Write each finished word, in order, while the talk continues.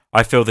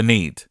I feel the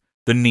need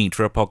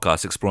for a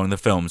podcast exploring the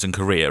films and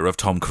career of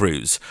Tom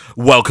Cruise.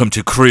 Welcome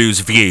to Cruise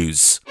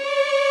Views.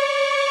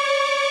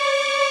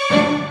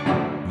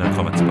 No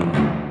comments about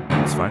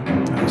that. It's fine.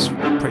 That's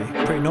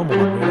pretty normal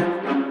one,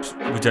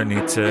 really. We don't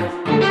need to.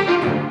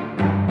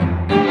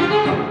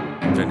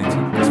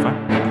 It's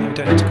fine. Yeah, we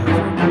don't need to go over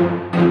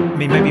it. I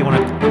mean, maybe you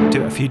want to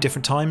do it a few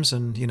different times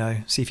and,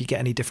 see if you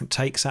get any different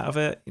takes out of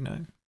it,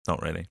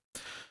 Not really.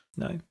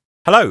 No.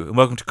 Hello, and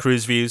welcome to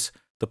Cruise Views,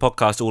 the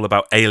podcast all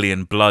about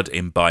alien blood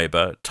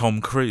imbiber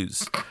Tom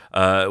Cruise.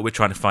 We're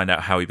trying to find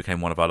out how he became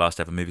one of our last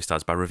ever movie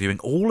stars by reviewing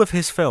all of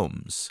his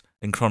films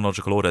in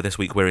chronological order. This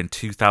week we're in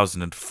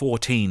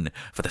 2014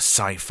 for the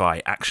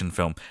sci-fi action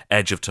film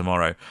Edge of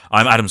Tomorrow.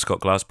 I'm Adam Scott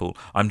Glasspool.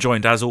 I'm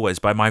joined, as always,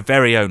 by my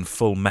very own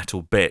full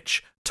metal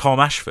bitch, Tom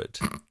Ashford.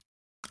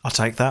 I'll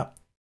take that.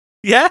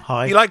 Yeah?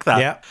 Hi. You like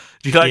that? Yeah.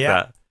 Do you like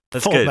that?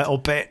 That's Full good. metal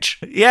bitch.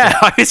 Yeah,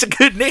 it's a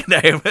good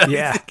nickname.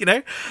 Yeah. It's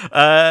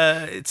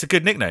a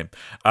good nickname.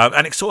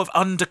 And it sort of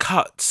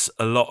undercuts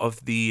a lot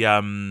of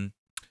the...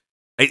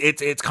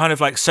 It's kind of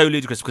like so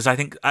ludicrous because I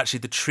think actually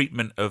the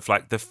treatment of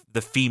like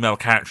the female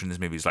character in this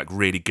movie is like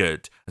really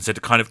good, and so to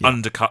kind of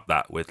undercut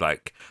that with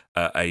like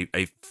a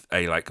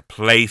like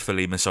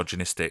playfully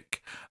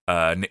misogynistic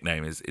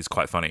nickname is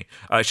quite funny.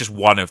 It's just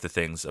one of the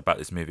things about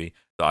this movie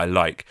that I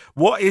like.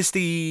 What is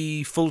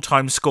the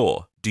full-time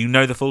score? Do you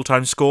know the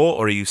full-time score,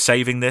 or are you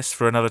saving this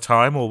for another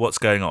time, or what's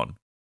going on?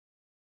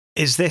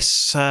 Is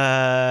this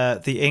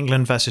the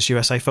England versus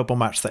USA football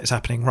match that is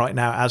happening right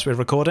now as we're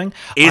recording?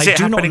 Is it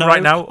happening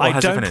right now, or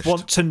has it finished? I don't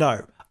want to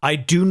know. I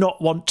do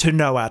not want to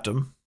know,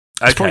 Adam.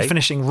 It's probably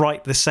finishing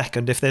right this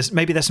second.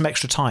 Maybe there's some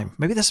extra time.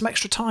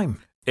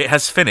 It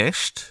has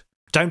finished.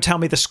 Don't tell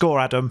me the score,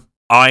 Adam.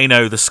 I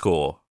know the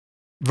score.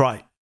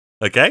 Right.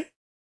 Okay.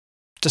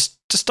 Just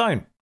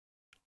don't.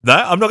 No,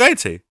 I'm not going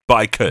to, but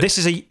I could. This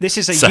is a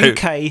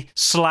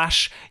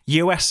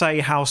UK/USA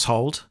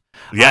household.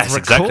 Yes,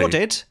 I've recorded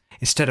exactly.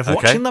 Instead of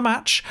watching the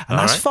match, and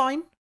that's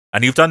fine.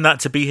 And you've done that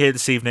to be here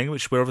this evening,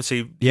 which we're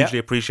obviously hugely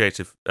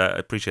appreciative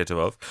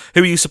of.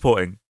 Who are you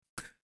supporting?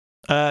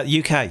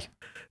 UK.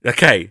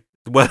 Okay.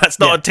 Well, that's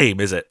not a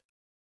team, is it?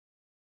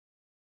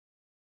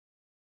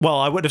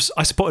 Well,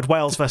 I supported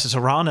Wales versus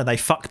Iran, and they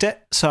fucked it.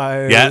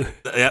 So yeah,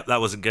 that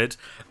wasn't good.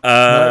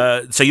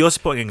 No. So you're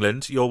supporting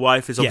England. Your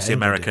wife is obviously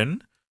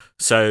American,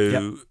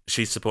 so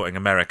she's supporting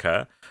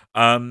America.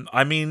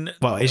 I mean,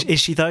 well, is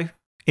she though?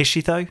 Is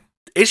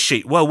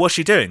she? Well, what's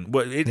she doing?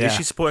 Is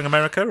she supporting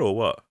America or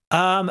what?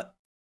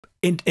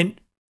 In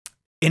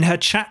her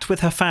chat with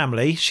her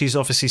family, she's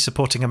obviously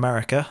supporting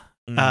America.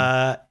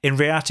 In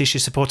reality,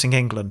 she's supporting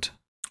England.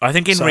 I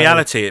think in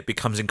reality, it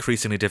becomes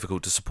increasingly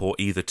difficult to support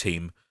either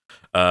team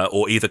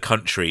or either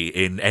country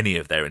in any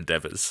of their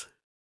endeavours.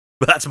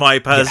 But that's my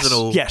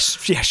personal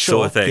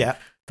sort of thing. Yeah.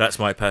 That's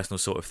my personal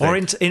sort of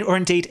thing. Or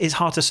indeed, it's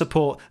hard to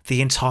support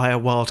the entire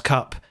World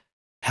Cup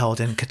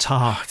held in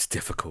Qatar. It's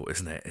difficult,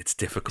 isn't it? It's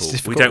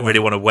difficult. We don't really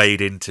want to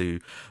wade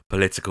into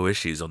political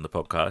issues on the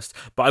podcast,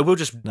 but I will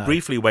just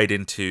briefly wade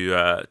into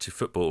to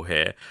football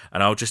here,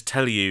 and I'll just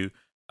tell you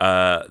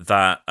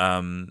that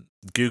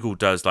Google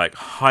does like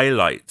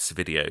highlights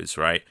videos,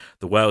 right?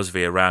 The Wales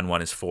v Iran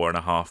one is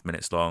 4.5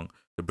 minutes long.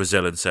 The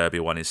Brazil and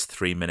Serbia one is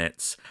 3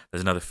 minutes.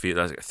 There's another few,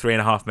 that's like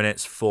 3.5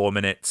 minutes, 4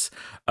 minutes.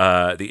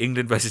 The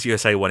England versus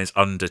USA one is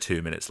under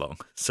 2 minutes long.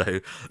 So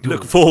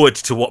look forward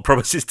to what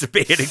promises to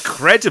be an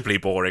incredibly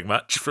boring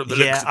match from the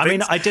looks of things.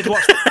 Mean, I did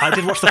watch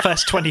the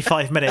first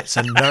 25 minutes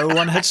and no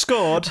one had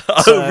scored.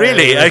 Oh,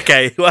 really?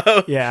 Okay.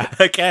 Well,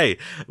 okay.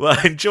 Well,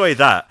 enjoy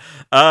that.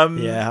 Do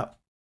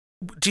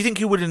you think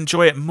you would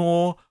enjoy it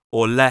more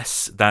or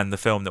less than the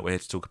film that we're here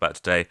to talk about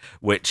today,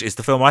 which is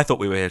the film I thought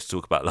we were here to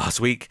talk about last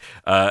week,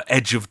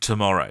 Edge of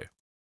Tomorrow?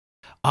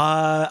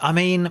 I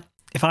mean,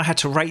 if I had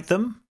to rate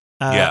them,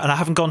 and I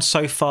haven't gone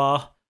so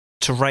far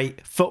to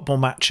rate football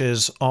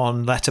matches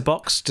on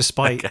Letterboxd,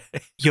 despite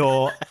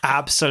your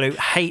absolute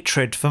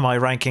hatred for my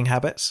ranking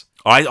habits.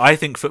 I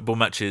think football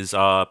matches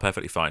are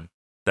perfectly fine.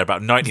 They're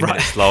about 90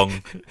 minutes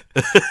long.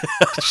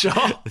 Sure.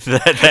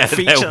 they're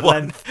feature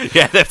length.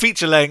 Yeah, they're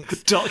feature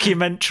length.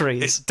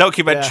 Documentaries.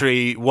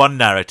 Documentary, one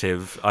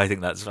narrative. I think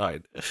that's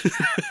fine.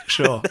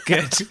 Sure,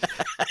 good.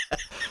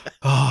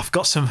 Oh, I've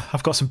got some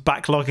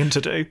backlogging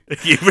to do.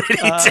 You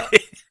really do.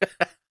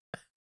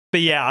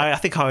 But yeah, I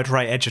think I would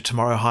rate Edge of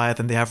Tomorrow higher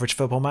than the average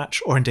football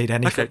match, or indeed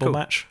any football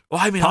match.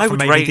 Well, I mean, apart I from would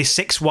maybe rate the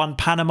 6-1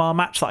 Panama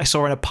match that I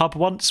saw in a pub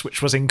once,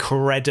 which was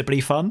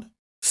incredibly fun.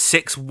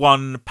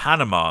 6-1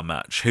 Panama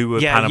match. Who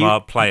were Panama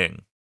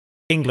playing?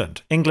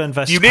 England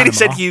versus You nearly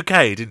Panama. said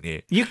UK, didn't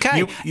you?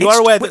 UK. You are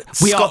aware that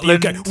we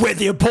Scotland... are the UK. We're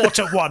the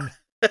important one.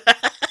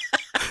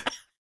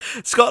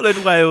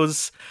 Scotland,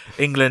 Wales,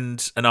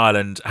 England and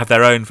Ireland have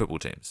their own football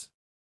teams.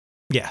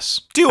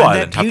 Yes. Do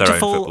Ireland have their own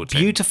football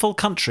team? Beautiful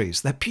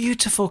countries. They're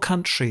beautiful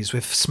countries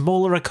with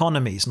smaller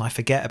economies, and I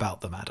forget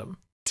about them, Adam.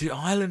 Do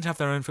Ireland have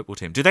their own football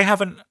team? Do they have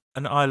an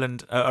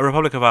Ireland, a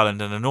Republic of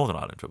Ireland and a Northern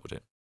Ireland football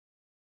team?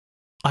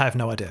 I have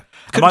no idea.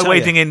 Am I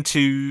wading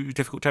into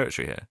difficult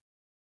territory here?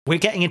 we're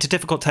getting into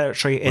difficult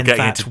territory in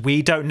that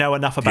we don't know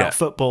enough about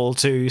football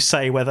to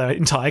say whether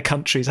entire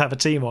countries have a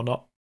team or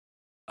not.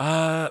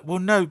 Well,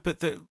 no,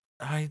 but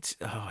I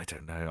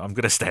don't know. I'm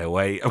going to stay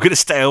away. I'm going to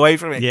stay away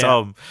from it,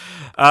 Tom.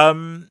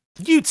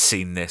 You'd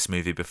seen this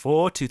movie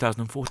before,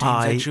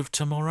 2014's Edge of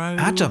Tomorrow.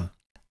 Adam,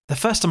 the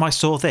first time I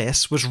saw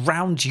this was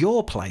round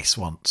your place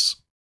once.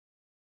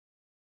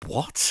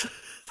 What?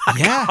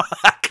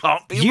 That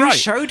can't be you right. You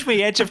showed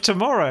me Edge of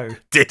Tomorrow.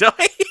 Did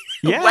I?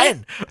 Yeah.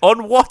 When?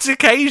 On what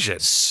occasion?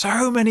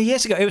 So many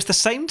years ago. It was the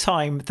same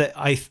time that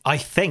I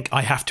think,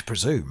 I have to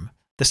presume,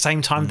 the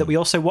same time that we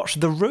also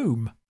watched The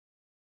Room.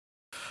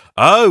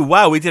 Oh,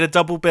 wow. We did a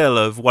double bill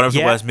of one of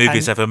the worst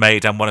movies ever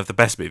made and one of the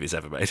best movies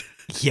ever made.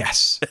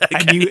 Yes.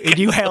 Okay. And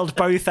you hailed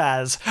both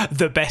as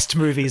the best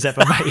movies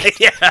ever made.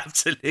 Yeah,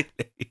 absolutely.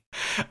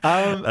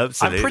 I'm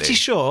pretty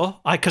sure,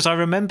 because I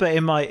remember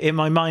in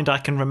my mind, I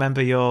can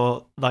remember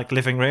your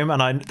living room,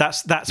 and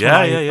that's when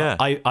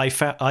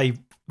I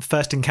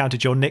first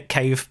encountered your Nick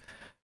Cave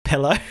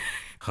pillow.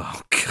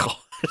 Oh, God.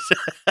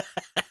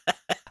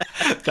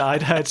 That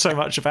I'd heard so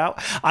much about,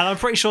 and I'm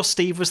pretty sure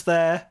Steve was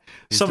there.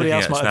 Somebody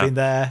else might have been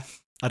there.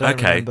 I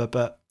don't remember,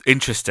 but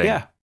interesting.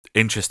 Yeah,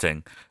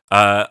 interesting.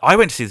 I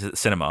went to see this at the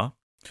cinema.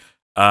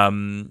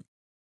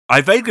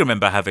 I vaguely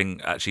remember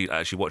having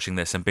actually watching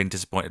this and being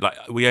disappointed. Like,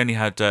 we only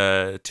had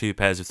 2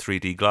 pairs of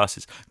 3D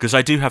glasses because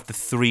I do have the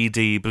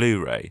 3D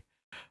Blu-ray,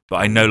 but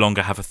I no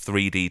longer have a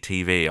 3D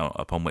TV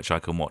upon which I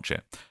can watch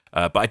it.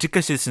 But I did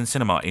go see this in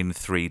cinema in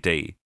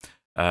 3D,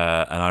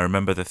 and I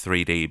remember the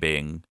 3D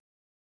being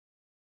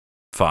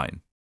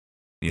fine,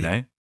 you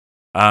know.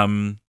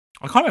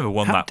 I can't remember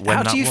when that was.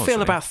 How do you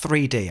feel about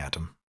 3D,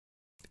 Adam?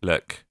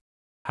 Look,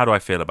 how do I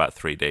feel about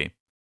 3D?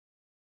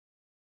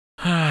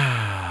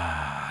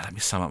 Let me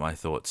sum up my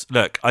thoughts.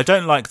 Look, I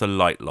don't like the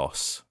light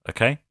loss,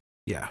 okay?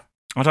 Yeah.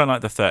 I don't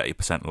like the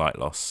 30% light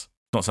loss.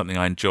 It's not something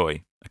I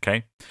enjoy,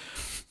 okay?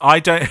 I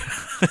don't...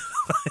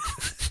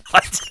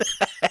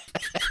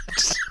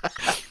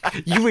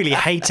 You really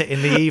hate it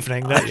in the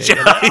evening, don't you?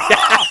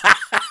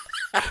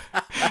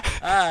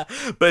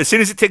 But as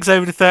soon as it ticks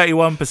over to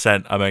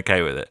 31%, I'm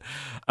okay with it.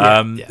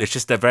 It's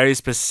just a very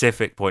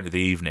specific point of the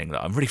evening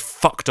that I'm really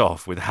fucked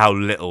off with how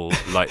little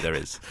light there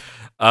is.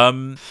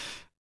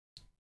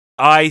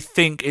 I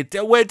think it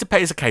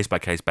depends, a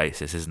case-by-case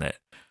basis, isn't it?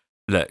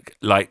 Look,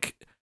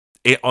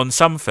 it on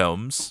some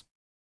films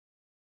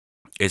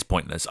is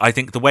pointless. I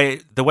think the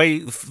way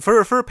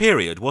for a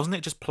period, wasn't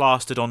it just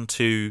plastered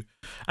onto,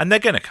 and they're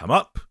going to come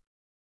up.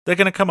 They're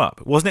going to come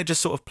up. Wasn't it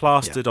just sort of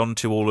plastered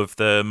onto all of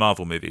the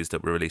Marvel movies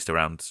that were released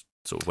around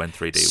sort of when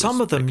 3D was? Some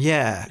of them,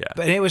 yeah.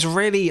 But it was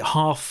really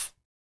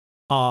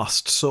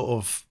half-arsed sort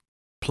of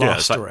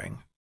plastering.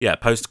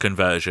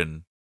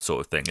 Post-conversion sort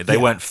of thing. They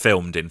weren't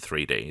filmed in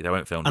 3D. They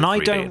weren't filmed with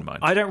 3D in mind.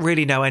 I don't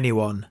really know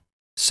anyone,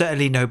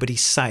 certainly nobody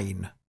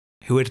sane,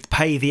 who would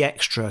pay the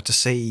extra to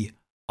see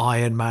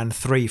Iron Man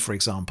 3, for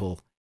example,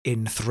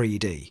 in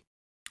 3D.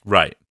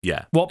 Right,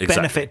 yeah. What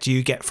benefit do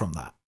you get from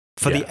that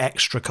for the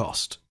extra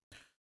cost?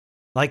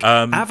 Like,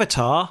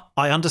 Avatar,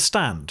 I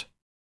understand.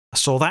 I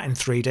saw that in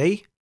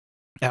 3D.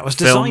 That was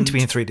designed to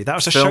be in 3D. That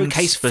was a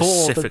showcase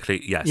specifically,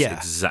 for yes,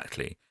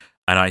 exactly.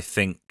 And I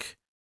think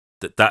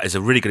that is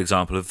a really good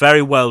example of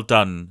very well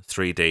done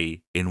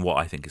 3D in what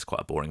I think is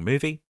quite a boring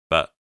movie,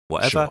 but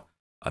whatever. Sure.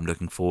 I'm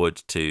looking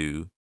forward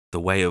to The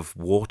Way of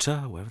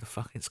Water, whatever the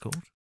fuck it's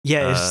called.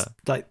 Yeah, it's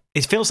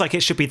it feels like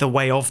it should be The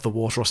Way of the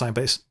Water or something,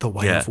 but it's The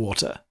Way of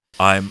Water.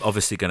 I'm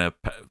obviously going to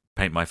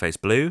paint my face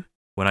blue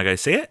when I go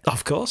see it.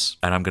 Of course.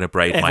 And I'm going to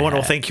braid my hair. Everyone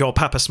will think you're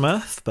Papa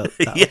Smurf, but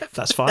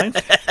that's fine.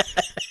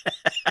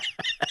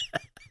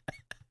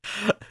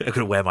 I'm going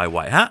to wear my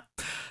white hat.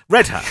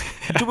 Red hat.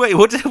 Wait,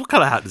 what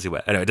colour hat does he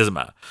wear? Anyway, it doesn't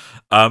matter.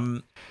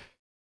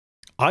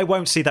 I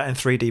won't see that in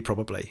 3D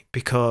probably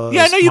because...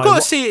 Yeah, no, you've got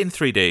to see it in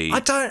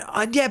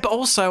 3D. But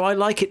also I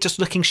like it just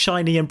looking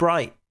shiny and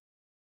bright.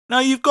 No,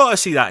 you've got to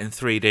see that in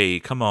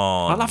 3D. Come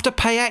on. I'll have to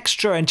pay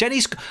extra, and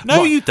Jenny's...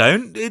 No, you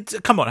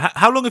don't. Come on.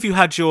 How long have you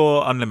had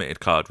your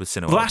unlimited card with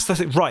Cineworld? Well, that's the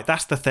thing. Right,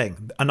 that's the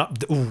thing. And I'm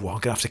going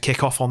to have to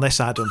kick off on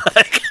this, Adam.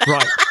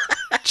 Right.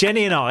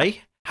 Jenny and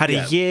I had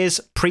a year's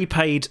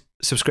prepaid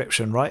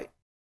subscription, right?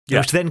 Yeah.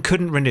 Which then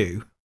couldn't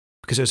renew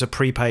because it was a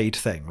prepaid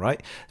thing,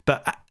 right?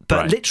 But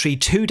literally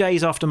 2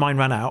 days after mine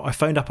ran out, I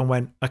phoned up and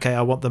went, okay,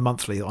 I want the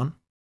monthly one.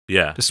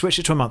 Yeah. To switch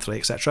it to a monthly,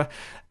 etc.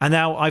 And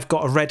now I've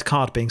got a red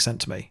card being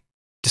sent to me,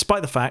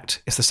 despite the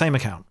fact it's the same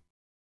account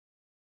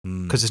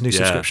because it's new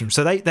subscription.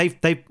 So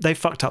they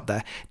fucked up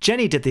there.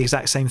 Jenny did the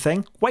exact same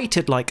thing,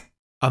 waited like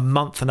a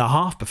month and a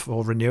half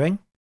before renewing.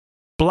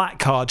 Black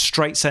card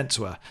straight sent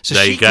to her. So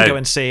she can go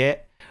and see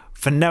it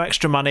for no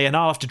extra money, and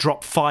I'll have to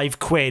drop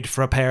 £5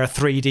 for a pair of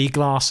 3D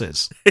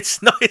glasses. It's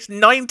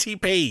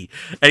 90p.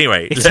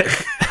 Anyway,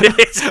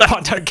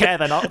 I don't care.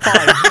 They're not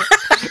fine.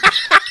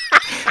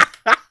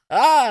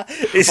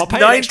 It's I'll pay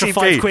an extra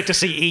 £5 to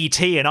see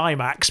E.T. in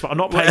IMAX, but I'm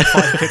not paying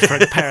 £5 for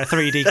a pair of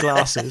 3D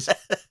glasses.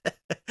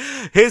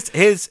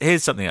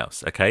 Here's something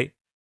else. Okay,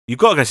 you've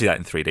got to go see that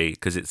in 3D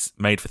because it's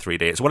made for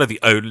 3D. It's one of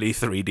the only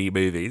 3D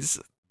movies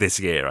this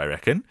year, I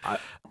reckon.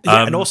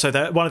 And also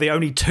they're one of the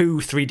only 2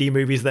 3D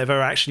movies that have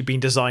ever actually been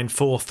designed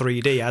for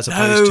 3D, as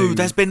opposed to.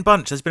 There's been a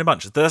bunch. That's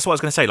what I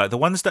was going to say. Like the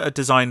ones that are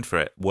designed for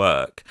it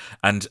work,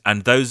 and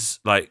those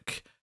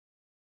like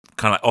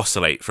kind of like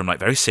oscillate from like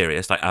very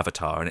serious, like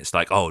Avatar, and it's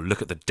like, oh,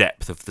 look at the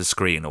depth of the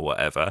screen or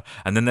whatever.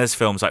 And then there's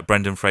films like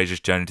Brendan Fraser's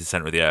Journey to the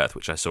Centre of the Earth,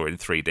 which I saw in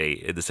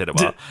 3D in the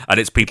cinema, and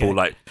it's people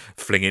like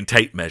flinging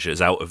tape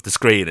measures out of the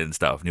screen and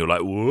stuff, and you're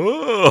like,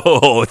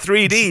 whoa,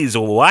 3D's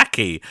all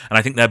wacky. And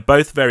I think they're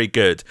both very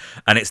good,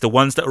 and it's the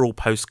ones that are all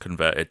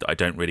post-converted that I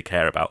don't really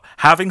care about.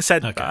 Having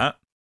said that,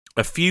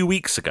 a few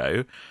weeks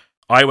ago,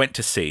 I went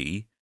to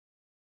see,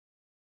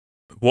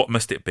 what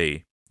must it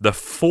be? The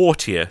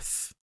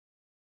 45th,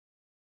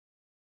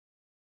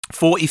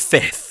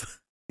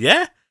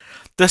 yeah?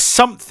 The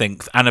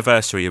somethingth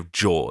anniversary of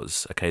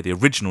Jaws, okay? The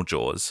original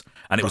Jaws.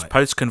 And it was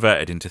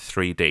post-converted into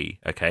 3D,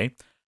 okay?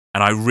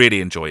 And I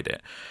really enjoyed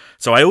it.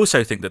 So I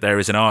also think that there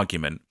is an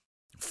argument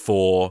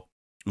for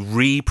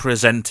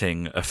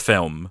representing a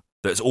film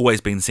that's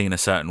always been seen a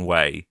certain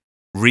way,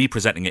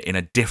 representing it in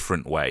a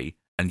different way,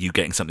 and you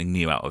getting something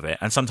new out of it.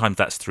 And sometimes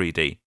that's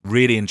 3D.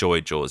 Really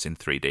enjoyed Jaws in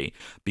 3D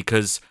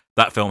because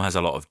that film has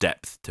a lot of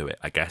depth to it,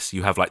 I guess.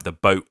 You have like the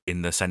boat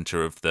in the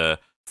center of the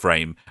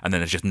frame, and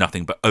then there's just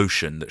nothing but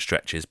ocean that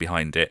stretches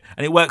behind it,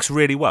 and it works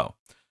really well.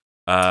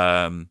 So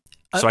I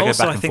go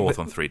back and forth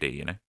on 3D,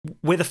 you know.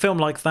 With a film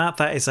like that,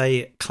 that is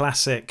a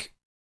classic,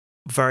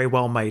 very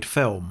well made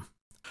film.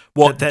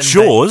 What,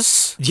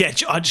 Jaws?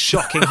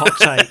 Shocking hot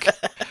take,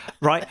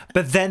 right?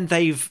 But then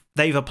they've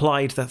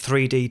applied the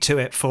 3D to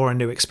it for a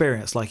new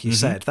experience, like you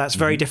said. That's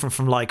very different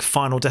from like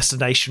Final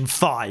Destination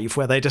 5,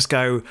 where they just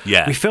go,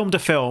 we filmed a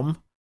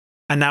film,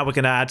 and now we're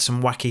going to add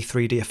some wacky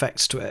 3D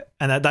effects to it.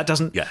 And that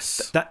doesn't...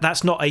 Yes.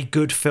 That's not a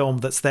good film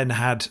that's then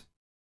had,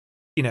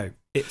 you know,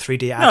 it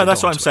 3D added. No,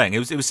 that's what I'm saying. It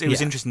was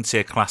interesting to see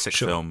a classic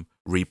film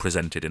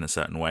represented in a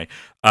certain way.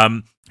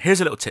 Here's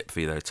a little tip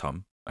for you, though,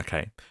 Tom.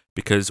 Okay,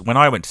 because when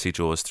I went to see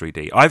Jaws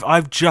 3D,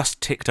 I've just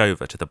ticked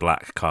over to the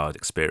black card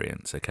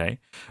experience. Okay,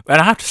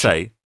 and I have to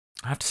say,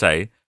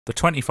 the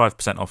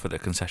 25% off at the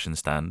concession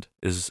stand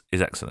is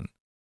excellent.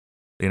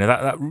 You know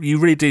that you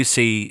really do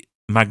see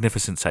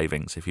magnificent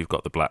savings if you've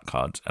got the black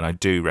card, and I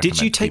do recommend.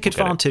 Did you take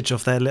advantage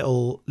of their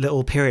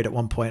little period at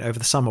one point over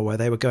the summer where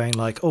they were going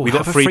like, oh, we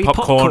got free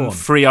popcorn,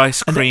 free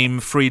ice cream,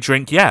 free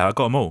drink? Yeah, I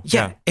got them all.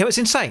 Yeah, it was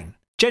insane.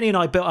 Jenny and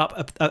I built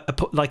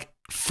up like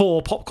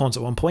 4 popcorns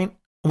at one point.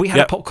 We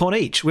had a popcorn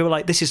each. We were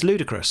like, this is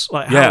ludicrous.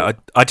 Like,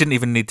 I didn't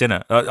even need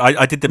dinner.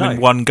 I did them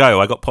in one go.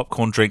 I got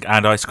popcorn, drink,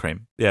 and ice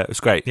cream. Yeah, it was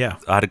great. Yeah,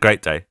 I had a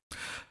great day.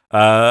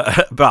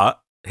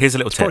 But here's a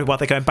little tip. Probably why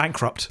they're going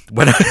bankrupt.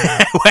 When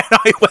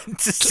I went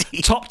to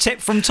see... Top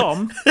tip from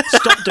Tom,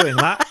 stop doing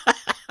that.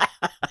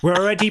 We're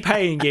already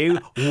paying you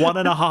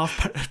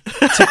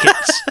 1.5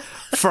 tickets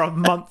for a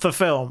month of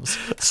films.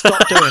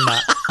 Stop doing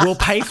that. We'll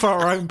pay for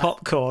our own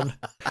popcorn.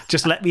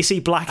 Just let me see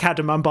Black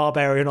Adam and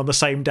Barbarian on the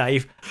same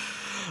day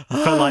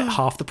for like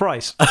half the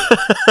price.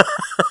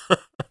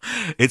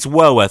 It's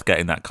well worth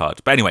getting that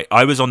card. But anyway,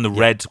 I was on the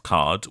red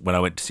card when I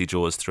went to see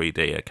Jaws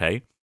 3D,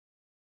 okay?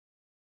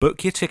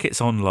 Book your tickets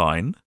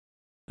online,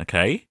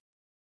 okay?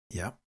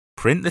 Yeah.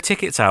 Print the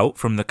tickets out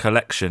from the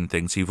collection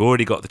thing, so you've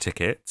already got the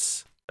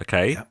tickets,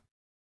 okay? Yeah.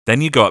 Then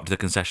you go up to the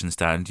concession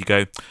stand, you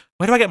go,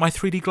 where do I get my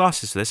 3D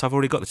glasses for this? I've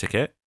already got the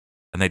ticket.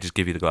 And they just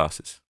give you the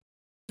glasses.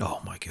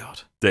 Oh my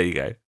God. There you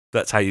go.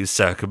 That's how you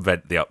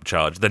circumvent the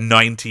upcharge, the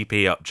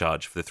 90p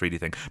upcharge for the 3D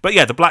thing. But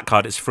yeah, the black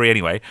card is free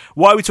anyway.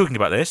 Why are we talking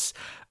about this?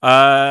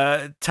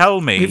 Tell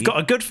me. We've got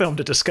a good film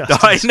to discuss.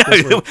 I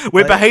know.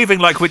 We're behaving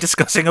like we're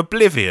discussing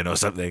Oblivion or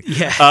something.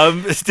 Yeah.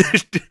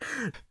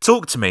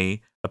 Talk to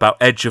me about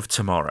Edge of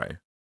Tomorrow.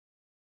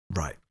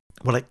 Right.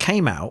 Well, it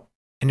came out,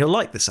 and you'll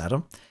like this,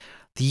 Adam.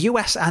 The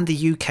US and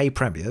the UK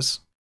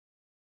premieres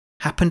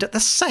happened at the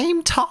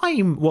same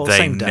time. Well,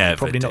 same day.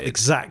 Probably not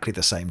exactly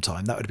the same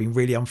time. That would have been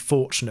really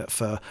unfortunate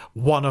for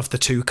one of the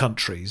two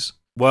countries.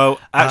 Well,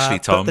 actually,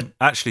 Tom,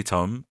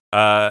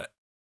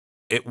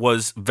 it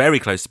was very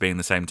close to being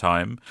the same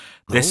time.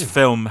 This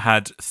film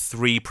had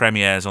 3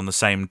 premieres on the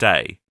same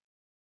day.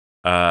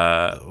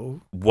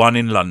 One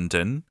in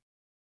London,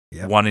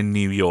 one in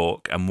New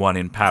York, and one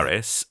in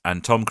Paris.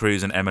 And Tom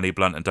Cruise and Emily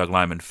Blunt and Doug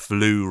Liman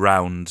flew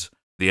round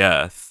the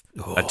earth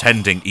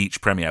attending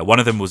each premiere. One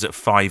of them was at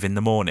 5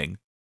 a.m.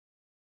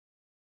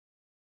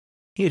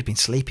 He would have been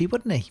sleepy,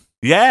 wouldn't he?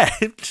 Yeah,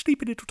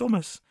 sleepy little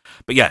Thomas.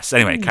 But yes,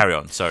 anyway, carry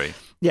on. Sorry.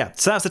 Yeah,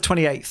 so that was the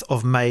 28th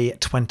of May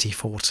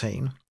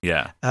 2014.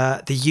 Yeah.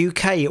 The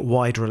UK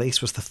wide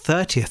release was the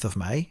 30th of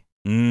May.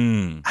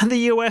 And the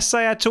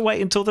USA had to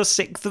wait until the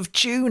 6th of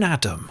June,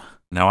 Adam.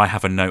 Now, I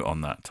have a note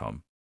on that,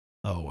 Tom.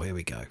 Oh, here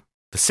we go.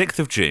 The 6th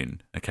of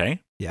June,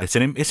 okay? Yeah. It's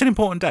an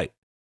important date.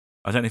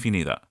 I don't know if you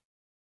knew that.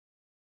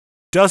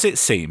 Does it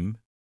seem,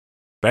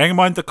 bearing in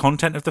mind the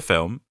content of the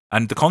film,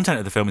 and the content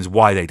of the film is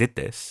why they did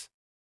this,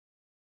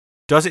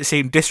 does it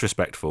seem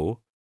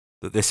disrespectful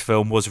that this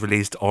film was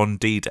released on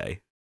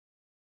D-Day?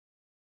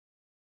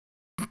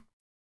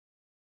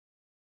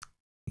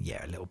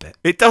 Yeah, a little bit.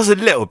 It does a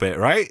little bit,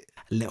 right?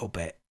 A little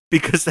bit.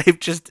 Because they've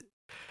just...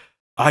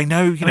 I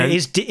know,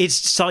 it's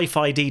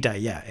sci-fi D-Day.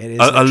 Yeah, it is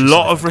a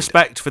lot of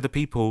respect for the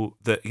people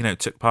that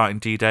took part in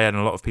D-Day, and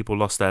a lot of people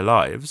lost their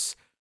lives.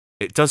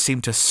 It does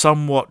seem to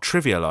somewhat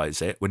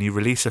trivialize it when you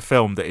release a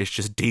film that is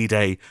just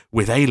D-Day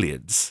with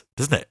aliens,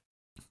 doesn't it?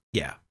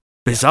 Yeah,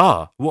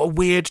 bizarre. What a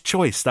weird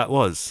choice that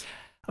was.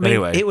 I mean,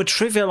 anyway, it would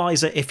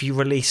trivialize it if you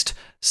released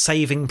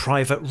Saving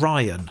Private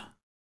Ryan.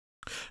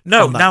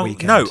 No,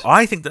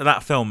 I think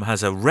that film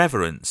has a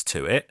reverence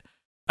to it.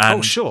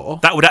 And sure.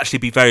 That would actually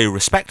be very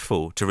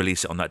respectful to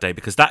release it on that day,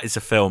 because that is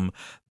a film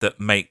that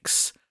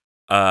makes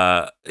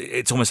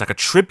it's almost like a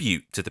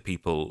tribute to the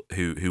people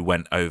who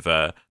went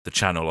over the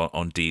channel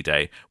on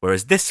D-Day,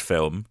 whereas this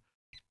film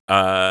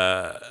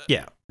doesn't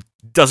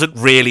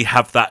really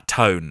have that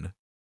tone.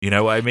 You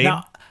know what I mean?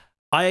 Now,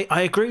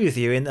 I agree with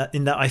you in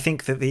that I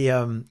think that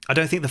I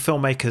don't think the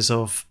filmmakers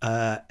of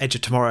Edge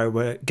of Tomorrow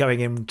were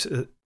going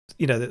into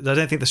I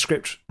don't think the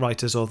script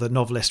writers or the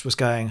novelist was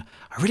going,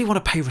 I really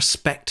want to pay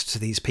respect to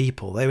these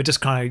people. They were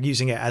just kind of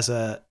using it as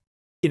a,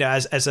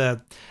 as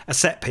a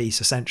set piece,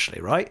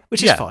 essentially, right?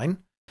 Which is fine.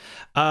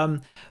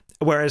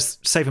 Whereas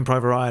Saving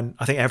Private Ryan,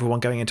 I think everyone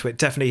going into it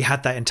definitely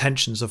had that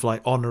intentions of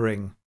like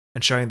honouring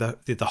and showing the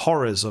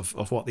horrors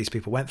of what these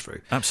people went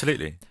through.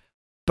 Absolutely.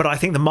 But I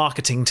think the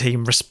marketing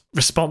team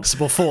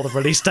responsible for the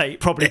release date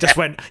probably just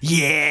went,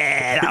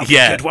 that'll be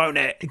good, won't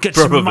it? Get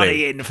some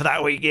money in for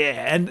that week,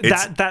 and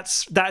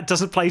that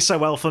doesn't play so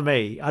well for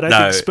me. I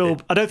don't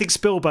think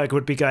Spielberg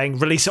would be going,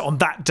 release it on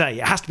that day.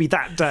 It has to be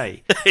that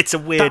day. It's a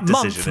weird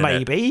decision, month,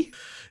 maybe.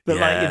 But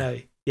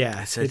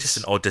it's just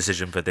an odd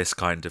decision for this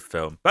kind of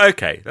film. But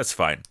okay, that's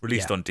fine.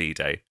 Released on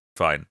D-Day,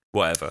 fine,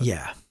 whatever.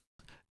 Yeah.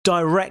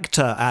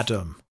 Director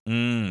Adam.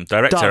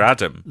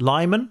 Adam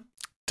Lyman.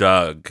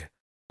 Doug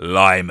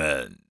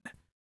Liman.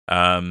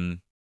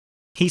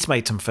 He's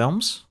made some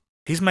films.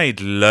 He's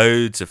made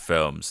loads of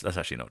films. That's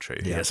actually not true.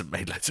 He hasn't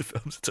made loads of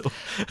films at all.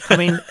 I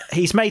mean,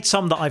 he's made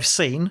some that I've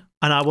seen,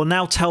 and I will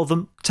now tell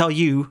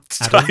you.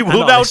 Adam, I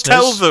will now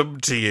tell them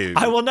to you.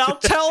 I will now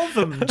tell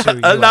them to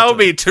you. Allow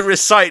me to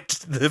recite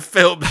the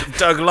films of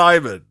Doug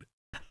Liman.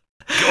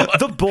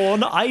 The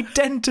Bourne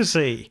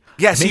Identity.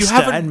 Yes,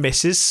 Mr. and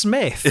Mrs.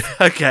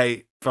 Smith.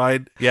 Okay,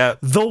 fine. Yeah.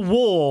 The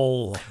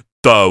Wall.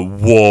 The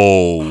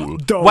Wall.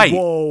 Wait,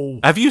 Wall.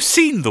 Have you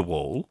seen The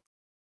Wall?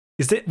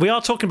 We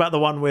are talking about the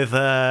one with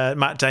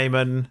Matt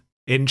Damon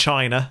in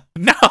China.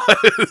 No,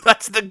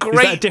 that's the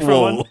Great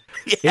Wall. One?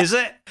 Yeah. Is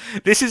it?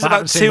 This is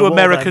about two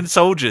American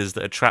soldiers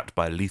that are trapped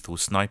by a lethal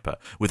sniper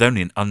with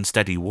only an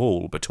unsteady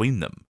wall between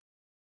them.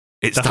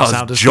 It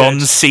stars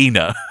John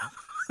Cena.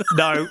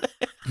 No.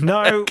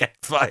 Okay,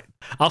 fine.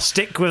 I'll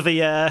stick with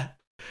the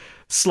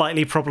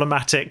slightly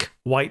problematic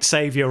white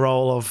savior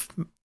role of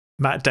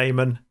Matt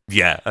Damon.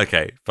 Yeah,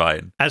 okay,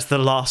 fine. As the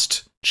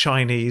last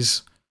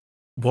Chinese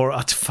war.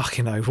 I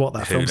fucking know what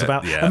that film's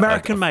about. Yeah,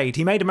 American Made.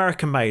 He made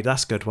American Made.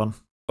 That's a good one.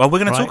 Well, we're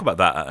going to talk about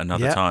that at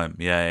another time.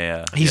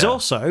 Yeah. He's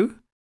also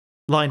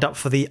lined up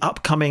for the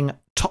upcoming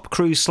Top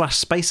Cruise /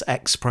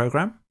 SpaceX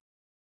program.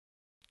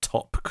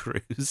 Top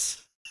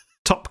Cruise.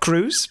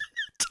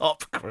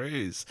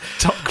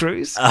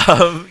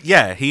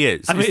 Yeah, he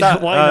is. I mean,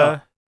 why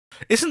not?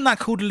 Isn't that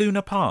called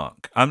Lunar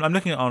Park? I'm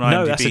looking at it on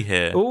IMDb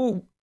here.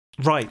 Oh,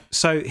 right.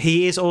 So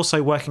he is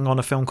also working on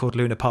a film called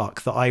Lunar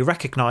Park that I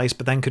recognise,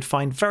 but then could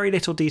find very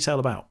little detail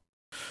about.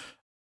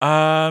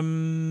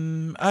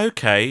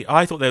 Okay.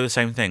 I thought they were the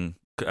same thing.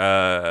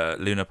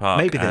 Lunar Park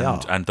maybe they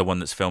are. And the one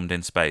that's filmed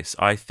in space.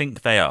 I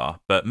think they are,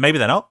 but maybe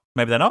they're not.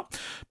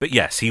 But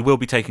yes, he will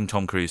be taking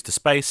Tom Cruise to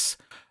space.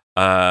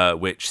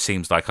 Which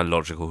seems like a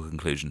logical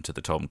conclusion to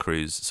the Tom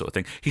Cruise sort of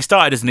thing. He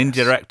started as an indie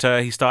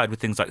director. He started with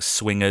things like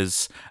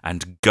Swingers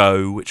and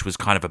Go, which was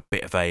kind of a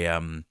bit of a...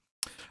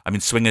 I mean,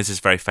 Swingers is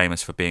very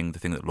famous for being the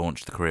thing that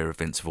launched the career of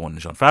Vince Vaughn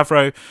and Jon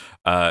Favreau.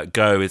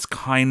 Go is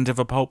kind of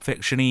a Pulp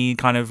Fiction-y,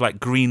 kind of like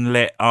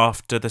greenlit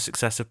after the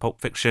success of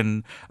Pulp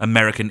Fiction,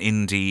 American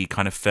indie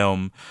kind of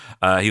film.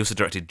 He also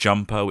directed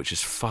Jumper, which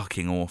is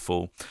fucking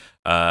awful.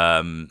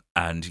 And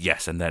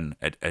then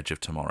Edge of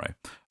Tomorrow.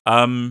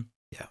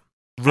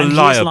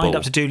 Reliable. And he's lined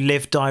up to do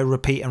Live, Die,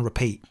 Repeat and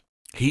Repeat.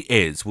 He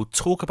is. We'll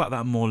talk about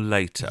that more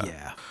later.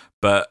 Yeah.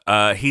 But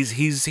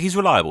he's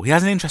reliable. He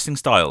has an interesting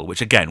style,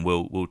 which again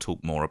we'll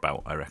talk more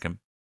about, I reckon.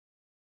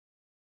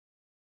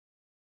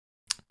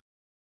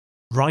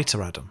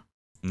 Writer Adam.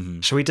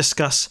 Mm-hmm. Shall we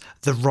discuss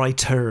the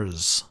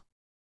writers?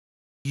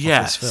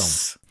 Yes. Of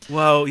this film?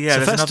 Well,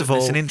 yeah. So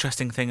there's an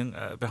interesting thing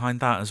behind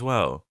that as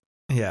well.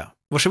 Yeah.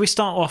 Well, shall we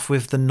start off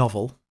with the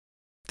novel?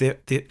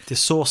 The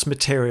source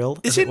material.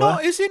 Is it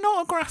not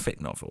a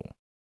graphic novel?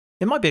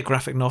 It might be a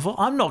graphic novel.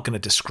 I'm not going to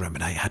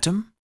discriminate,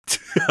 Adam.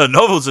 A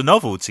novel's a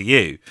novel to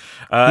you.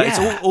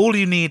 It's all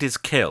you need is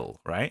kill,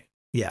 right?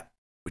 Yeah.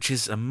 Which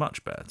is a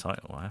much better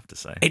title, I have to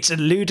say. It's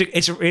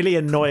a really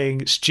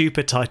annoying,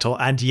 stupid title,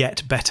 and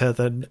yet better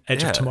than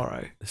Edge of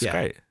Tomorrow. It's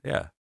great.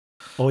 Yeah.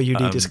 All you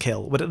need is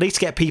kill. Would at least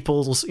get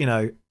people's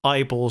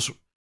eyeballs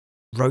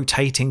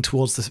rotating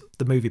towards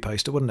the movie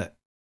poster, wouldn't it?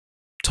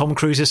 Tom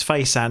Cruise's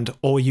face and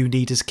all you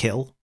need is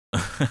kill.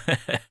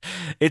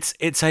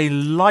 It's a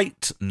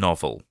light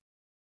novel.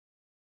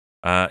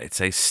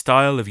 It's a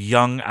style of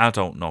young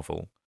adult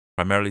novel,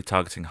 primarily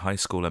targeting high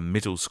school and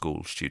middle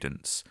school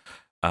students.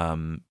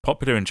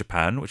 Popular in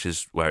Japan, which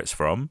is where it's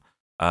from.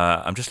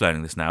 I'm just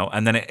learning this now.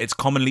 And then it's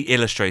commonly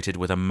illustrated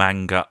with a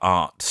manga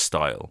art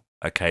style.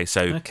 Okay,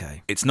 so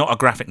it's not a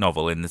graphic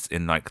novel in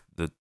like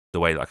the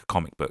way like a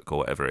comic book or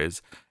whatever it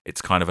is.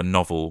 It's kind of a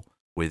novel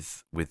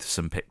with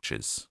some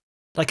pictures.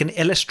 Like an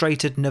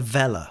illustrated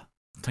novella.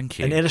 Thank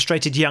you. An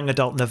illustrated young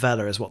adult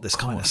novella is what this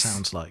kind of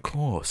sounds like.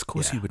 Of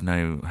course, you would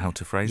know how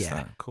to phrase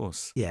that. Of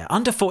course. Yeah,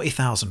 under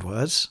 40,000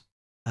 words,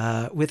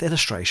 with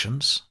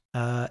illustrations,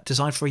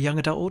 designed for a young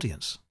adult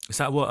audience. Is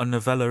that what a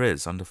novella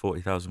is? Under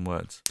 40,000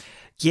 words?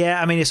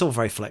 Yeah, I mean it's all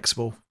very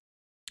flexible.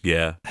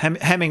 Yeah.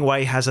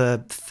 Hemingway has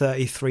a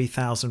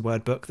 33,000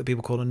 word book that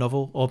people call a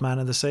novel, Old Man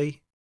and the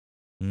Sea.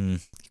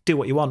 Do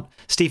what you want.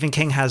 Stephen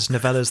King has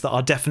novellas that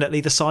are definitely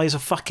the size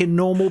of fucking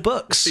normal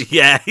books.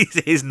 Yeah,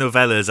 his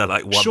novellas are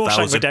like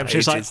 1,000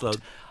 pages long.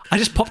 I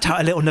just popped out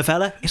a little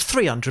novella. It's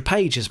 300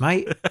 pages,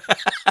 mate.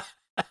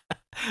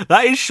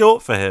 That is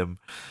short for him.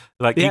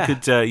 Like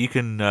you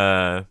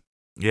can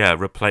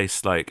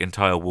replace like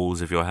entire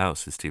walls of your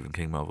house with Stephen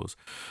King novels.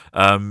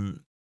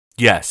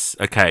 Yes,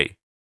 okay.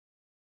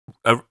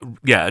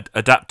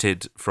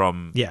 Adapted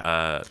from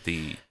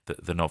the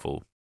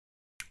novel.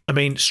 I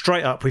mean,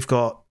 straight up, we've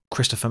got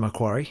Christopher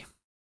McQuarrie.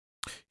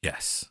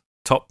 Yes,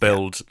 top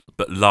billed,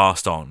 but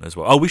last on as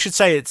well. Oh, we should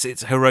say it's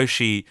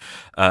Hiroshi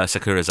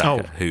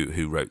Sakurazaka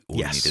who wrote All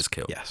You Need Is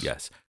Kill.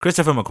 Yes.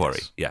 Christopher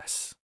McQuarrie.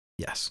 Yes.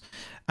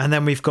 And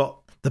then we've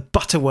got the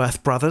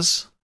Butterworth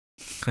brothers.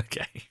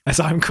 Okay, as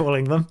I'm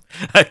calling them.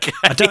 Okay,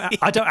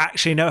 I don't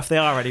actually know if they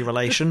are any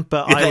relation,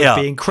 but I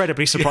would be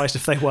incredibly surprised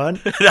if they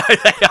weren't. No,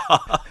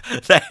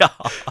 they are.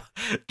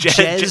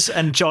 Jez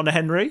and John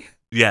Henry.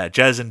 Yeah,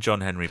 Jez and John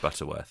Henry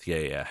Butterworth.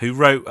 Yeah. Who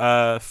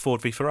wrote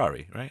Ford v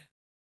Ferrari, right?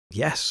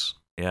 Yes.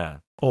 Yeah.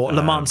 Or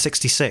Le Mans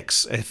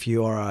 66, if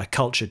you are a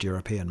cultured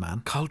European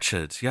man.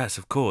 Cultured, yes,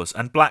 of course.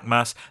 And Black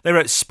Mass. They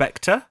wrote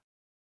Spectre.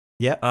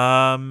 Yeah.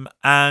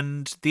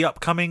 And the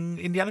upcoming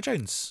Indiana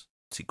Jones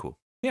sequel.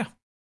 Yeah.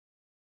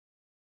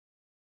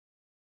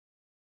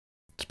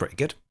 It's pretty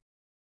good.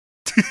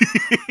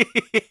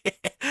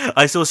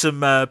 I saw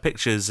some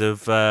pictures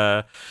of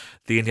the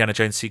Indiana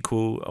Jones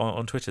sequel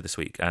on Twitter this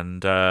week,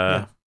 and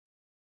I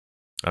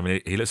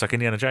mean, he looks like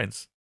Indiana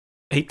Jones.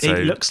 He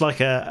looks like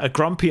a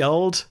grumpy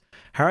old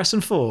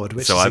Harrison Ford,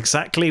 which is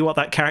exactly what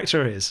that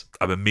character is.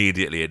 I'm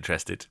immediately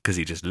interested because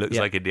he just looks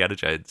like Indiana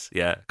Jones.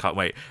 Yeah, can't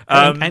wait.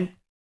 And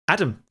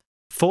Adam,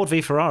 Ford v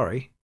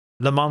Ferrari,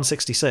 Le Mans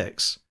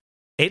 66,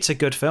 it's a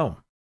good film.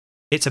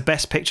 It's a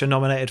Best Picture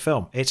nominated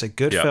film. It's a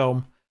good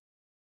film.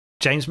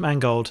 James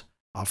Mangold,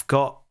 I'm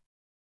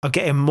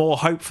getting more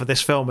hope for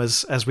this film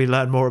as we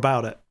learn more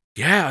about it.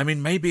 Yeah, I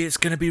mean, maybe it's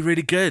going to be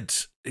really good.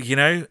 You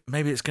know,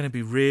 maybe it's going to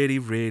be really,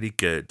 really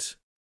good.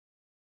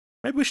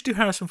 Maybe we should do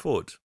Harrison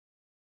Ford.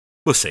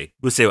 We'll see.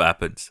 We'll see what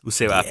happens.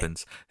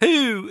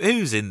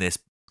 Who's in this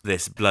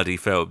bloody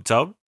film,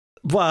 Tom?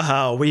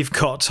 Well, we've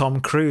got Tom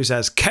Cruise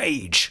as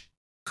Cage.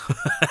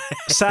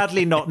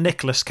 Sadly, not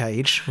Nicolas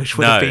Cage, which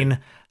would have been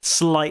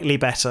slightly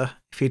better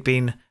if he'd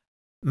been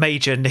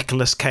Major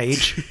Nicolas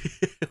Cage.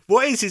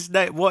 What is his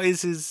name? What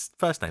is his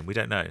first name? We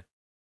don't know.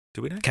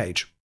 Do we know?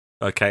 Cage.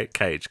 Okay,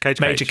 Cage.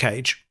 Major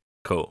Cage.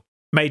 Cool.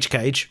 Major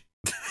Cage.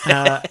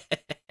 And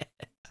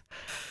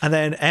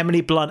then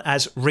Emily Blunt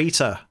as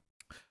Rita,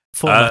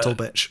 Full Metal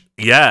Bitch.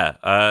 Yeah,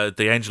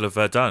 the Angel of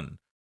Verdun.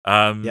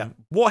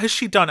 What has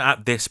she done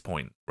at this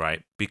point,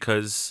 right?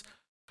 Because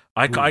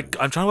I'm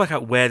trying to work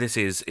out where this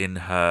is in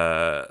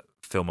her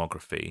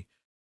filmography.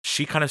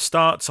 She kind of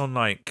starts on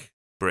like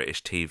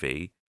British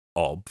TV,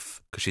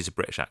 because she's a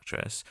British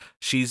actress.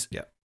 She's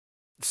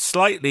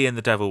slightly in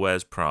The Devil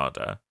Wears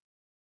Prada.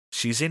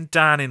 She's in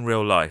Dan in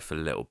Real Life a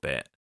little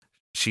bit.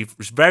 She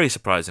very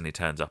surprisingly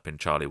turns up in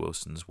Charlie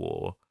Wilson's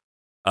War.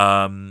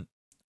 And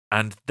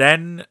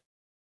then,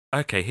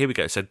 okay, here we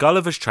go. So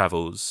Gulliver's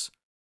Travels,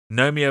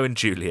 Romeo and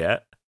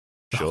Juliet.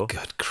 Sure. Oh,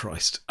 good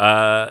Christ.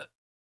 The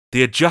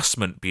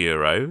Adjustment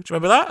Bureau. Do you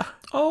remember that?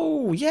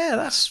 Oh, yeah,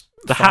 that's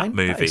the fine. Hat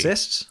movie. That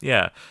exists.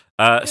 Yeah.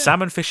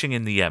 Salmon Fishing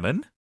in the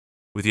Yemen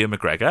with Ewan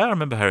McGregor. I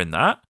remember her in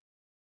that.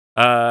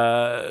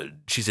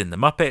 She's in The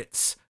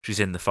Muppets. She's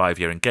in The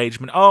 5-Year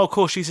Engagement. Oh, of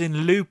course, she's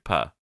in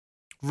Looper.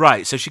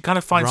 Right, so she kind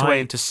of finds her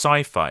way into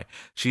sci-fi.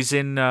 She's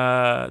in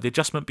The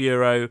Adjustment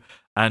Bureau,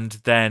 and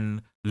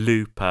then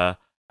Looper,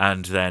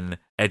 and then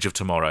Edge of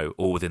Tomorrow,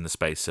 all within the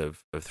space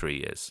of 3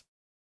 years.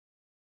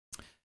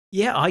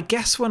 Yeah, I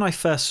guess when I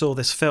first saw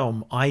this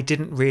film, I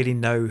didn't really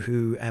know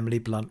who Emily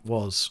Blunt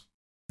was.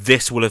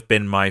 This will have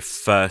been my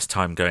first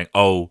time going,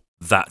 oh,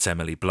 that's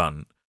Emily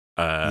Blunt.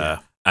 And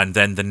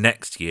then the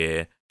next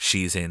year,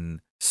 she's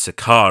in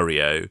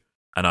Sicario,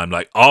 and I'm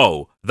like,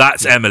 oh,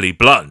 that's Emily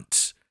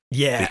Blunt.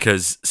 Yeah.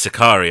 Because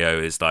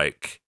Sicario is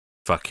like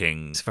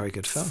fucking it's a very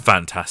good film.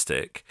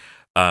 Fantastic.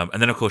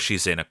 And then, of course,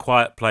 she's in A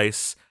Quiet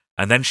Place,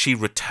 and then she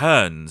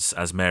returns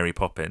as Mary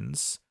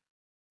Poppins.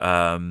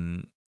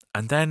 And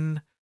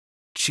then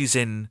she's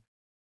in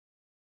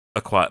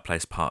A Quiet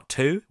Place Part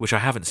 2, which I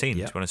haven't seen,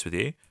 to be honest with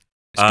you.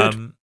 It's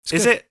good.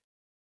 Is it?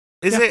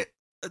 Is it?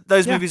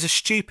 Those movies are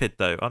stupid,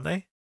 though, aren't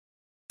they?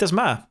 Doesn't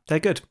matter. They're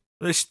good.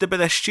 But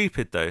they're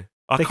stupid, though.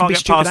 They can be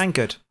stupid and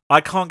good.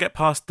 I can't get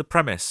past the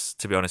premise,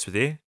 to be honest with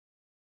you.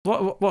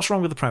 What's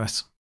wrong with the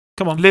premise?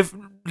 Come on. Live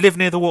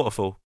near the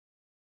waterfall.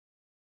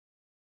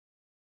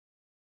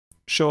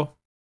 Sure.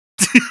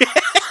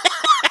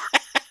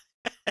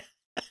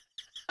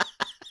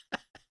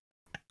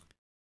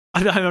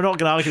 I'm not going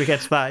to argue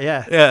against that,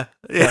 yeah. Yeah.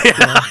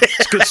 But,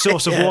 it's a good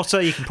source of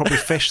water. You can probably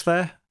fish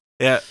there.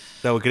 Yeah,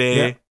 they'll agree.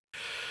 Yeah.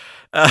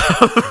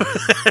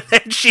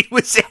 Then she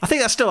was I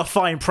think that's still a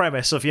fine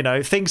premise of,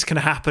 things can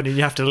happen and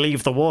you have to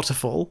leave the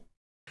waterfall.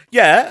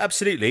 Yeah,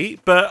 absolutely.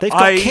 But they've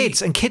got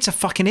kids, and kids are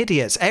fucking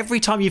idiots. Every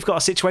time you've got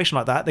a situation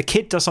like that, the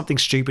kid does something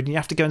stupid and you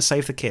have to go and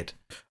save the kid.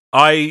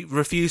 I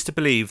refuse to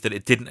believe that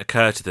it didn't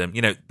occur to them.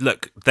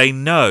 Look, they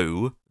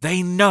know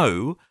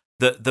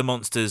that the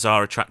monsters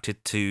are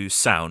attracted to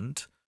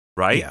sound,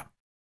 right? Yeah.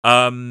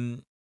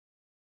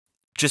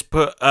 Just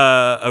put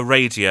a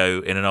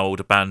radio in an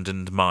old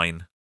abandoned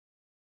mine.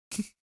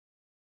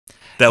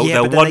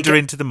 They'll wander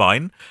into the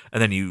mine, and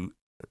then you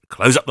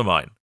close up the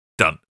mine.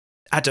 Done.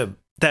 Adam,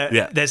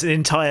 there's an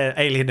entire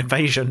alien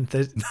invasion.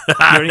 You're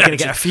only going to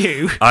get a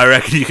few. I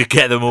reckon you could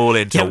get them all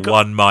into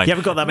one mine. You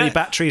haven't got that many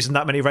batteries and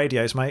that many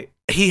radios, mate.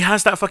 He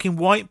has that fucking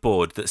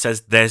whiteboard that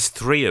says there's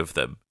 3 of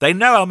them. They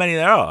know how many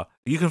there are.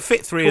 You can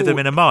fit 3 of them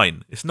in a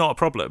mine. It's not a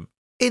problem.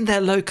 In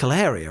their local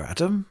area,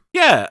 Adam.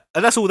 Yeah,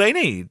 and that's all they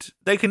need.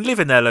 They can live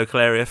in their local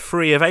area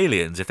free of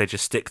aliens if they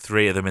just stick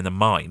 3 of them in the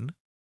mine.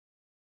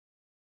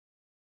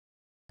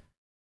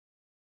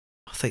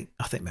 I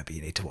think maybe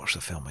you need to watch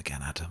the film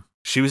again, Adam.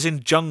 She was in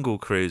Jungle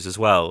Cruise as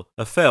well,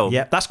 a film.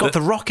 Yeah, that's got The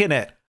Rock in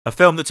it. A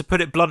film that, to put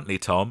it bluntly,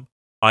 Tom,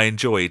 I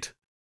enjoyed.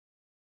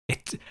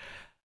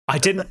 I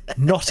didn't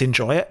not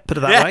enjoy it, put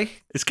it that way.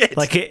 It's good.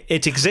 Like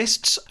it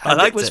exists, and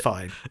it was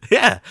fine.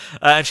 Yeah,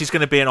 and she's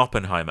going to be in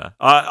Oppenheimer.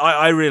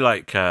 I really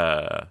like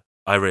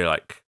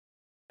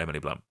Emily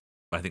Blunt.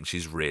 I think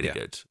she's really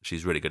good.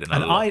 She's really good in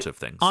a lot of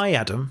things.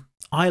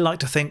 I like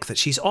to think that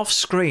she's off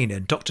screen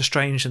in Doctor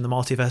Strange and the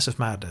Multiverse of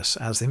Madness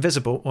as the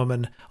Invisible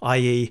Woman,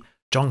 i.e.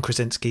 John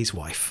Krasinski's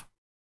wife.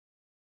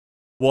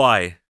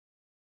 Why?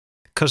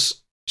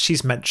 Because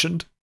she's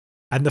mentioned,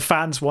 and the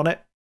fans want it.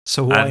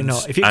 So why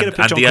not? If you're going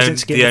to put John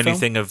Krasinski in the film, the only film,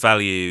 thing of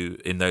value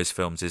in those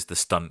films is the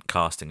stunt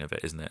casting of it,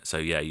 isn't it? So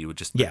you would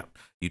just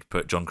you'd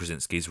put John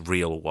Krasinski's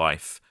real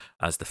wife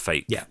as the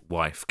fake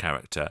wife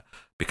character,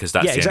 because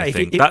that's the only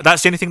thing.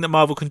 That's the only thing that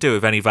Marvel can do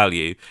of any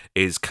value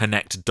is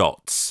connect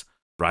dots.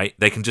 Right?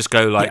 They can just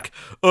go like,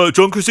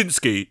 John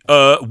Krasinski,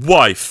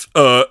 wife,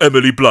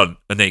 Emily Blunt,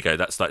 and there you go.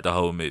 That's like the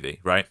whole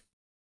movie, right?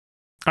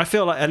 I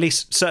feel like at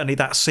least certainly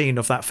that scene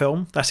of that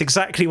film, that's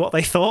exactly what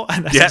they thought,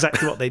 and that's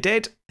exactly what they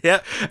did. Yeah.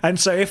 And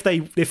so if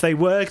they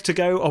were to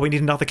go, we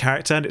need another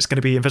character, and it's going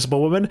to be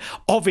Invisible Woman,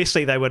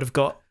 obviously they would have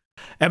got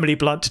Emily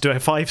Blunt to do a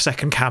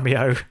 5-second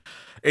cameo.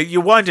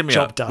 You're winding me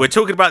up. Done. We're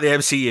talking about the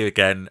MCU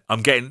again.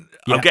 I'm getting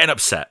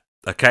upset.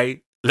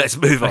 Okay, let's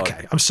move on.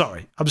 Okay, I'm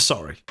sorry.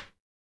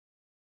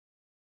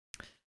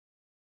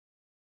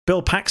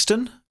 Bill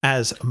Paxton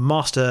as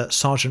Master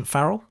Sergeant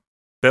Farrell.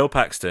 Bill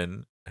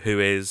Paxton, who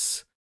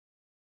is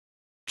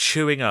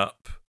chewing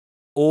up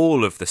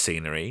all of the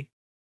scenery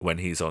when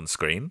he's on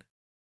screen.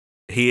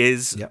 He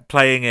is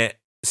playing it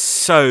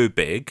so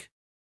big.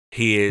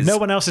 He is. No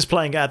one else is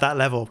playing it at that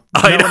level.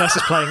 No one else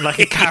is playing like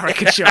a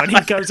caricature, and he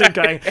goes in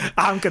going,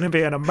 "I'm going to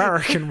be an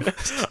American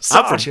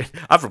sergeant.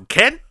 I'm from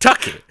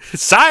Kentucky,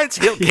 Science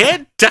Hill,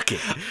 Kentucky.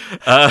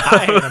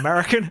 I ain't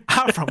American.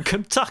 I'm from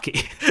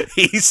Kentucky."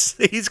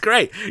 He's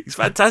great. He's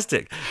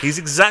fantastic. He's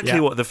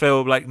exactly what the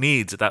film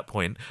needs at that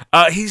point.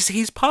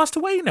 He's passed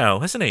away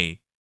now, hasn't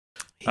he?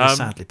 He's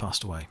sadly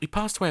passed away. He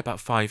passed away about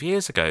 5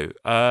 years ago.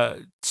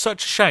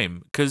 Such a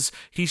shame, because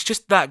he's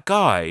just that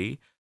guy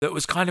that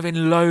was kind of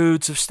in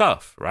loads of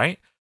stuff, right?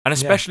 And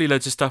especially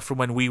loads of stuff from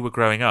when we were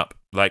growing up,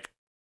 like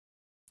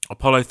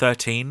Apollo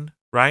 13,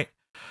 right?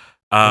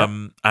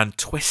 And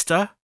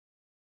Twister.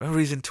 Remember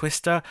he's in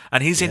Twister?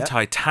 And he's in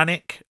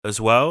Titanic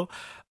as well.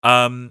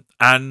 And,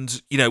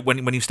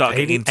 when you start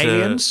getting into...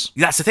 Aliens?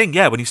 That's the thing,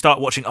 when you start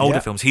watching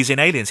older films, he's in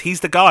Aliens. He's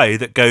the guy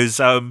that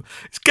goes,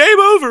 it's game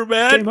over,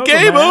 man!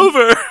 Game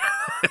over!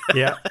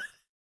 Yeah.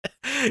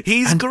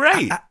 He's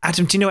great.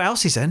 Adam, do you know what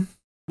else he's in?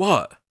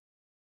 What?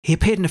 He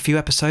appeared in a few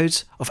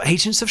episodes of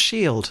Agents of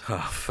S.H.I.E.L.D.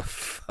 Oh, for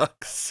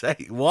fuck's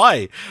sake.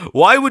 Why?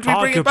 Why would we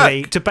bring it back?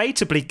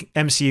 Debatably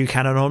MCU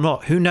canon or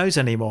not, who knows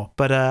anymore.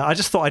 But I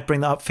just thought I'd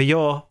bring that up for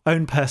your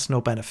own personal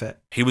benefit.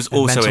 He was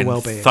also in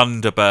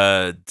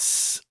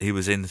Thunderbirds. He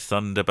was in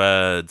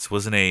Thunderbirds,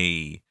 wasn't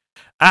he?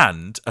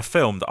 And a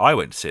film that I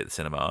went to see at the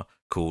cinema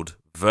called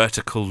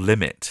Vertical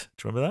Limit.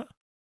 Do you remember that?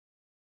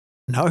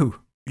 No.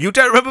 You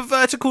don't remember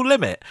Vertical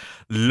Limit?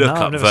 Look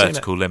up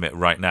Vertical Limit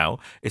right now.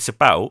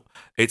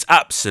 It's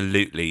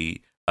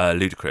absolutely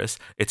ludicrous.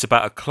 It's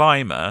about a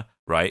climber,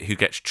 right, who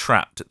gets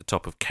trapped at the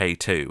top of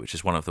K2, which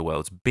is one of the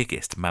world's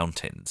biggest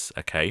mountains,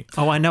 okay?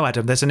 Oh, I know,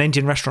 Adam. There's an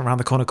Indian restaurant around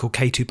the corner called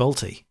K2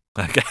 Balti.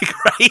 Okay,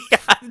 great.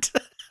 And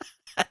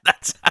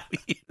that's how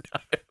you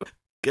know.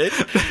 Good.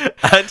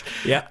 And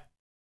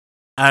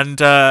and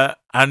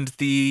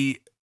the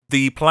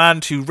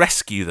plan to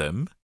rescue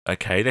them.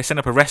 Okay, they send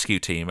up a rescue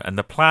team, and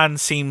the plan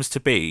seems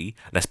to be,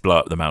 let's blow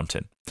up the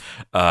mountain.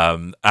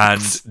 And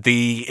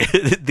the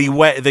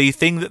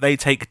thing that they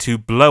take to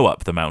blow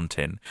up the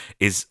mountain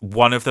is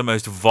one of the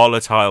most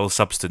volatile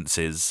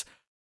substances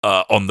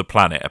on the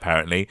planet,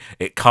 apparently.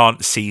 It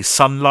can't see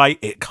sunlight,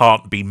 it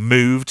can't be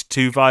moved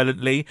too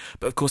violently,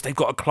 but of course they've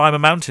got to climb a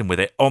mountain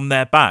with it on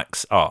their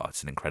backs. Oh,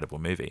 it's an incredible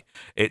movie.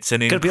 It's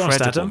an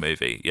incredible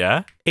movie,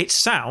 yeah? It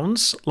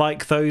sounds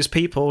like those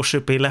people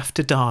should be left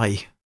to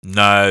die.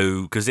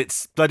 No, because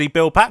it's bloody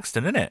Bill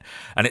Paxton, isn't it?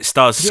 And it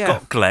stars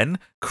Scott Glenn,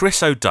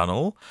 Chris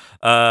O'Donnell,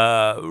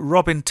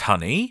 Robin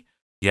Tunney,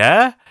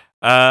 yeah?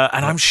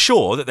 And I'm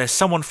sure that there's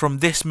someone from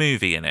this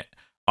movie in it.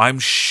 I'm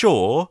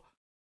sure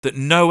that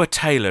Noah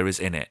Taylor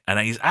is in it. And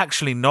he's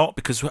actually not,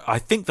 because I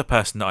think the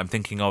person that I'm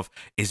thinking of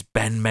is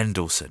Ben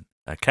Mendelsohn,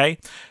 okay?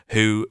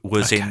 Who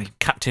was in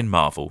Captain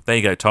Marvel. There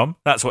you go, Tom.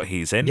 That's what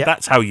he's in. Yep.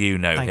 That's how you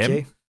know him. Thank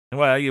you.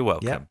 Well, you're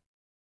welcome. Yep.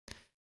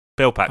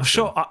 Bill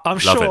Paxton. I'm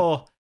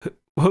sure.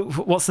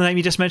 What's the name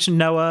you just mentioned?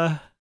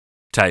 Noah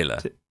Taylor.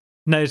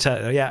 No,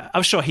 Taylor. Yeah,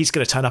 I'm sure he's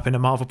going to turn up in a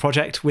Marvel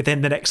project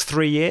within the next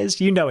 3 years.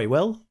 You know he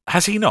will.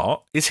 Has he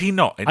not? Is he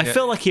not? I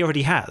feel like he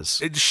already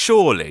has.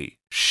 Surely.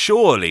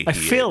 I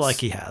feel like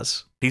he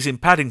has. He's in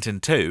Paddington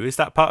 2. Is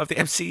that part of the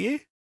MCU?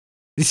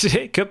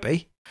 It could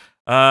be.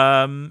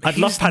 I'd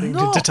love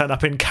Paddington to turn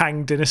up in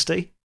Kang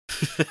Dynasty.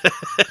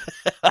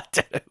 I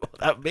don't know what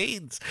that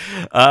means.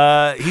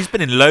 He's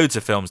been in loads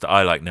of films that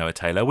I like, Noah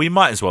Taylor. We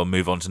might as well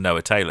move on to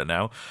Noah Taylor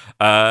now.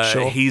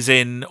 Sure. He's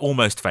in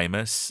Almost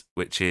Famous,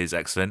 which is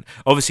excellent.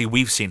 Obviously,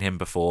 we've seen him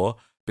before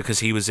because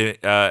he was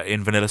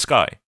in Vanilla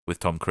Sky with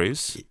Tom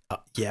Cruise.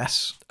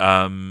 Yes.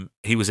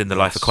 He was in The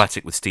Life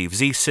Aquatic with Steve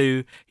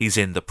Zissou. He's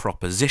in The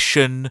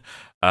Proposition.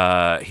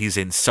 He's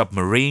in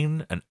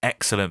Submarine, an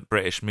excellent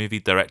British movie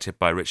directed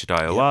by Richard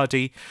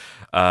Ayoade.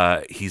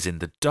 He's in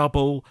The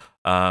Double.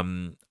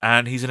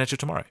 And he's in Edge of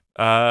Tomorrow.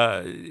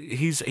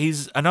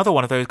 He's another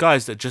one of those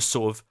guys that just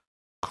sort of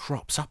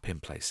crops up in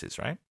places,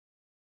 right?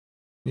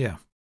 Yeah.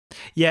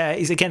 Yeah,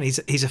 he's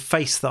a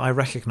face that I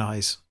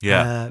recognise.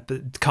 Yeah.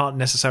 But can't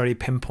necessarily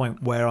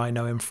pinpoint where I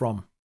know him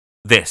from.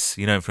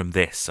 You know him from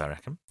this, I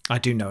reckon. I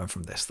do know him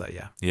from this, though,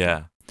 yeah.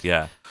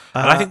 Yeah.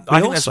 And I think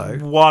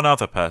there's one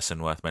other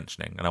person worth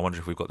mentioning, and I wonder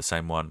if we've got the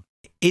same one.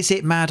 Is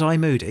it Mad Eye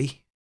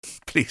Moody?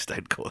 Please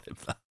don't call him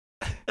that.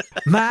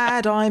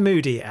 Mad Eye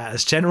Moody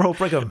as General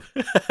Brigham.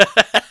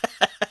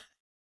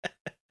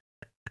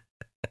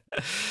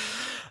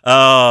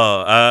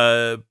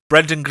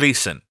 Brendan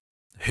Gleeson,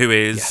 who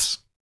is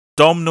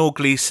Domhnall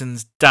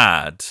Gleeson's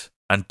dad,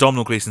 and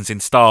Domhnall Gleeson's in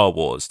Star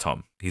Wars,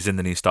 Tom. He's in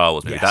the new Star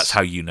Wars movie. Yes. That's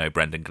how you know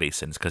Brendan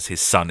Gleeson's, because his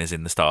son is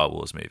in the Star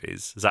Wars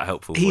movies. Is that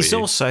helpful for you?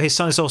 His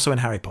son is also in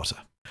Harry Potter.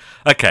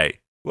 Okay.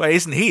 Well,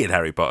 isn't he in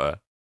Harry Potter?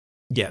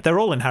 Yeah, they're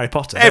all in Harry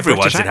Potter.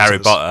 Everyone's in Harry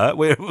Potter.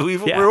 We've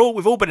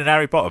all been in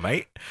Harry Potter,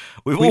 mate.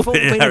 We've all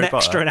been in Harry Potter.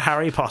 Extra in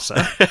Harry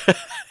Potter.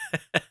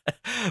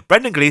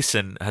 Brendan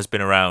Gleeson has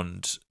been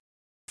around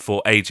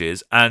for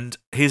ages, and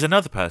he's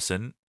another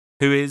person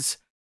who is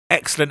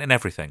excellent in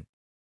everything.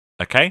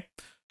 Okay?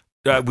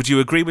 Would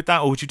you agree with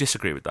that, or would you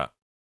disagree with that?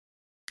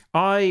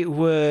 I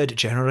would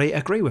generally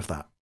agree with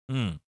that.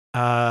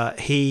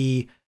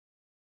 He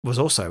was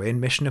also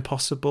in Mission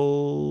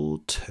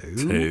Impossible 2.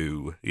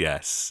 2,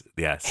 yes.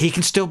 He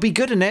can still be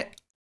good in it,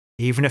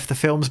 even if the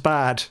film's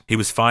bad. He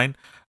was fine.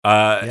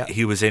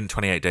 He was in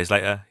 28 Days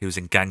Later. He was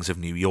in Gangs of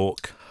New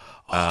York.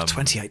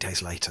 28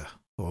 Days Later.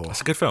 Oh.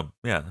 That's a good film.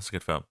 Yeah, that's a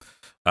good film.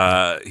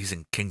 He's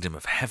in Kingdom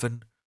of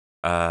Heaven.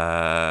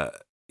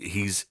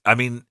 He's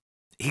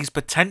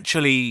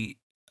potentially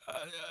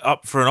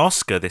up for an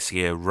Oscar this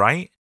year,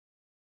 right?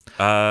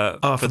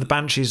 For the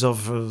Banshees of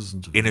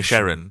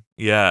Inisherin,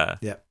 yeah.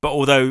 But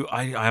although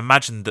I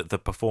imagine that the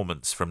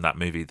performance from that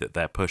movie that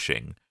they're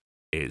pushing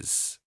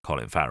is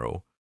Colin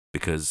Farrell,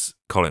 because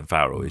Colin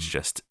Farrell is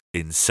just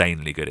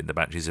insanely good in the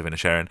Banshees of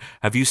Inisherin.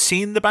 Have you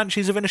seen the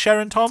Banshees of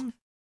Inisherin, Tom?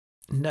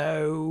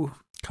 No.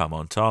 Come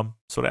on, Tom,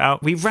 sort it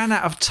out. We ran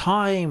out of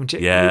time.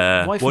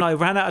 Yeah, my wife and I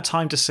ran out of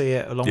time to see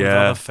it along with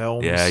other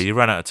films. Yeah, you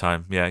ran out of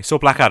time. Yeah, you saw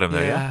Black Adam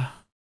though, yeah.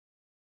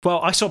 Well,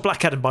 I saw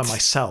Black Adam by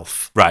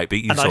myself. Right,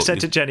 but I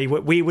said to Jenny,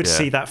 we would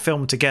see that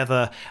film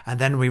together, and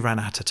then we ran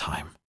out of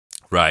time.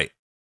 Right.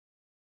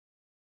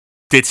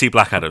 Did see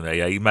Black Adam there,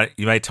 yeah?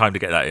 You made time to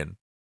get that in?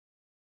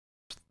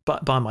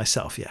 But by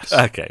myself, yes.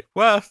 Okay,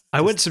 well...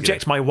 I wouldn't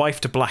subject my wife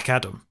to Black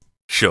Adam.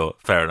 Sure,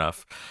 fair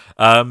enough.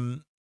 I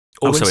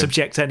wouldn't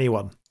subject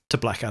anyone to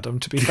Black Adam,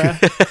 to be fair.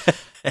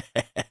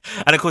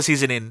 And of course,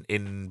 he's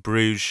in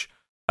Bruges...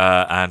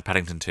 and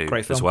Paddington 2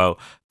 as well.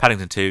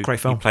 Paddington 2,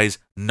 great film. He plays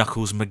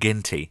Knuckles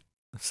McGinty.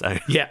 So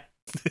yeah.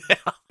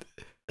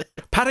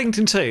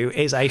 Paddington 2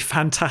 is a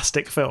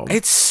fantastic film.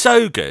 It's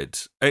so good.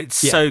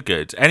 So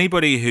good.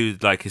 Anybody who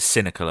is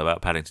cynical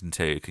about Paddington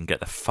 2 can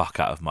get the fuck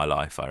out of my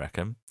life, I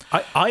reckon.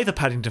 Either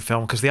Paddington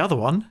film, because the other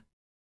one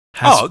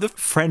has the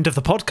friend of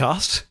the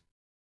podcast.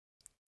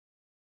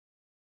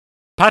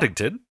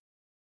 Paddington?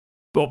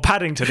 Well,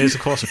 Paddington is, of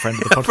course, a friend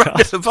of the podcast.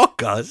 Friend of the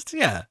podcast,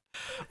 yeah.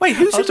 Wait,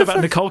 who's in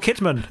about Nicole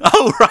Kidman?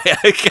 Oh, right,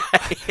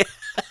 okay.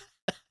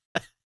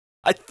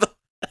 I thought...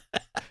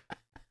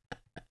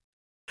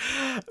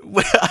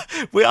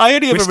 I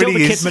only ever We're still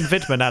really the Kidman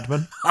Vidman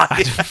admin.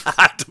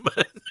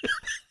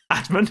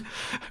 Admin.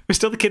 We're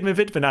still the Kidman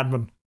Vidman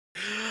admin.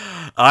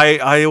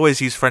 I always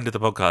use friend of the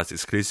podcast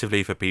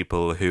exclusively for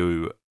people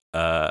who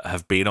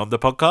have been on the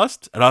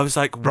podcast, and I was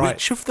like,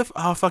 which of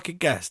our fucking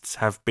guests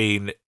have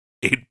been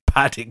in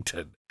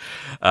Paddington?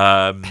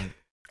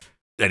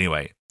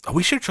 Anyway,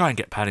 we should try and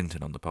get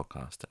Paddington on the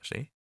podcast.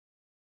 Actually,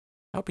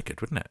 that'd be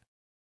good, wouldn't it?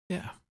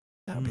 Yeah,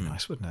 that'd be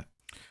nice, wouldn't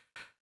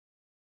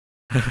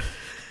it?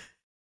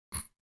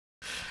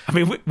 I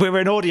mean, we're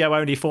an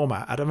audio-only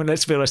format, Adam, and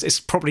let's be honest, it's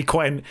probably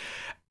quite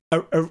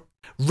a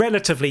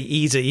relatively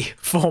easy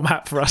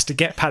format for us to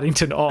get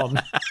Paddington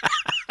on.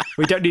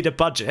 We don't need a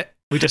budget.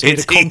 We just need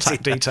a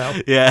contact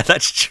detail. Yeah,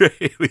 that's true.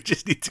 We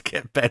just need to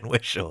get Ben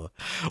Whishaw.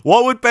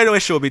 What would Ben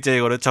Whishaw be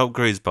doing on a Tom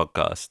Cruise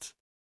podcast?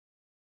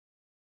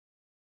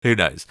 Who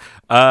knows?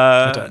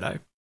 I don't know.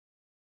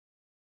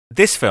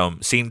 This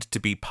film seemed to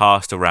be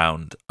passed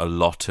around a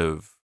lot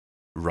of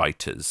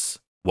writers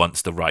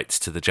once the rights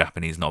to the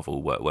Japanese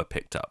novel were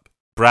picked up.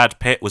 Brad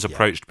Pitt was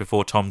approached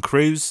before Tom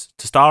Cruise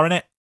to star in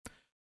it.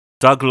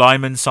 Doug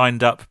Liman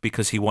signed up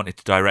because he wanted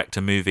to direct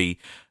a movie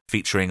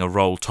featuring a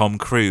role Tom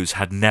Cruise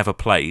had never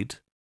played,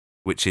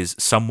 which is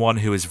someone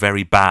who is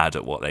very bad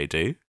at what they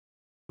do,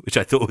 which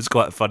I thought was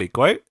quite a funny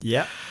quote.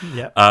 Yeah.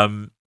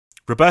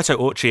 Roberto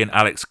Orci and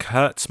Alex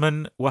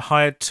Kurtzman were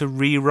hired to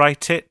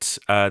rewrite it.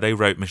 They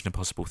wrote Mission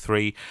Impossible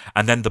 3,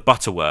 and then the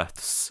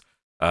Butterworths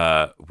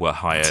were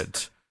hired.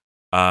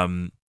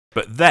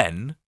 But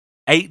then,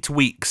 8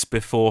 weeks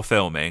before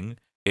filming,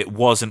 it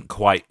wasn't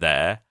quite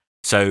there.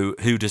 So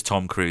who does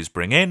Tom Cruise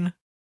bring in?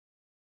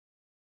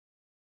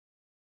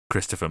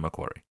 Christopher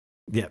McQuarrie.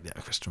 Yeah,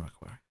 Christopher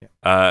McQuarrie.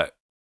 Yeah.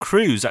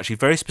 Cruise actually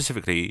very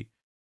specifically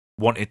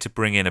wanted to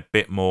bring in a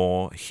bit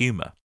more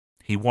humour.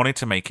 He wanted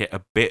to make it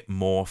a bit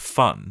more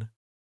fun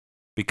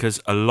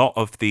because a lot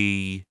of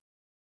the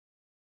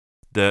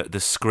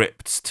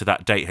scripts to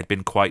that date had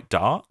been quite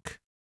dark,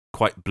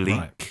 quite bleak.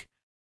 Right.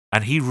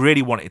 And he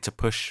really wanted to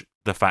push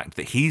the fact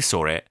that he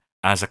saw it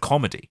as a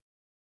comedy.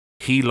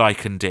 He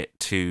likened it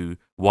to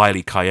Wile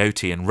E.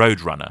 Coyote and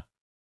Roadrunner.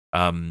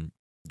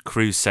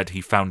 Cruise said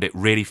he found it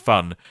really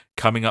fun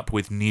coming up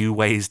with new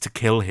ways to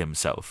kill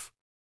himself.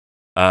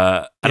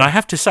 And I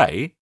have to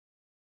say,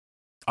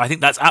 I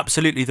think that's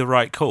absolutely the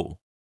right call.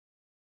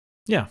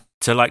 Yeah.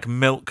 To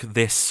milk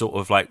this sort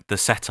of the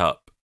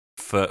setup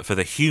for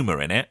the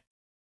humour in it.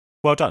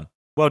 Well done.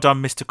 Well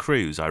done, Mr.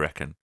 Cruise, I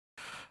reckon.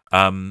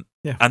 And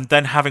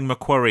then having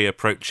McQuarrie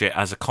approach it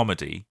as a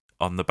comedy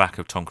on the back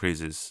of Tom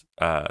Cruise's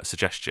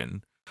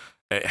suggestion,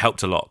 it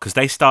helped a lot because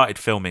they started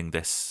filming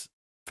this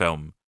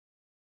film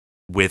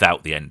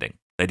without the ending.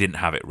 They didn't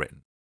have it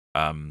written.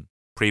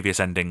 Previous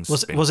endings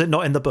was it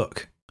not in the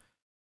book?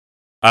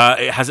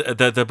 It has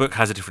the book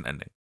has a different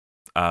ending.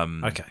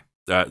 Okay.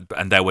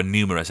 And there were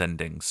numerous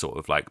endings sort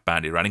of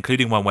bandied around,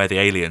 including one where the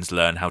aliens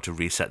learn how to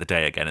reset the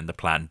day again and the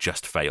plan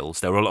just fails.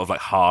 There were a lot of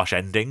harsh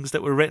endings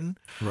that were written.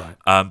 Right.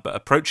 But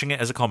approaching it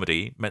as a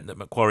comedy meant that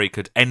McQuarrie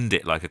could end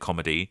it like a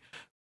comedy,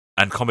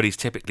 and comedies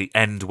typically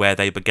end where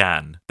they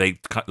began. They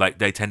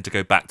tend to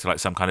go back to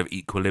some kind of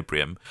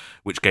equilibrium,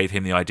 which gave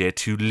him the idea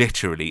to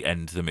literally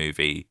end the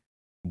movie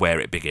where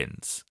it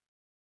begins.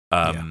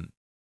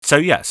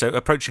 So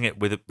approaching it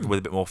with a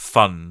bit more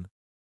fun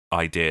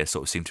idea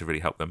sort of seemed to really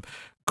help them.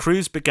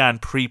 Cruise began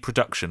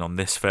pre-production on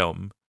this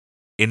film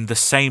in the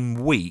same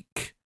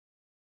week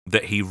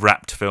that he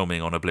wrapped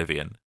filming on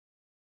Oblivion.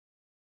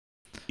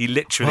 He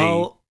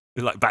literally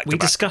back to back. We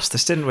discussed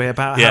this, didn't we,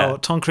 about how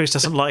Tom Cruise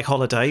doesn't like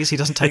holidays. He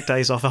doesn't take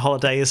days off. A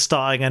holiday is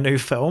starting a new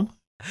film.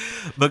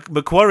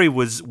 McQuarrie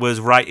was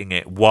writing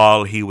it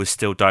while he was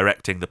still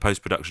directing the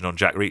post-production on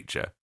Jack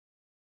Reacher.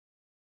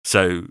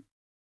 So,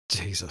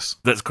 Jesus,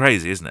 that's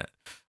crazy, isn't it?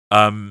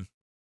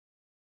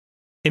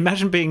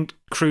 Imagine being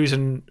Cruise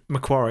and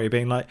McQuarrie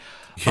being like,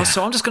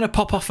 so I'm just going to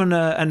pop off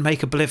and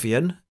make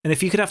Oblivion, and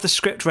if you could have the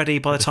script ready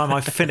by the time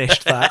I've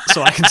finished that,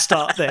 so I can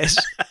start this.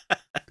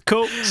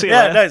 Cool. See you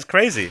later. No, it's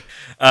crazy.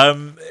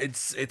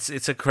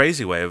 It's a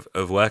crazy way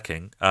of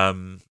working.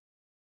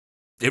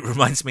 It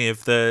reminds me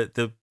of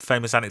the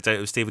famous anecdote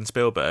of Steven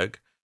Spielberg,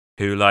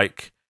 who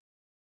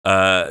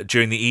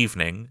during the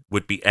evening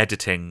would be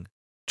editing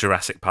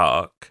Jurassic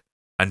Park,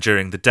 and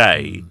during the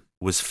day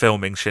was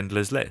filming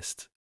Schindler's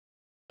List.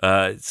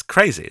 It's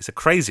crazy. It's a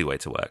crazy way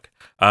to work.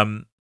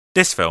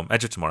 This film,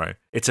 Edge of Tomorrow,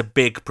 it's a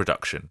big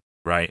production,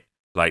 right?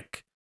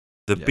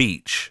 The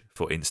beach,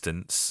 for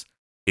instance,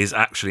 is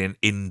actually an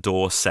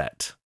indoor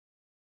set,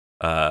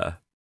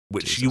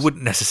 which you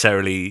wouldn't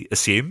necessarily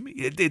assume.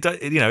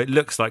 It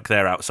looks like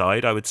they're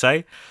outside, I would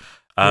say.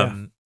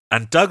 And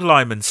Doug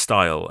Liman's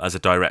style as a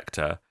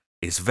director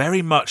is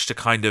very much to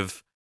kind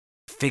of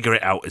figure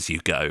it out as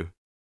you go.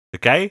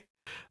 Okay?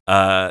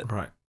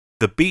 Right.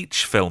 The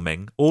beach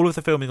filming, all of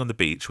the filming on the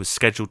beach was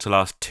scheduled to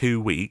last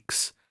 2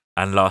 weeks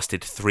and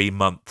lasted 3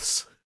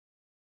 months.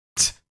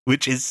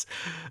 which is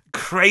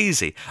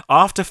crazy.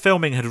 After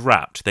filming had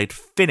wrapped, they'd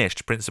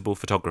finished principal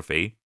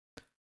photography.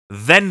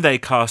 Then they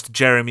cast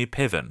Jeremy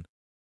Piven.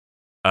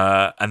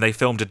 And they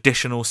filmed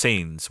additional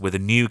scenes with a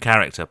new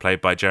character played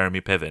by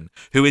Jeremy Piven,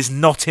 who is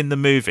not in the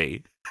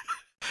movie.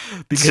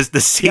 Because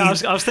the scene... Yeah,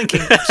 I was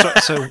thinking,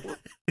 so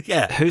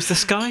yeah, who's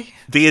this guy?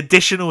 The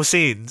additional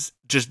scenes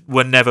just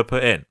were never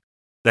put in.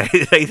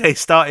 They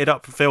started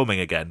up filming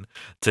again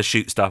to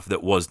shoot stuff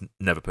that was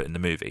never put in the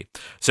movie.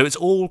 So it's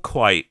all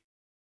quite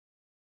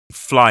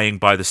flying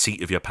by the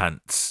seat of your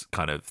pants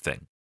kind of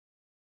thing.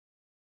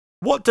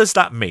 What does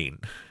that mean?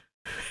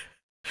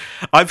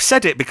 I've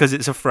said it because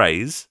it's a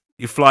phrase.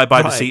 You fly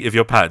by the seat of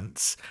your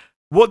pants.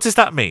 What does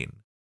that mean?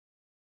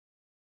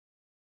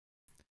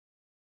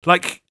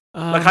 Like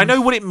I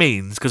know what it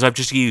means because I've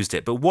just used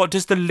it, but what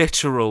does the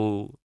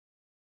literal...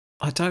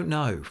 I don't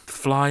know.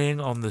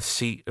 Flying on the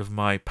seat of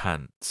my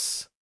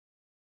pants.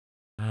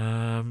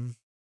 I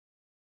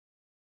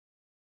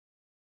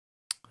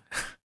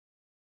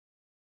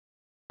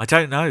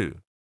don't know.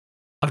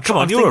 Come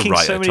on, you're a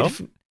writer,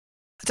 Tom.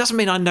 It doesn't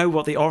mean I know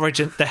what the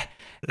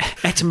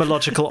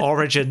etymological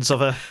origins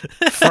of a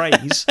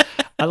phrase.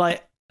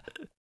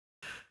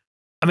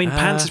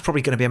 Pants is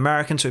probably going to be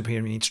American, so it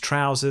means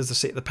trousers, the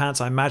seat of the pants.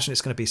 I imagine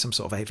it's going to be some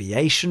sort of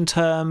aviation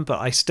term, but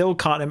I still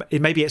can't.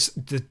 Maybe it's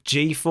the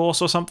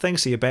G-force or something,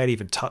 so you're barely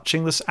even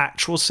touching this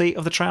actual seat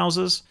of the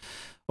trousers,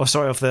 or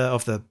sorry, of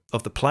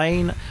the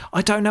plane.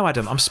 I don't know,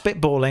 Adam. I'm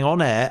spitballing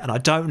on air, and I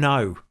don't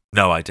know.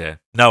 No idea.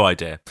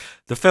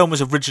 The film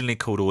was originally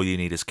called All You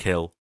Need Is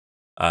Kill.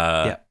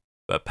 But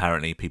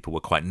apparently people were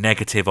quite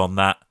negative on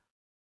that,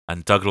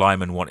 and Doug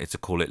Liman wanted to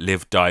call it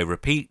Live, Die,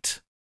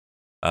 Repeat.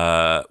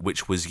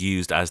 Which was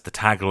used as the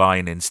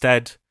tagline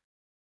instead.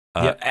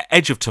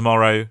 Edge of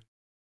Tomorrow,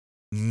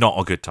 not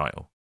a good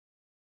title.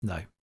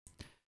 No.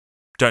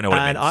 Don't know what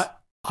it means.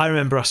 I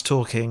remember us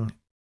talking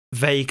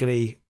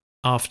vaguely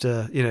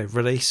after,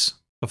 release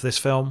of this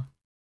film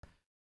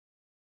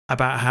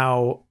about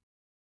how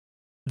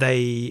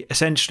they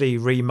essentially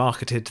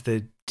remarketed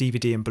the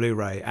DVD and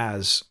Blu-ray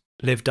as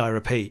Live, Die,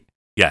 Repeat.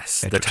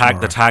 Yes, the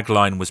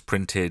tagline was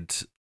printed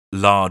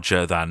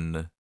larger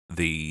than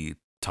the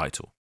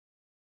title.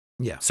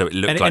 Yeah. So it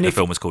looked like the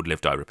film was called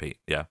Live, Die, Repeat.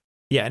 Yeah.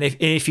 Yeah, and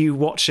if you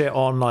watch it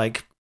on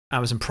like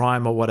Amazon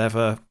Prime or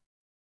whatever,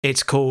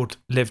 it's called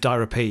Live, Die,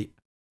 Repeat.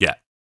 Yeah.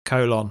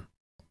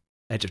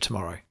 Edge of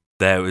Tomorrow.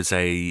 There was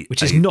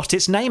which is not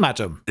its name,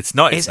 Adam. It's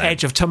not. It's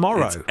Edge of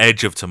Tomorrow. It's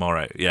Edge of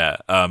Tomorrow. Yeah.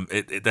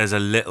 There was a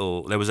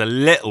little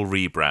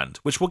rebrand,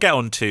 which we'll get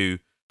onto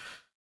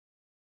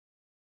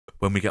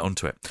when we get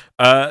onto it.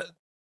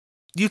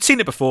 You'd seen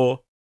it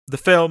before. The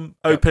film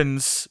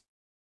opens.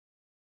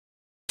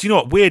 Do you know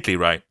what? Weirdly,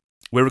 right?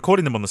 We're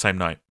recording them on the same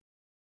night.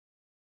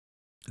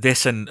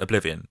 This and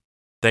Oblivion.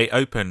 They're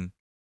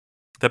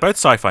both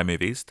sci-fi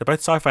movies. They're both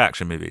sci-fi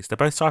action movies. They're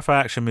both sci-fi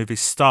action movies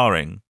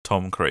starring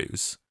Tom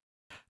Cruise.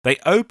 They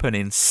open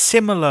in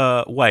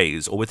similar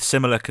ways or with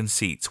similar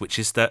conceits, which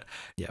is that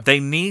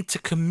they need to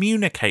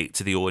communicate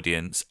to the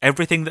audience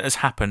everything that has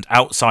happened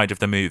outside of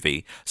the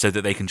movie so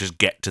that they can just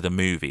get to the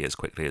movie as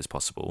quickly as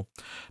possible.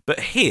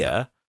 But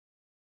here,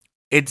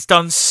 it's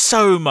done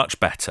so much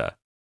better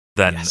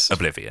than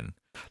Oblivion.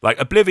 Like,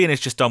 Oblivion is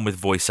just done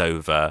with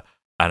voiceover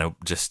and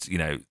just,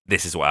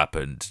 this is what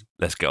happened,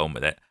 let's get on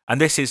with it. And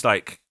this is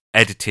like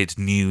edited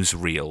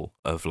newsreel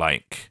of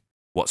like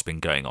what's been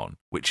going on,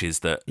 which is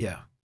that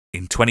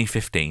in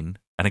 2015,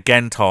 and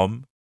again,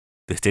 Tom,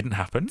 this didn't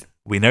happen.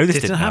 We know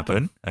this didn't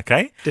happen,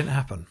 okay? Didn't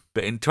happen.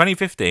 But in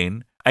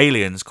 2015,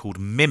 aliens called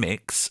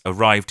Mimics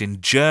arrived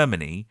in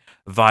Germany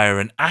via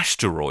an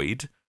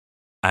asteroid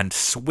and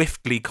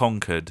swiftly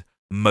conquered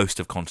most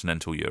of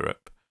continental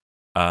Europe.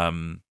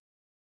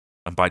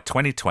 And by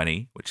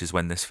 2020, which is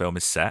when this film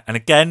is set, and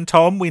again,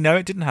 Tom, we know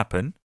it didn't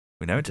happen.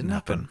 We know it didn't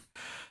happen.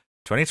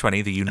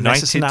 2020, the United...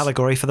 Unless it's an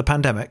allegory for the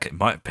pandemic. It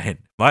might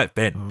have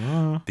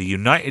been. The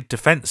United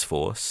Defence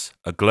Force,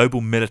 a global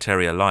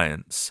military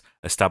alliance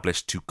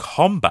established to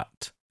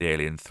combat the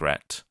alien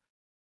threat,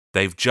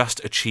 they've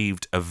just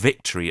achieved a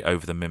victory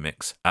over the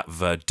Mimics at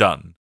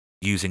Verdun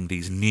using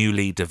these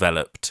newly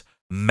developed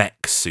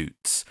mech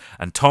suits.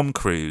 And Tom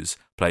Cruise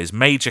plays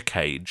Major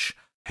Cage,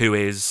 who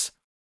is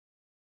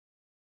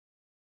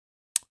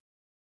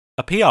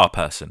a PR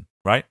person,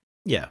 right?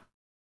 Yeah.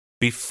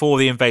 Before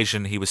the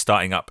invasion, he was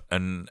starting up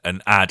an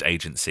ad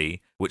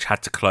agency, which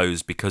had to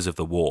close because of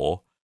the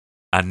war.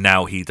 And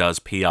now he does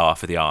PR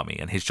for the army.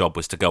 And his job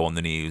was to go on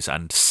the news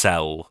and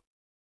sell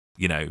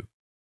the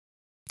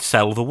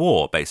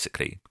war,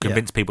 basically.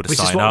 Convince people to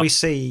sign up.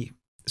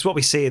 It's what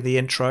we see in the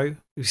intro.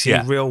 We see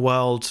real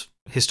world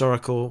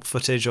historical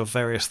footage of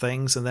various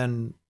things. And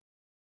then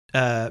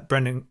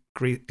Brendan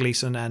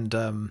Gleeson and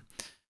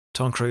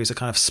Tom Cruise are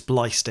kind of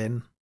spliced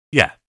in.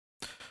 Yeah.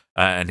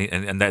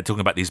 And they're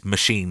talking about these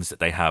machines that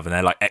they have, and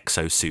they're like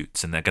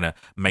exosuits, and they're going to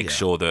make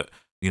sure that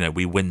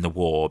we win the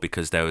war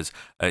because there was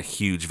a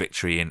huge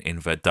victory in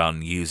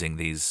Verdun using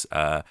these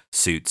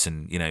suits,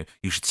 and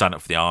you should sign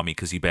up for the army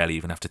because you barely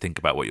even have to think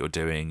about what you're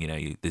doing.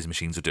 These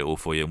machines will do it all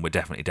for you, and we're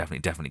definitely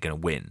going to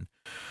win.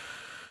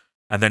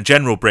 And then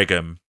General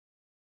Brigham,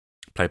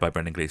 played by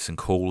Brendan Gleeson,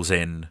 calls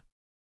in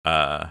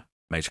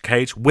Major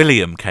Cage.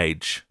 William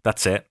Cage,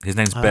 that's it. His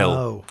name's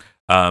Bill.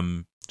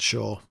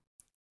 Sure.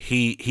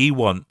 He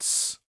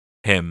wants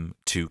him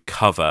to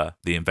cover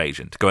the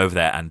invasion, to go over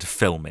there and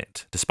film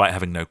it, despite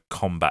having no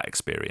combat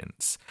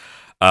experience.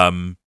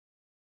 And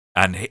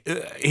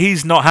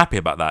he's not happy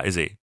about that, is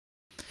he?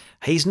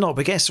 He's not,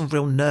 but gets some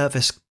real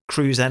nervous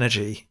Cruise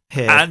energy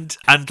here, and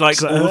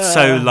like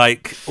also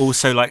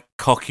like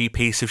cocky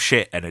piece of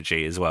shit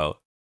energy as well.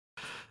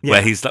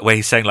 Yeah. Where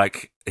he's saying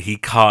like he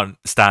can't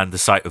stand the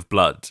sight of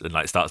blood and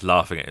like starts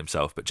laughing at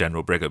himself, but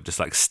General Brigham just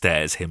like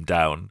stares him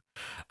down.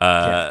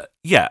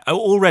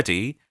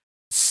 Already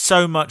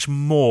so much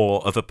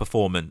more of a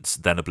performance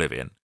than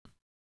Oblivion.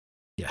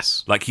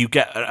 Yes, like you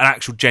get an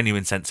actual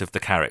genuine sense of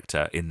the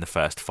character in the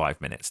first 5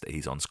 minutes that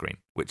he's on screen,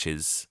 which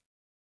is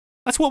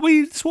that's what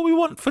we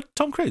want for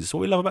Tom Cruise. That's what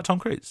we love about Tom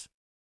Cruise.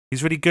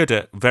 He's really good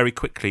at very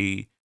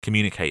quickly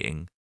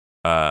communicating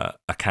a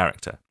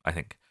character, I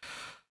think.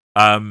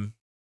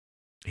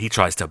 He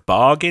tries to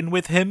bargain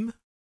with him.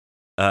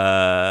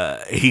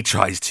 He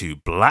tries to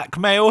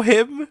blackmail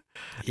him.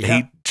 Yeah.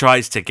 He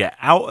tries to get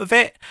out of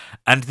it.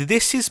 And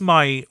this is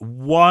my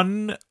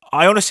one...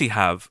 I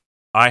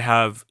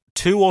have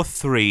 2 or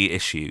 3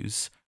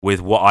 issues with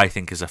what I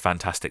think is a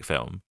fantastic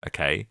film,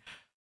 okay?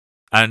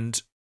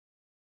 And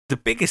the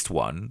biggest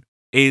one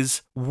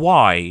is,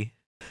 why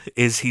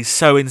is he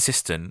so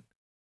insistent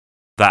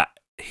that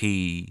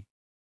he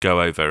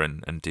go over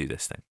and do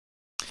this thing?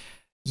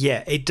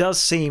 Yeah, it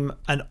does seem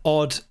an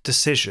odd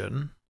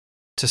decision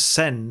to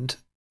send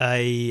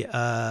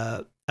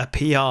a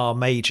PR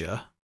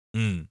major,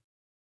 a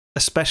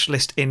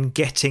specialist in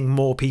getting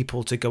more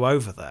people to go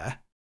over there,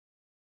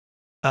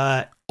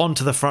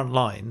 onto the front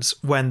lines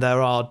when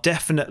there are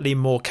definitely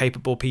more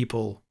capable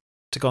people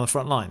to go on the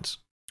front lines.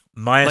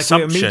 My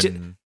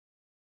assumption...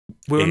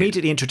 We're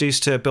immediately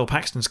introduced to Bill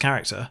Paxton's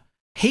character.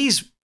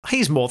 He's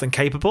more than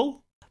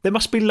capable. There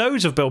must be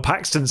loads of Bill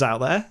Paxtons out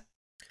there.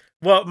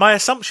 Well, my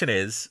assumption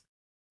is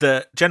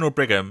that General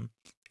Brigham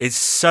is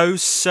so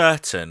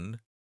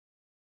certain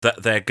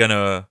that they're going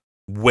to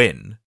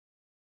win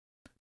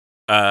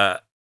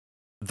that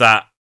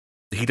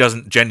he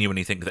doesn't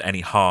genuinely think that any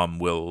harm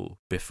will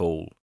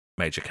befall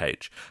Major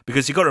Cage.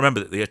 Because you've got to remember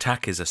that the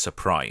attack is a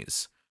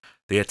surprise.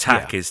 The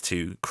attack is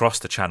to cross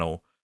the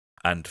channel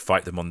and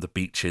fight them on the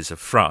beaches of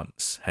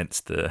France, hence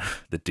the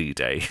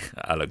D-Day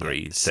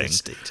allegory thing. It's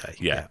D-Day.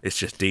 Yeah, it's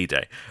just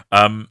D-Day.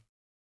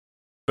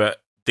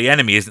 But the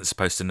enemy isn't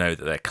supposed to know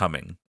that they're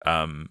coming.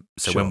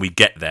 So when we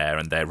get there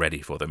and they're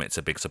ready for them, it's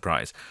a big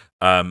surprise.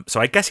 So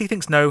I guess he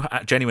thinks no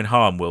genuine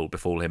harm will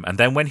befall him. And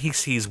then when he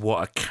sees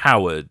what a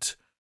coward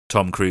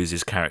Tom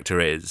Cruise's character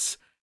is,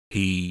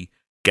 he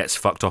gets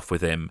fucked off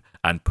with him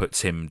and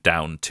puts him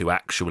down to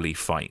actually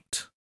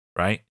fight,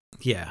 right?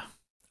 Yeah.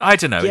 I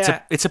don't know.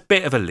 Yeah. It's a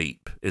bit of a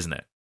leap, isn't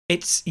it?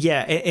 It's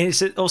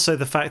also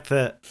the fact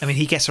that, I mean,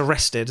 he gets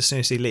arrested as soon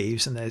as he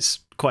leaves, and there's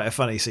quite a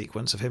funny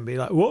sequence of him being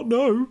like, "What?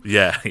 No."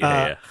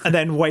 Yeah. And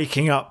then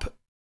waking up,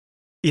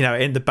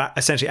 in the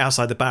essentially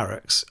outside the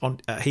barracks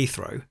at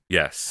Heathrow.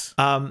 Yes.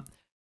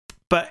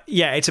 But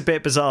yeah, it's a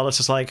bit bizarre. It's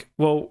just like,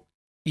 well,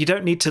 you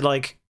don't need to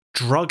like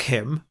drug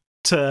him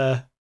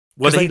to.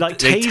 Well, they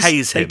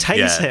tase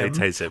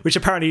him, which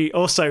apparently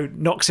also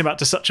knocks him out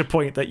to such a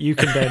point that you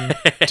can then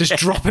just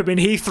drop him in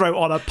Heathrow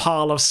on a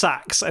pile of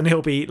sacks, and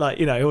he'll be like,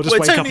 he'll just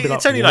wake up and be like,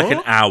 it's only what? like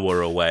an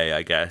hour away,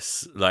 I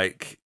guess.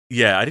 Like,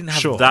 yeah, I didn't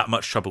have that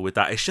much trouble with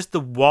that. It's just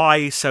the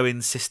why so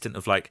insistent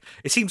of like,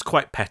 it seems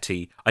quite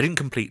petty. I didn't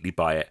completely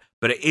buy it,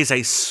 but it is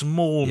a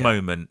small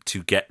moment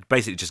to get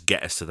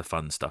us to the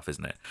fun stuff,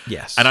 isn't it?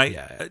 Yes.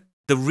 And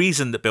the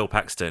reason that Bill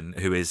Paxton,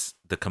 who is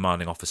the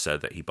commanding officer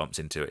that he bumps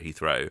into at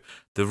Heathrow,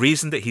 the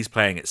reason that he's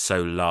playing it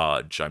so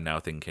large, I'm now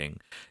thinking,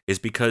 is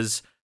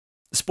because,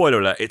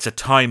 spoiler alert, it's a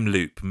time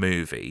loop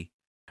movie,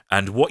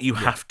 and what you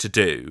have to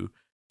do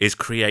is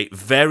create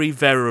very,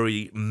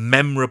 very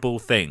memorable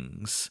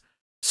things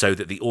so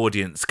that the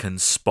audience can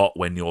spot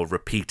when you're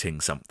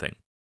repeating something,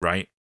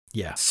 right?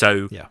 Yeah.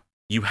 So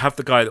you have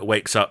the guy that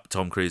wakes up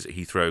Tom Cruise at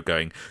Heathrow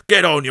going,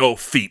 "Get on your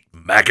feet,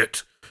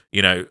 maggot!"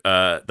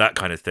 That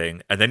kind of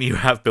thing. And then you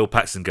have Bill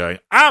Paxton going,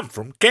 "I'm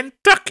from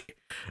Kentucky."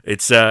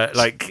 It's so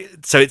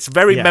it's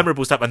very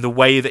memorable stuff. And the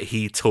way that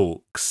he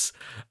talks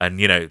and,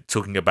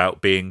 talking about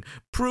being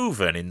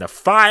proven in the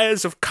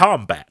fires of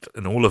combat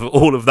and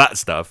all of that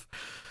stuff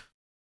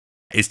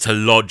is to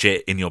lodge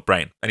it in your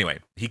brain. Anyway,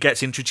 he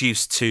gets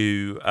introduced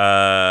to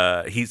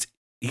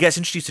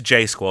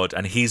J Squad,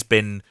 and he's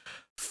been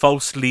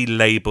falsely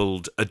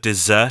labeled a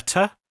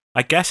deserter,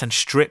 I guess, and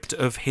stripped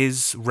of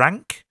his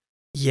rank.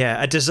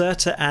 Yeah, a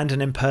deserter and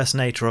an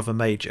impersonator of a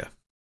major.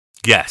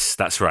 Yes,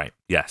 that's right.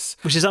 Yes.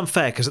 Which is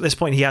unfair, because at this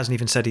point he hasn't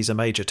even said he's a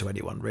major to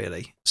anyone,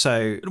 really.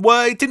 So,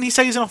 well, didn't he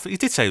say he's an officer? He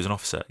did say he was an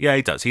officer. Yeah,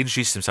 he does. He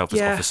introduced himself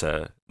as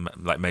officer,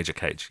 like Major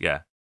Cage.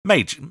 Yeah.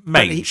 Mage.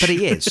 But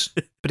he is.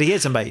 But he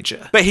is a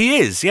major. But he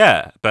is,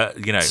 yeah. But,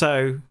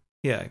 So,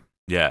 yeah.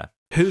 Yeah.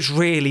 Who's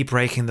really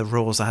breaking the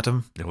rules,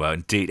 Adam? Well,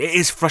 indeed. It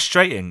is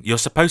frustrating. You're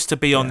supposed to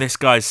be on this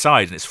guy's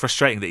side, and it's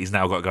frustrating that he's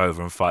now got to go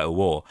over and fight a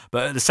war.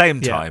 But at the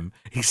same time,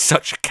 he's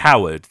such a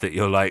coward that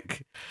you're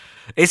like...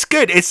 It's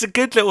good. It's a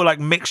good little like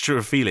mixture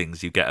of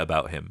feelings you get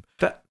about him.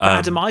 But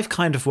Adam, I've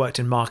kind of worked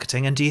in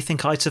marketing, and do you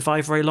think I'd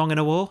survive very long in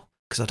a war?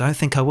 Because I don't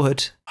think I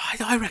would.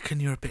 I reckon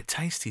you're a bit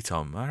tasty,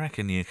 Tom. I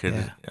reckon you could.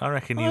 Yeah. I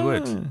reckon you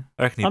would.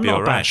 I reckon you'd I'm be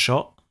all right. Not a bad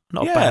shot.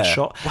 Not a bad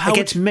shot. Well,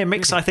 against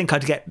mimics, I think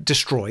I'd get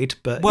destroyed.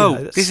 But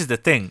this is the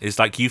thing: is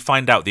like you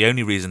find out the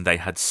only reason they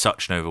had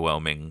such an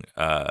overwhelming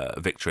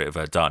victory at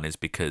Verdun is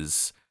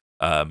because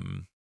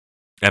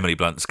Emily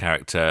Blunt's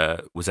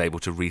character was able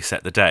to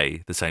reset the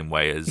day the same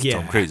way as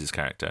Tom Cruise's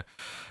character.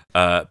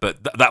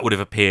 But that would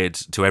have appeared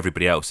to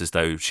everybody else as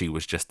though she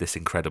was just this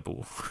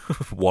incredible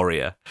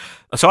warrior.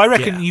 So I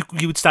reckon you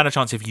would stand a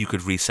chance if you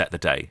could reset the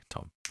day,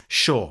 Tom.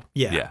 Sure.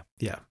 Yeah.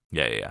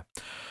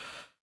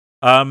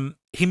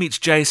 He meets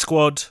J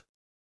Squad,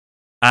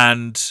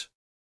 and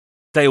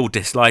they all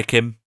dislike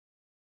him,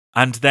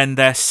 and then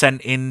they're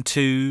sent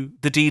into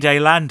the D-Day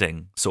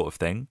landing sort of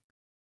thing.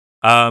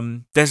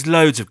 There's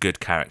loads of good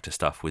character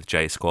stuff with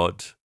J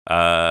Squad.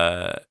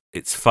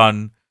 It's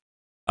fun.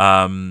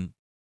 They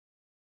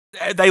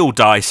all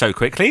die so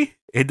quickly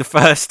in the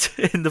first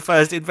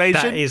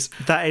invasion.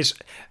 That is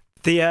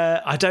the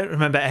I don't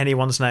remember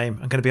anyone's name.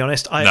 I'm going to be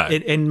honest.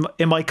 In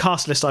my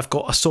cast list, I've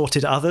got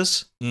assorted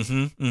others.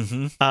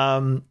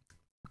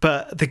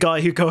 But the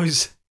guy who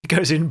goes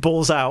in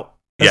balls out,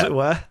 as it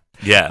were.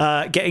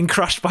 Yeah. Getting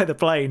crushed by the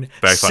plane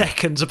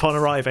seconds upon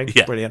arriving.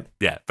 Yeah. Brilliant.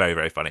 Yeah, very,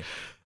 very funny.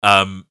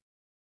 And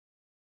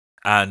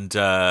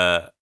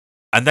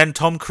then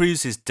Tom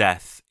Cruise's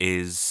death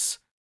is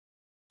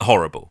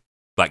horrible.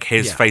 Like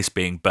his face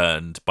being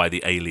burned by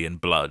the alien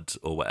blood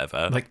or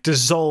whatever. Like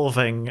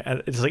dissolving.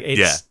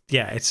 It's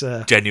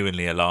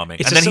genuinely alarming.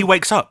 And then he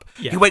wakes up.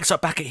 Yeah. He wakes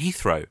up back at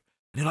Heathrow.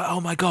 And you're like,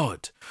 oh my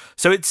God.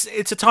 So it's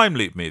a time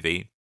loop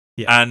movie.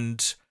 Yeah.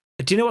 And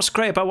do you know what's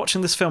great about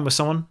watching this film with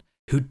someone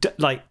who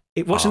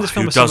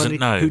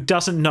who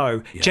doesn't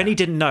know? Yeah. Jenny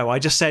didn't know. I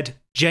just said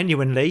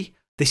genuinely,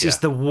 this is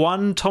the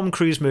one Tom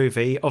Cruise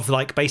movie of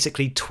like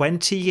basically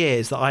 20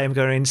 years that I am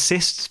going to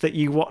insist that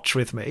you watch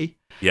with me.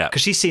 Yeah,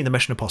 because she's seen the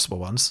Mission Impossible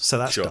ones, so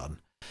that's done.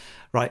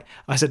 Right.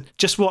 I said,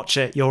 just watch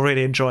it. You'll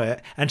really enjoy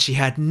it. And she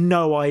had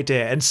no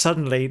idea. And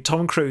suddenly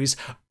Tom Cruise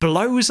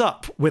blows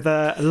up with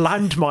a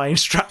landmine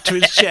strapped to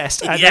his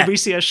chest. And then we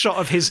see a shot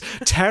of his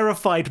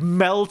terrified,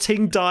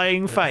 melting,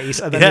 dying face.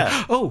 And then,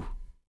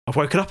 I've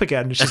woken up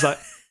again. And she's like,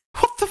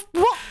 what?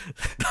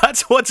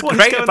 That's what's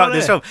great about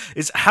this film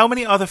is how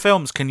many other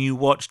films can you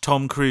watch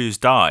Tom Cruise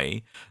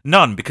die?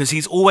 None, because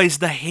he's always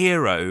the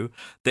hero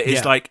that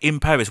is like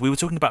impervious. We were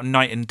talking about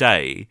Night and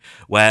Day,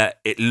 where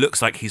it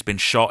looks like he's been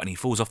shot and he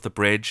falls off the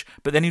bridge,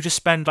 but then you just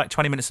spend like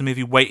 20 minutes of the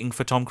movie waiting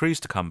for Tom Cruise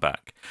to come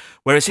back.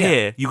 Whereas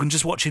here, you can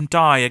just watch him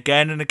die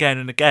again and again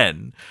and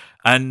again,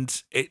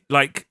 and it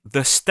like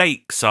the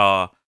stakes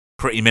are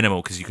pretty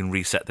minimal because you can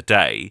reset the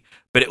day,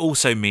 but it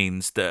also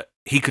means that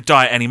he could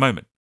die at any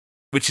moment.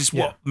 Which is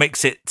what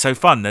makes it so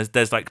fun.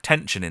 There's like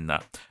tension in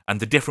that, and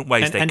the different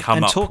ways they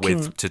come up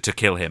with to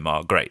kill him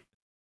are great.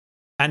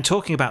 And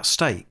talking about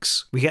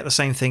stakes, we get the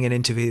same thing in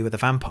Interview with a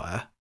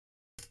Vampire,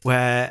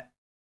 where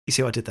you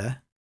see what I did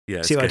there.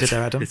 Yeah, see what I did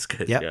there, Adam. It's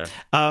good. Yeah.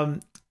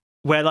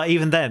 Where like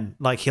even then,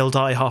 like he'll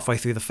die halfway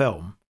through the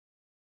film,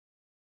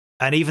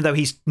 and even though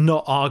he's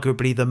not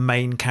arguably the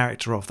main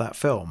character of that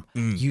film,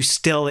 you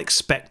still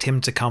expect him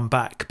to come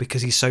back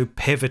because he's so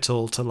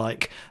pivotal to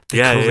like the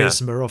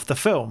charisma of the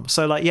film.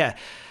 So like,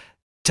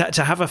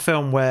 to have a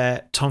film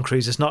where Tom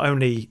Cruise is not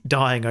only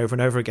dying over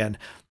and over again,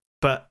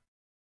 but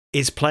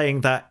is playing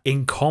that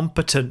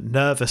incompetent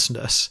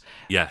nervousness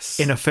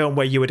in a film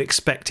where you would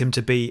expect him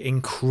to be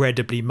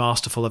incredibly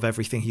masterful of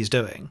everything he's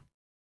doing.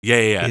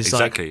 Yeah,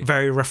 exactly. Like,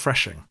 very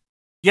refreshing.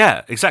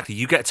 Yeah, exactly.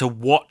 You get to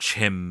watch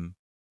him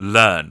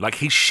learn. Like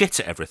he's shit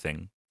at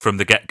everything from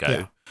the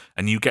get-go,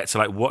 and you get to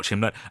like watch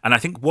him learn. And I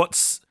think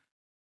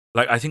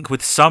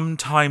with some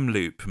time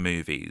loop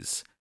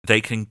movies,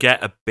 they can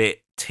get a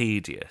bit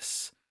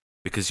tedious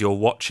because you're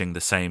watching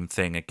the same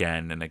thing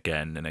again and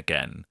again and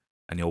again,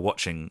 and you're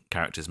watching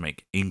characters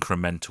make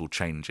incremental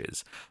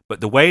changes.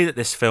 But the way that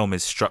this film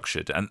is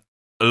structured, and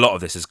a lot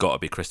of this has got to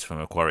be Christopher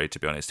McQuarrie, to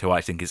be honest, who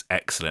I think is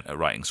excellent at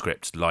writing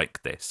scripts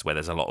like this, where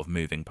there's a lot of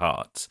moving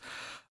parts.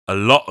 A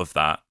lot of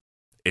that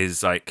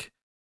is like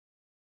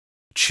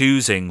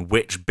choosing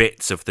which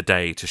bits of the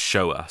day to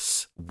show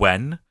us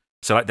when.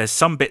 So like there's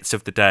some bits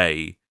of the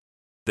day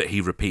that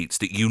he repeats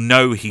that you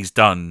know he's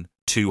done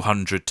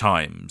 200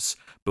 times,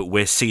 but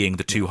we're seeing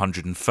the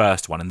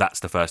 201st one, and that's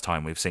the first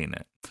time we've seen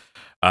it.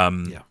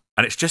 And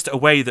it's just a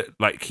way that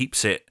like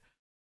keeps it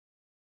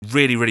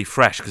really, really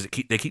fresh because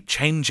they keep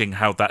changing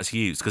how that's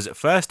used. Because at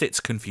first it's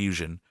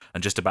confusion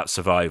and just about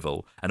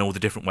survival and all the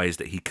different ways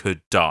that he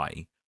could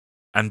die,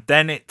 and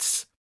then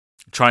it's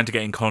trying to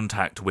get in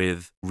contact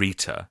with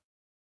Rita,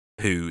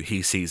 who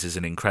he sees as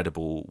an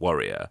incredible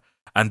warrior.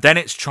 And then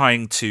it's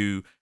trying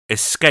to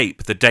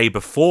escape the day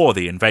before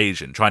the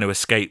invasion, trying to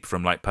escape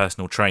from like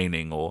personal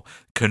training or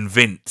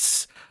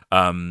convince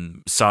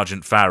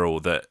Sergeant Farrell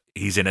that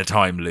he's in a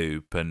time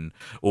loop and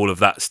all of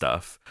that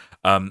stuff.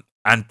 And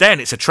then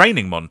it's a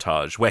training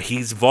montage where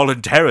he's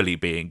voluntarily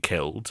being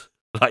killed.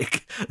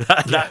 Like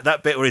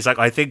that bit where he's like,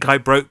 I think I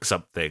broke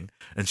something.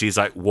 And she's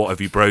like, what have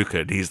you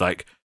broken? He's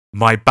like,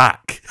 my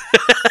back.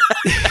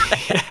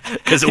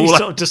 Because he's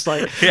sort of just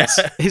like,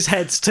 his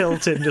head's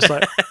tilted, just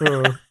like,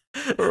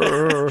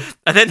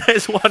 And then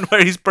there's one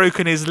where he's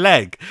broken his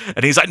leg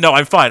and he's like, no,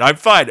 I'm fine,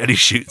 and he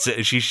shoots it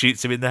and she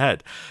shoots him in the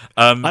head.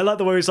 I like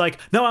the way he's like,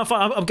 no, I'm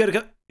fine, I'm gonna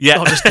go.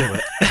 I'll just do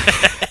it.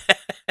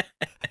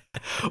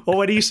 Or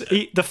when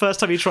the first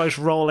time he tries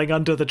rolling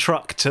under the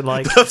truck to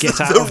like get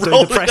out of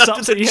doing the press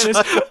ups, and he hears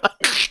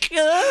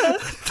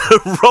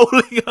the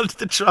rolling under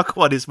the truck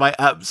one is my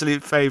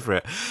absolute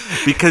favourite,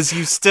 because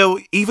you still,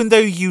 even though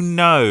you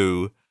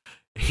know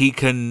he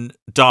can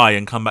die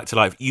and come back to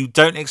life, you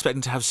don't expect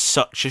him to have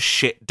such a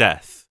shit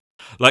death.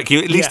 Like, you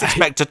at least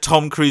expect a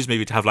Tom Cruise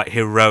movie to have like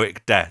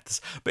heroic deaths,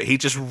 but he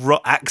just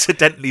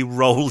accidentally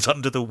rolls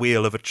under the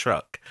wheel of a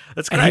truck.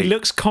 That's great. And he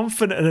looks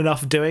confident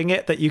enough doing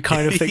it that you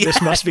kind of think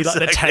this must be like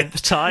the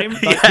 10th time.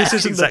 Like, this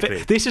isn't the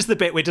bit. This is the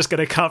bit we're just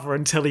going to cover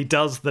until he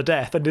does the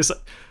death, and just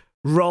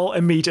roll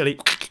immediately.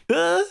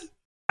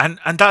 And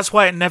that's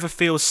why it never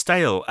feels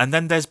stale. And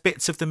then there's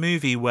bits of the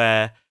movie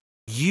where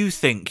you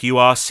think you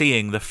are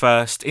seeing the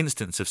first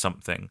instance of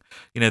something.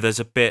 You know, there's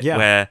a bit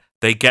where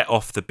they get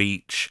off the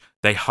beach,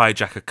 they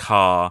hijack a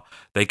car,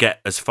 they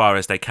get as far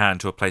as they can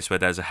to a place where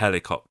there's a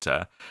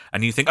helicopter,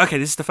 and you think, okay,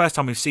 this is the first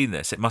time we've seen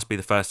this. It must be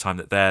the first time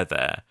that they're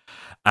there.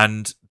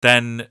 And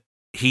then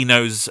he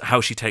knows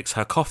how she takes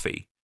her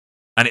coffee.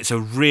 And it's a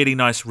really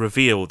nice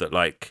reveal that,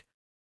 like,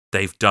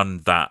 they've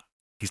done that.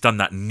 He's done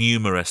that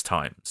numerous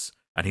times,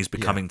 and he's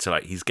becoming to,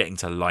 like, he's getting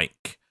to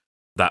like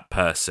that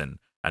person.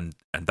 And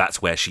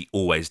that's where she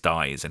always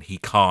dies, and he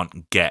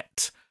can't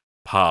get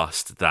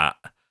past that.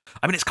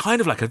 I mean, it's kind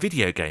of like a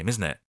video game,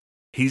 isn't it?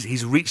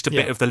 He's reached a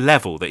bit of the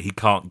level that he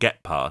can't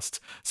get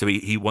past, so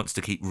he wants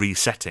to keep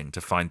resetting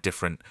to find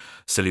different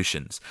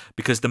solutions.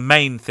 Because the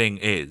main thing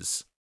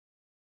is,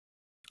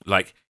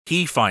 like,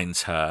 he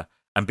finds her,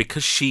 and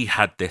because she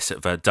had this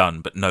at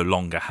Verdun but no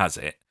longer has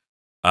it,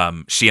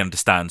 she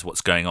understands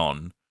what's going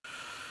on.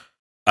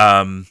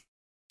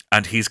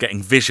 And he's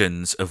getting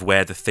visions of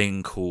where the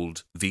thing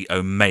called the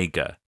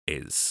Omega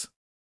is.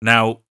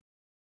 Now,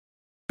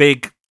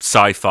 big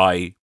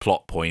sci-fi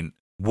plot point,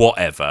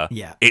 whatever.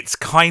 Yeah. It's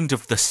kind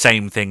of the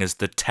same thing as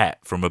the Tet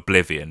from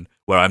Oblivion,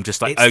 where I'm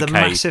just like, it's okay. the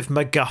massive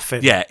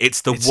MacGuffin. Yeah,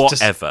 it's the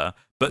whatever.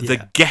 But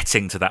the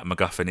getting to that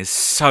MacGuffin is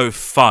so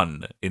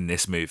fun in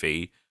this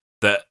movie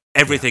that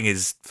everything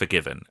is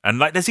forgiven. And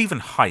like, there's even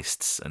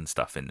heists and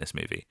stuff in this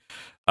movie.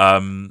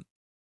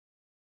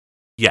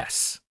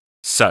 Yes.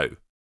 So,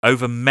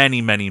 over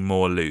many, many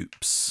more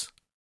loops,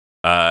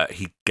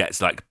 he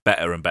gets like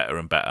better and better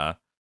and better.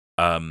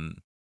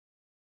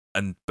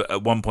 But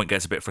at one point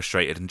gets a bit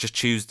frustrated and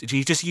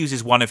he just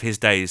uses one of his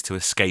days to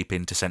escape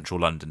into central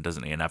London,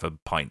 doesn't he, and have a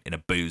pint in a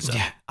boozer.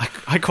 Yeah,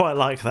 I quite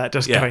like that.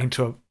 Just going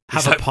to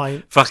have a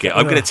pint. Fuck it,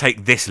 I'm going to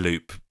take this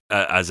loop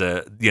as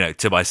a,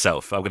 to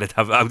myself. I'm going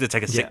to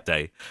take a sick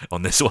day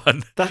on this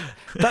one.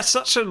 That's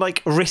such a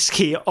like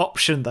risky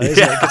option though,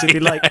 isn't it? Because it'd be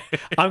like,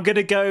 I'm going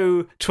to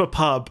go to a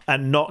pub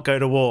and not go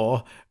to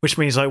war, which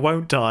means I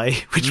won't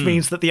die, which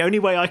means that the only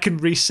way I can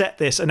reset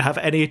this and have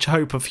any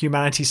hope of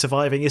humanity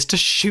surviving is to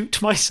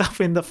shoot myself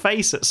in the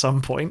face at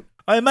some point.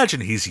 I imagine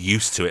he's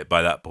used to it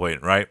by that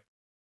point, right?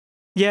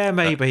 Yeah,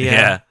 maybe,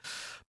 yeah.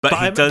 But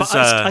he does. But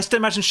I still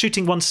imagine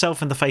shooting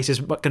oneself in the face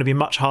is going to be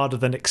much harder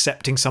than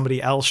accepting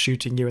somebody else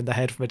shooting you in the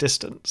head from a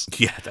distance.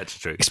 Yeah, that's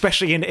true.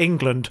 Especially in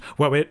England,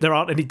 where there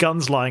aren't any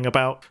guns lying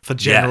about for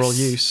general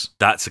use.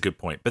 That's a good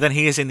point. But then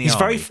he is in the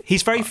army.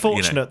 He's very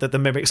fortunate that the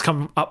mimics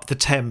come up the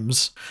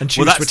Thames and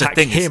choose to attack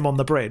him on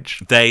the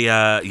bridge. They,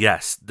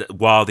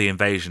 while the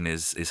invasion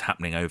is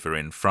happening over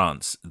in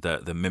France,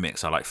 the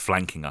mimics are like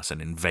flanking us and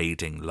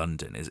invading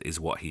London. Is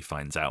what he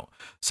finds out.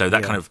 So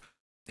that kind of.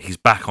 He's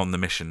back on the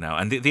mission now.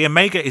 And the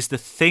Omega is the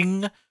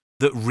thing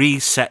that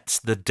resets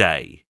the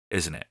day,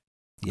 isn't it?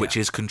 Yeah. Which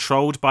is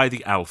controlled by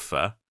the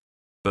Alpha.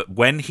 But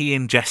when he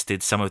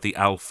ingested some of the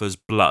Alpha's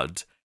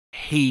blood,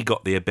 he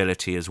got the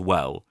ability as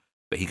well.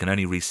 But he can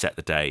only reset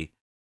the day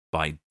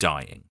by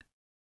dying.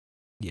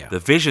 Yeah. The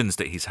visions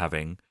that he's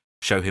having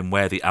show him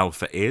where the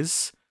Alpha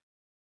is.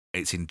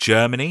 It's in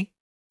Germany.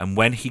 And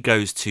when he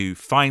goes to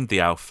find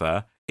the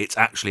Alpha, it's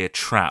actually a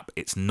trap.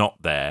 It's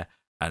not there.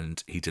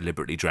 And he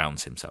deliberately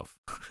drowns himself,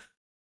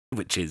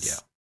 which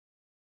is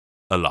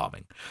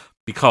alarming.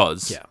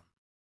 Because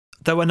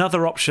though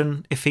another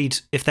option, if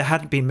there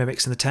hadn't been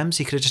mimics in the Thames,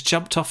 he could have just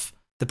jumped off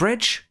the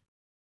bridge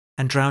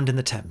and drowned in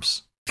the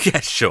Thames. Yeah,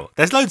 sure.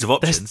 There's loads of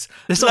options.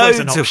 There's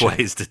loads of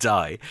ways to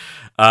die.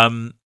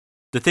 The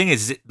thing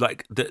is,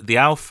 like the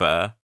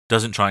Alpha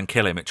doesn't try and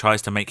kill him; it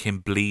tries to make him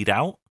bleed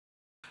out.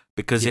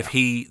 Because if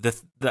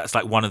that's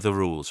like one of the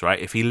rules,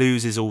 right? If he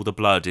loses all the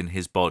blood in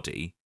his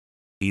body,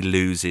 he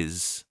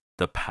loses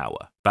the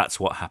power. That's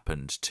what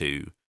happened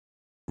to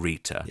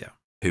Rita,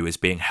 who is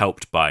being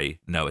helped by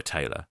Noah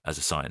Taylor as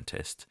a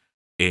scientist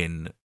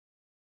in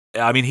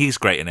I mean, he's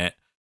great in it.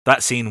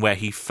 That scene where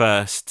he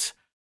first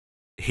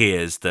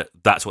hears that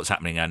that's what's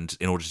happening, and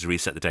in order to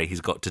reset the day,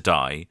 he's got to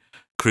die.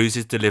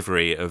 Cruise's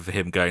delivery of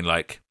him going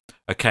like,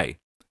 "Okay,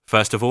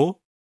 first of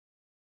all,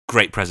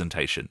 great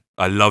presentation.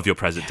 I love your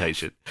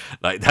presentation."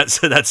 Like that's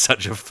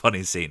such a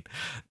funny scene.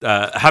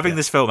 Having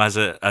this film as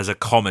a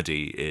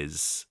comedy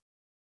is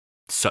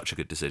such a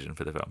good decision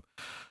for the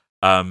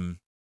film.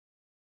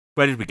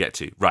 Where did we get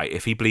to? Right,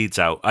 if he bleeds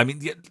out, I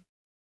mean,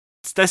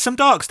 there's some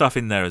dark stuff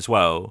in there as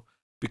well,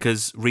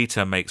 because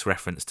Rita makes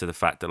reference to the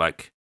fact that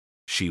like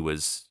she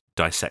was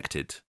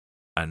dissected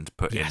and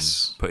put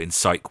in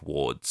psych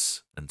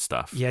wards and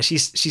stuff. Yeah, she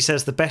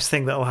says the best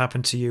thing that will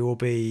happen to you will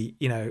be,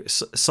 you know,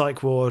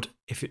 psych ward,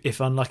 if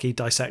unlucky,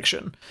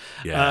 dissection.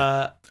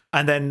 Yeah.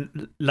 And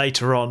then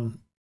later on,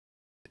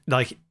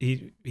 like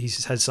he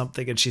said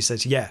something, and she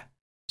says, "Yeah,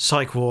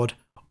 psych ward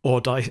or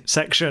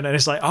dissection," and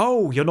it's like,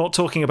 oh, you're not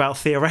talking about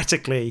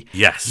theoretically.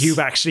 Yes, you've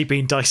actually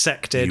been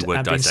dissected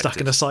and been stuck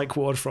in a psych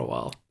ward for a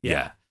while.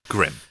 Yeah.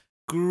 Grim.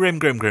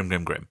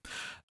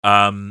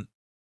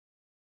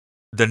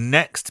 The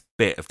next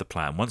bit of the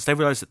plan, once they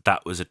realise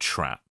that was a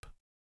trap,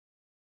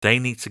 they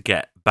need to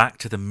get back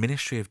to the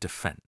Ministry of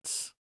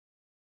Defence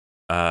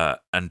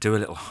and do a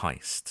little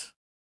heist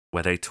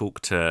where they talk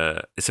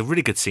to... It's a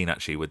really good scene,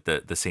 actually, with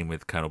the scene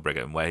with Colonel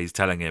Brigham, where he's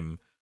telling him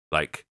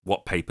like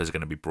what papers are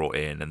going to be brought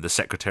in and the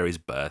secretary's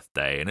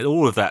birthday and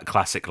all of that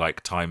classic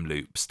like time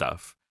loop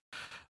stuff.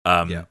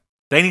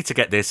 They need to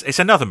get this. It's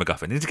another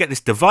MacGuffin. They need to get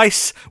this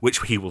device which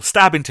he will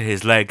stab into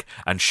his leg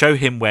and show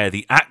him where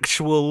the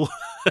actual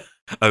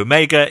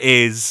Omega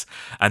is,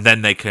 and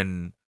then they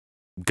can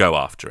go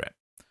after it.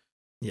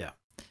 Yeah.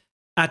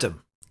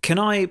 Adam, can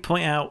I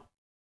point out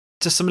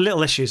just some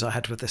little issues I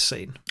had with this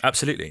scene?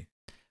 Absolutely.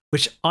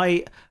 Which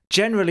I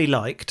generally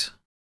liked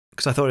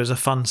because I thought it was a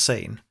fun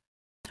scene.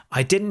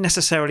 I didn't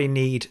necessarily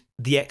need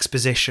the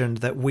exposition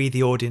that we,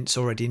 the audience,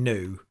 already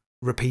knew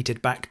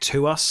repeated back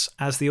to us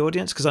as the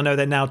audience, because I know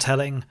they're now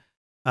telling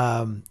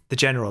the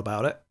general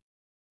about it.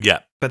 Yeah.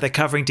 But they're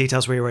covering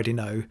details we already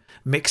know,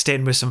 mixed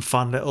in with some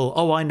fun little,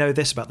 oh, I know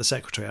this about the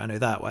secretary, I know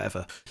that,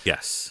 whatever.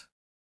 Yes.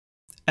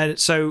 And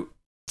so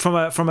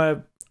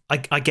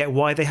I get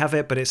why they have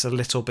it, but it's a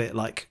little bit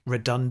like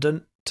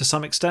redundant to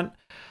some extent.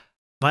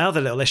 My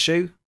other little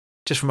issue,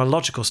 just from a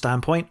logical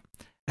standpoint,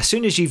 as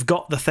soon as you've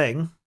got the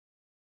thing,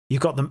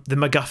 you've got the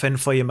MacGuffin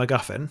for your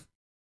MacGuffin.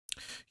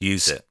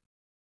 Use it.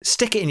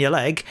 Stick it in your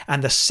leg,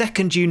 and the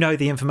second you know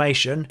the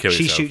information,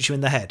 she shoots you in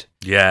the head.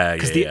 Yeah.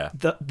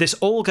 This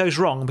all goes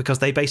wrong because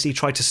they basically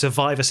try to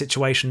survive a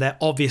situation they're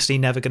obviously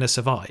never going to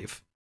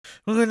survive.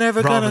 We're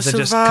never going to survive.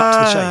 Just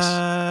cut to the chase.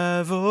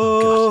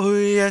 Oh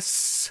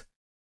yes.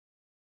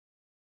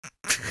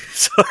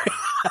 Sorry.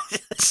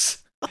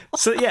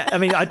 So yeah, I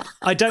mean,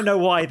 I don't know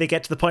why they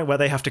get to the point where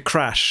they have to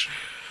crash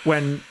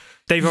when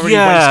they've already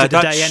wasted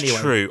a day anyway.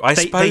 True.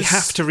 They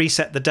have to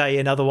reset the day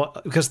in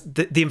because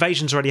the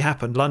invasion's already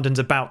happened. London's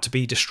about to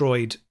be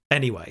destroyed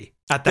anyway.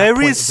 At that there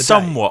point is of the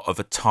somewhat of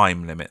a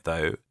time limit,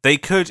 though. They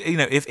could,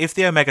 if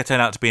the Omega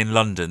turned out to be in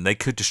London, they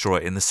could destroy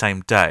it in the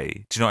same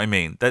day. Do you know what I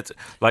mean? That's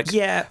like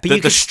but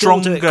you could still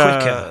do it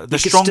quicker. The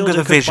stronger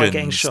the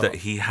visions that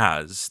he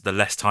has, the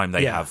less time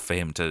they have for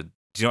him to.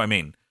 Do you know what I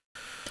mean?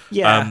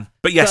 Yeah.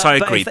 But yes, I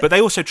agree. But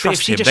they also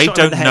trust him. They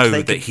don't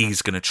know that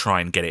he's going to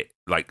try and get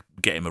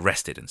him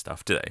arrested and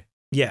stuff, do they?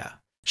 Yeah,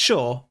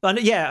 sure.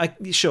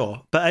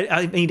 Sure. But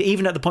I mean,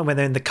 even at the point when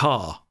they're in the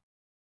car,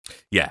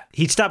 yeah,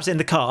 he stabs it in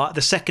the car.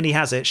 The second he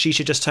has it, she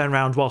should just turn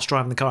around whilst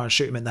driving the car and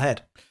shoot him in the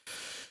head.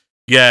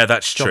 Yeah,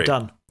 that's Job true.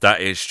 done.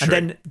 That is true.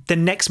 And then the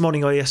next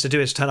morning, all he has to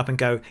do is turn up and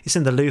go, "It's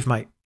in the Louvre,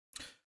 mate."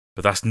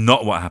 But that's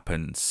not what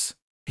happens.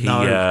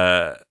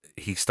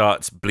 He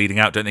starts bleeding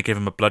out. Don't they give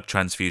him a blood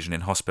transfusion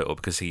in hospital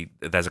because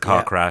there's a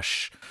car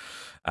crash,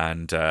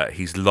 and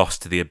he's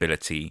lost the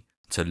ability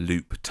to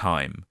loop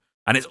time.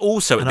 And it's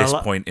also at this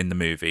point in the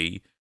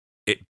movie,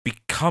 it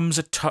becomes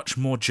a touch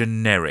more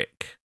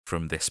generic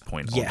from this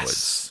point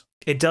onwards.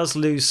 It does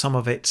lose some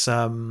of its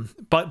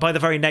by the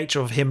very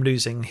nature of him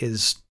losing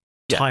his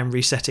time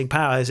resetting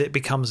powers. It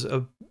becomes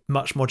a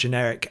much more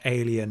generic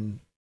alien,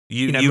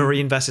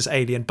 Marine versus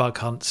alien bug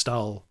hunt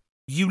style.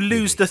 You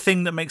lose the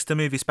thing that makes the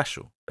movie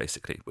special,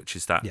 basically, which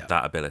is that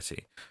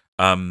ability.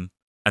 And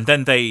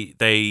then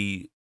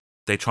they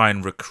try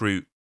and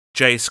recruit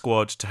J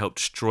Squad to help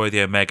destroy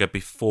the Omega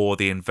before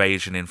the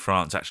invasion in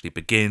France actually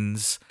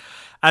begins.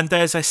 And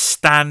there's a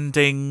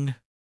standard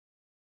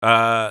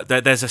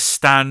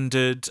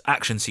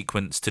action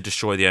sequence to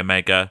destroy the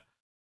Omega,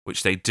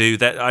 which they do.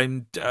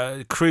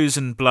 Cruise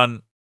and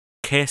Blunt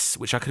kiss,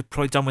 which I could have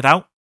probably done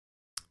without.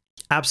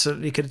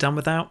 Absolutely could have done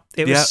without.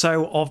 It was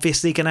so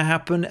obviously going to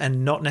happen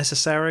and not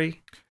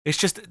necessary.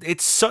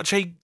 It's such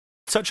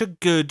a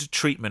good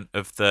treatment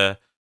of the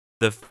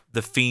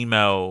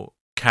female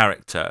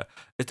character,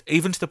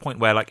 even to the point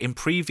where, like, in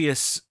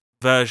previous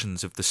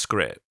versions of the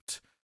script,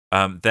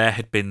 there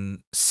had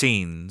been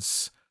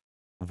scenes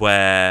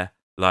where,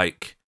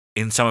 like,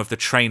 in some of the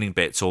training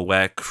bits or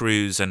where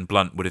Cruise and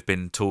Blunt would have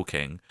been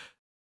talking,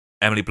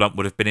 Emily Blunt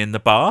would have been in the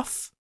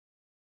bath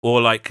or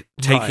like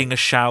taking a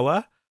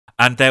shower.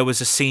 And there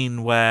was a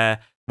scene where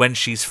when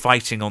she's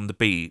fighting on the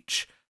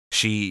beach,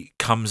 she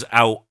comes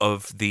out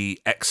of the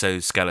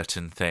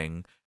exoskeleton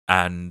thing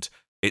and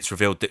it's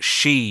revealed that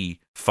she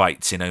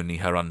fights in only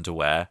her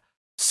underwear.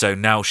 So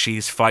now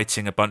she's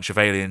fighting a bunch of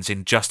aliens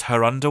in just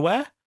her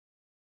underwear.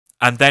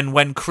 And then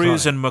when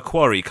Cruise and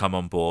Macquarie come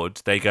on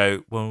board, they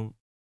go, well,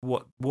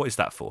 what is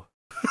that for?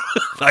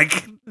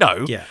 Like,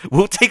 no,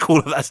 we'll take all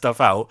of that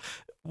stuff out.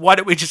 Why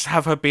don't we just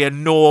have her be a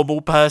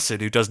normal person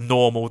who does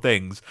normal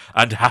things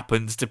and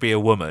happens to be a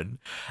woman?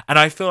 And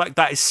I feel like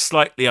that is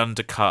slightly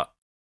undercut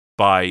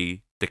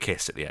by the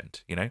kiss at the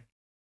end, you know?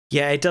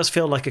 Yeah, it does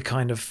feel like a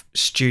kind of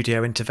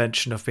studio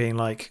intervention of being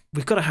like,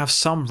 we've got to have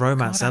some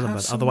romance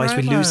element, otherwise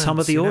we lose some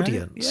of the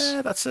audience.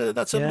 Yeah, that's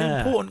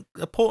an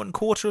important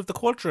quarter of the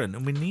quadrant,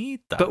 and we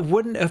need that. But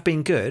wouldn't it have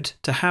been good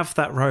to have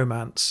that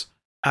romance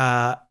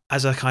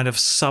as a kind of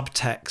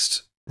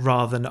subtext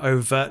rather than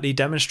overtly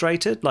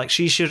demonstrated? Like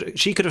she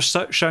could have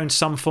shown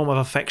some form of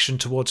affection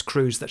towards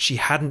Cruise that she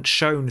hadn't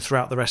shown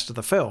throughout the rest of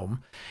the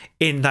film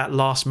in that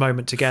last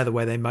moment together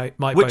where they might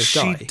both die. Which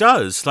she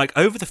does. Like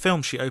over the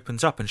film, she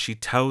opens up and she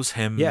tells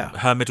him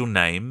her middle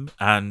name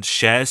and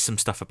shares some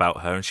stuff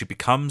about her, and she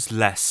becomes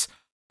less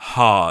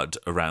hard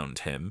around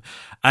him.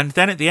 And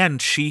then at the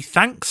end, she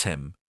thanks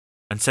him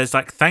and says,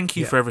 like, thank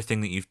you for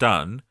everything that you've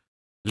done.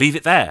 Leave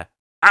it there.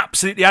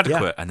 Absolutely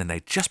adequate. Yeah. And then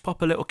they just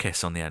pop a little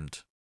kiss on the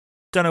end.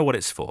 Don't know what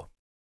it's for.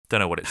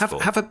 For.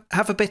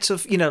 Have a bit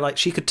of, you know, like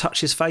she could touch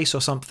his face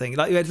or something.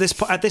 Like at this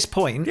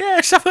point,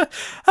 just have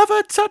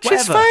her touch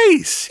his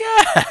face.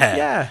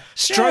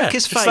 Stroke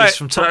his face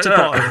from top to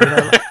bottom. You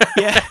know,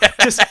 like,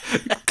 just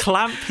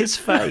clamp his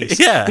face.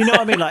 Yeah, you know what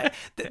I mean. Like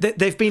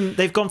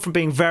they've gone from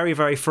being very,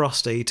 very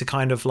frosty to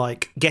kind of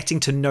like getting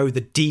to know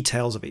the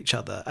details of each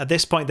other. At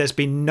this point, there's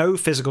been no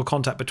physical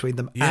contact between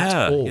them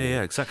at all.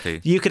 Yeah, exactly.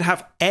 You could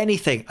have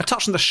anything, a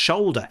touch on the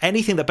shoulder,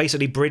 anything that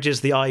basically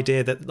bridges the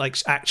idea that like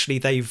actually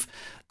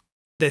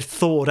they're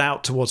thawed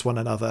out towards one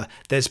another.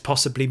 There's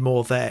possibly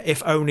more there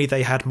if only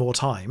they had more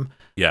time.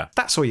 Yeah,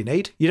 that's all you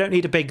need. You don't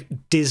need a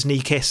big Disney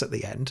kiss at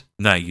the end.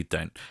 No, you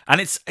don't. And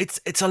it's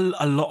a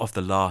lot of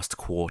the last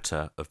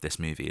quarter of this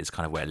movie is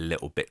kind of where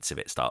little bits of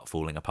it start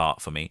falling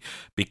apart for me,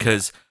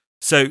 because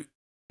so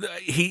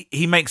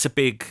he makes a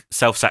big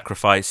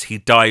self-sacrifice. He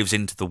dives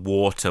into the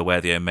water where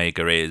the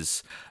Omega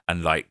is,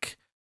 and like,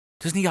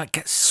 doesn't he like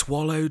get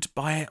swallowed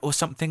by it or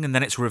something? And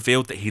then it's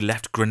revealed that he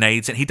left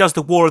grenades, and he does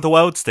the War of the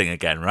Worlds thing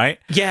again, right?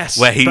 Yes,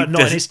 but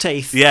not in his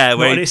teeth. Yeah,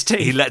 where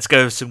he lets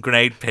go of some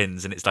grenade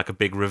pins, and it's like a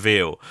big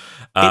reveal.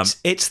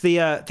 It's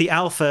the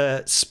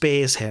Alpha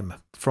spears him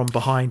from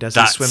behind as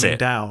he's swimming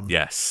down.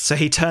 Yes. So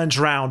he turns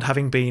around,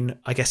 having been,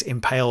 I guess,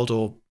 impaled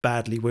or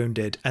badly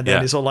wounded, and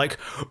then is all like,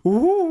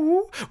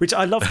 ooh, which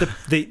I love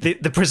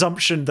the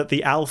presumption that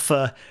the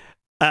Alpha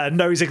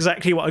knows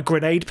exactly what a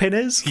grenade pin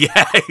is.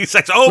 Yeah, he's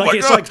like, oh my god,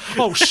 it's like,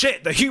 oh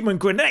shit, the human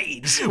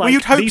grenades. Like, well,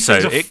 you'd hope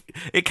so.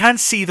 It can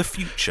see the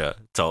future,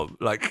 Tom.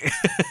 Like,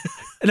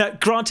 now,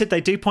 granted,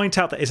 they do point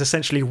out that it's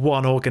essentially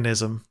one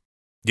organism.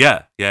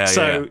 Yeah.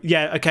 So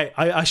okay.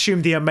 I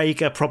assume the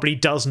Omega probably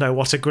does know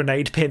what a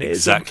grenade pin is.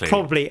 Exactly.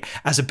 Probably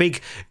as a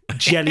big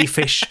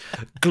jellyfish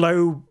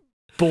glow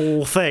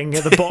ball thing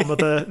at the bottom of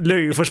the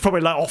Louvre was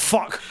probably like, oh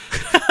fuck.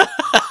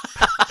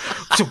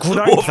 It's a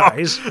grenade, that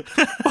is.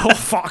 Oh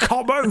fuck, I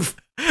can't move.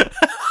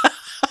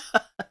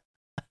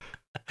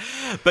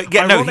 But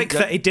ironic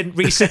that it didn't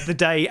reset the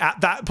day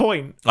at that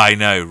point. I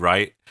know,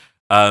 right?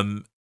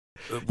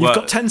 You've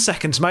got 10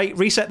 seconds, mate.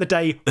 Reset the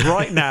day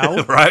right now.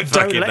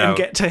 Don't let him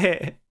get to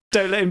hit.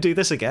 Don't let him do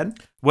this again.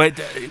 Well,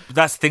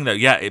 that's the thing, though.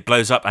 Yeah, it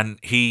blows up, and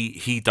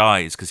he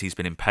dies because he's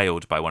been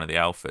impaled by one of the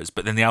Alphas.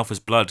 But then the Alpha's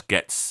blood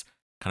gets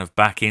kind of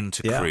back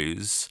into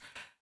Cruise,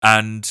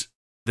 and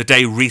the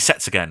day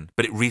resets again.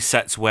 But it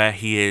resets where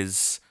he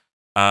is.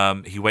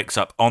 He wakes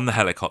up on the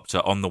helicopter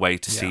on the way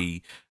to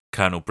see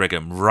Colonel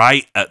Brigham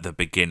right at the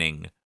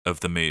beginning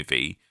of the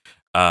movie.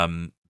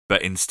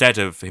 But instead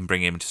of him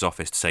bringing him into his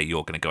office to say,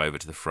 you're going to go over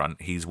to the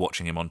front, he's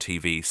watching him on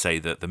TV say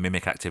that the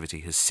mimic activity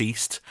has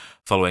ceased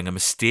following a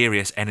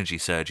mysterious energy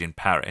surge in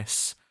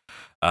Paris.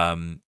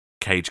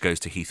 Cage goes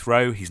to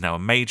Heathrow. He's now a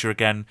major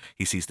again.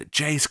 He sees that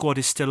J Squad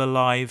is still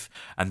alive.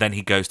 And then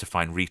he goes to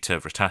find Rita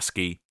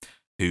Vrataski,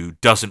 who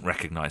doesn't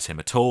recognize him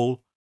at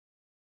all.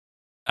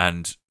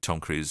 And Tom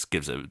Cruise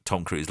gives a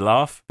Tom Cruise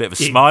laugh, bit of a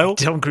smile.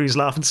 Tom Cruise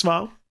laugh and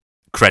smile.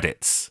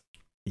 Credits.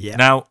 Yeah.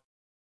 Now,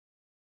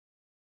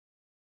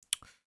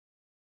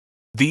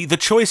 the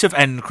choice of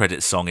end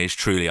credits song is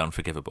truly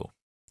unforgivable.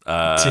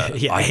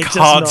 I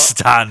can't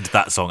stand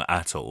that song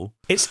at all.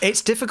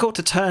 It's difficult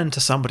to turn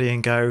to somebody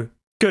and go,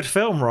 good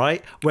film,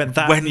 right? When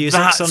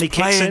music suddenly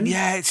kicks in.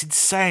 Yeah, it's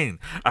insane.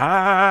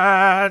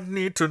 I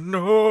need to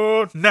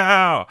know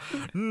now.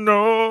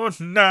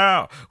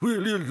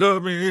 Will you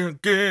love me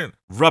again?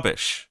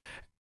 Rubbish.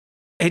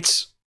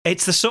 It's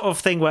the sort of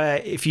thing where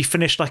if you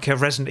finish like a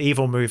Resident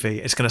Evil movie,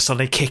 it's going to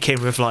suddenly kick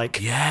in with like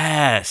Limp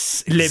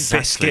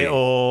Bizkit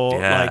or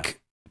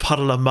like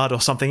Puddle of Mud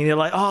or something, and you're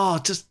like, oh,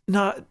 just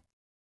no.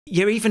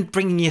 you're even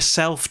bringing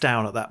yourself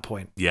down at that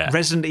point. Yeah.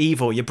 Resident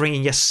Evil, you're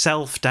bringing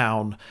yourself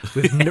down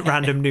with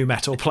random new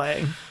metal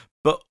playing.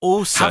 But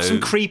also have some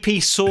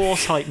creepy Saw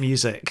type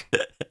music.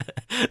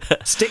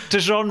 Stick to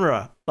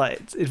genre.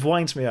 Like, it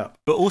winds me up.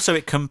 But also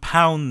it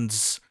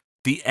compounds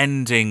the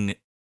ending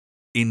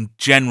in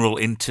general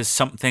into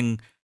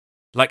something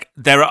like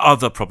there are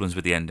other problems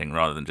with the ending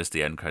rather than just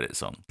the end credit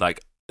song.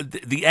 Like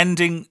the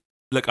ending,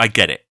 look, I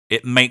get it.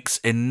 It makes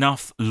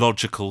enough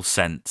logical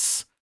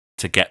sense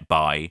to get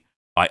by.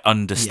 I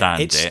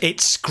understand it.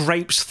 It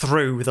scrapes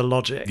through the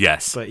logic.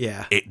 Yes. But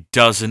yeah. It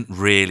doesn't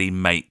really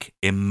make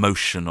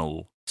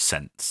emotional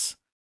sense.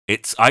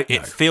 It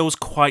feels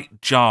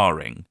quite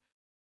jarring.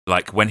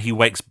 Like when he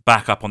wakes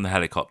back up on the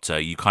helicopter,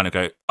 you kind of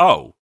go,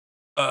 oh,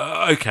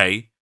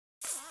 okay,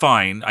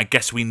 fine. I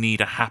guess we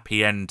need a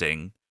happy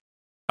ending.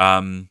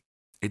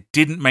 It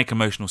didn't make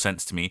emotional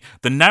sense to me.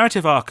 The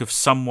narrative arc of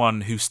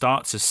someone who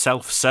starts as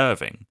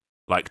self-serving,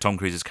 like Tom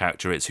Cruise's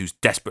character is, who's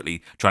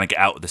desperately trying to get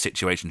out of the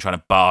situation, trying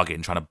to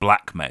bargain, trying to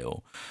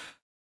blackmail,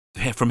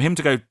 from him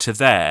to go to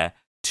there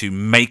to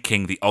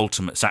making the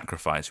ultimate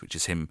sacrifice, which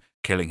is him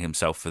killing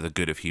himself for the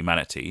good of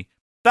humanity,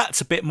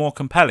 that's a bit more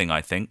compelling,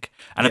 I think.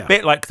 And a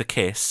bit like The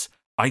Kiss,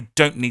 I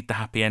don't need the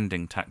happy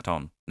ending tacked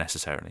on,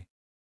 necessarily.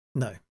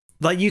 No.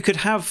 Like, you could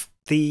have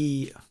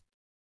the...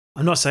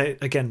 I'm not saying,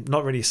 again,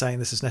 not really saying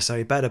this is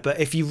necessarily better, but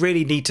if you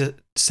really need to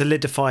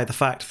solidify the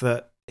fact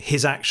that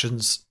his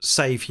actions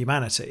save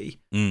humanity,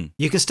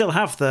 you can still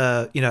have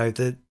the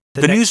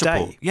next news day.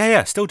 Report.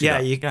 Yeah, still do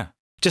that.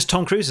 Just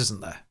Tom Cruise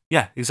isn't there.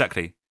 Yeah,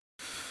 exactly.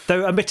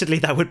 Though, admittedly,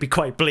 that would be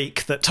quite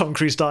bleak that Tom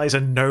Cruise dies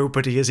and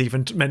nobody is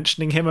even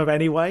mentioning him of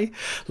any way.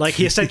 Like,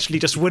 he essentially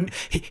just wouldn't...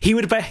 He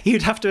would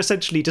have to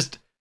essentially just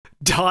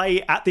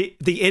die at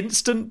the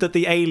instant that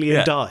the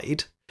alien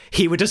died.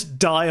 He would just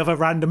die of a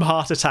random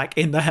heart attack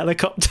in the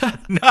helicopter.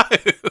 No,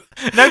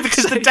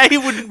 because the day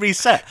wouldn't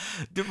reset.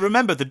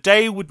 Remember, the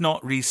day would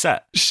not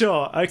reset.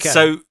 Sure, okay.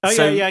 So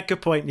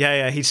good point.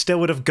 Yeah, he still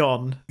would have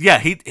gone. Yeah,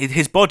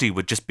 his body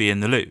would just be in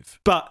the Louvre.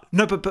 But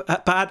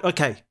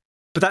okay.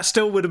 But that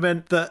still would have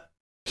meant that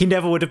he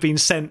never would have been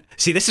sent.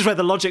 See, this is where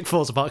the logic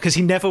falls apart, because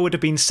he never would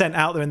have been sent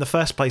out there in the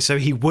first place, so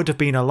he would have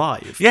been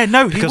alive. Yeah,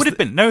 no, he would have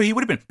been. No, he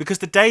would have been, because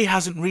the day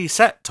hasn't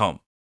reset, Tom.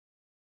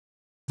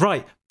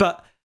 Right,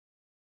 but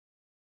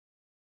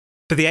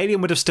the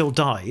alien would have still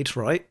died,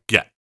 right?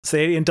 Yeah. So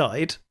the alien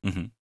died.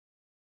 Mm-hmm.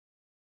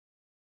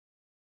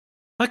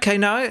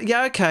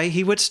 Okay,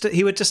 he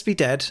would just be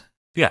dead.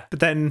 Yeah. But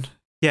then,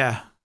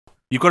 yeah.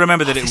 You've got to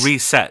remember that it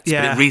resets, but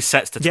it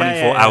resets to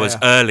 24 hours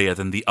earlier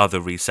than the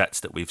other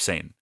resets that we've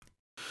seen.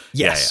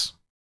 Yes.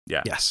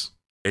 Yeah. Yes.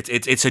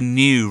 It's a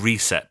new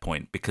reset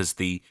point because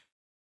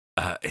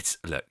it's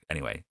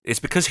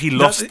because he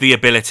lost the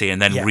ability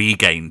and then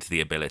regained the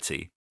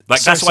ability.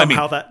 Like, so that's what I mean.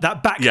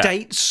 That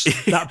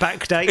backdates. That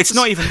backdates. It's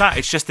not even that.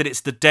 It's just that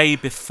it's the day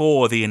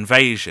before the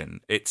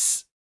invasion.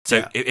 If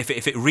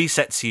it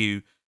resets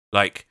you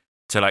like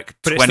to like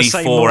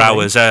 24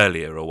 hours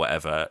earlier or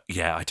whatever.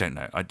 Yeah, I don't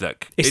know.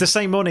 It's the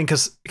same morning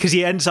because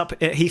he ends up at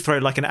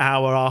Heathrow like an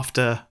hour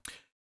after.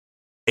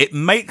 It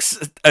makes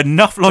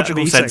enough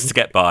logical sense to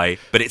get by,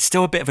 but it's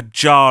still a bit of a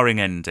jarring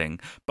ending.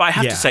 But I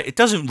have to say, it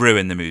doesn't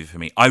ruin the movie for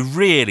me. I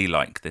really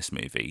like this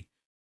movie.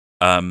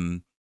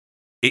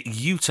 It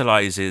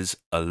utilizes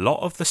a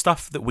lot of the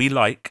stuff that we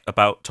like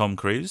about Tom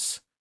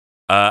Cruise,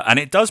 and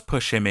it does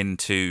push him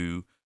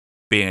into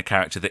being a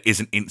character that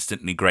isn't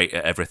instantly great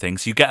at everything.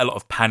 So you get a lot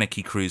of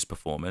panicky Cruise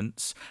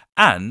performance,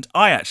 and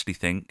I actually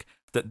think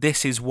that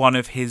this is one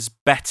of his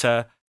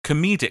better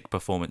comedic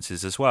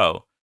performances as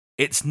well.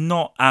 It's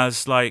not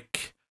as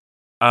like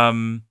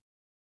the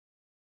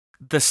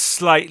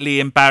slightly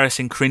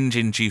embarrassing,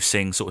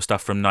 cringe-inducing sort of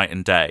stuff from Night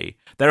and Day.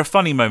 There are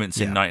funny moments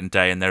in Night and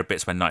Day, and there are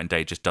bits when Night and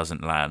Day just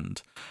doesn't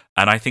land.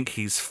 And I think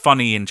he's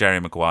funny in Jerry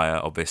Maguire,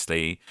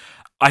 obviously.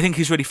 I think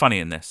he's really funny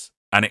in this,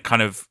 and it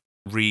kind of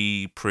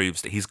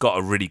reproves that he's got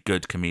a really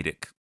good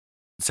comedic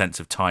sense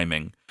of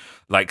timing.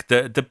 Like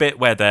the bit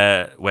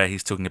where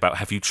he's talking about,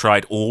 have you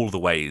tried all the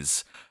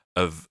ways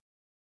of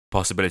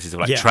possibilities of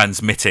like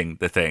transmitting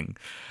the thing?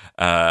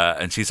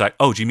 And she's like,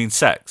 oh, do you mean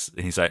sex?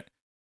 And he's like,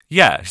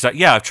 yeah. She's like,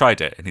 yeah, I've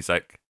tried it. And he's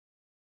like,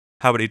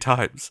 how many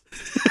times?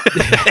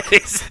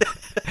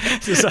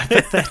 It's like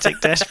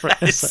pathetic, desperate.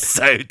 It's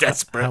so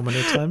desperate. How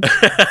many times?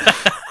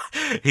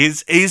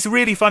 He's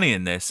really funny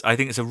in this. I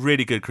think it's a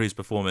really good Cruise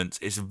performance.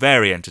 It's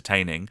very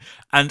entertaining.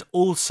 And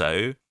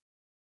also,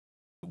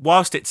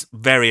 whilst it's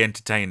very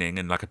entertaining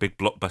and like a big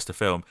blockbuster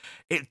film,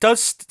 it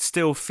does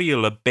still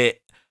feel a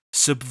bit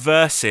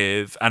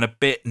subversive and a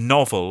bit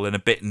novel and a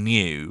bit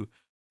new,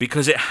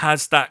 because it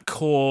has that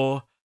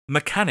core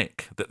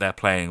mechanic that they're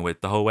playing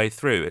with the whole way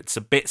through. It's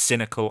a bit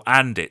cynical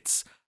and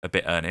it's a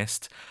bit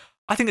earnest.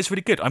 I think it's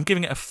really good. I'm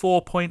giving it a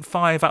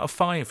 4.5 out of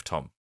 5,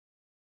 Tom.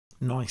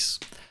 Nice.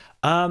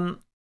 I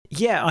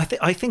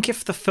think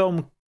if the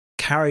film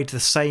carried the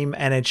same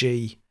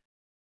energy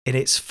in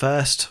its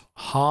first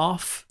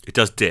half, it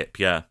does dip.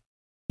 Yeah.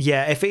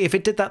 If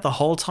it did that the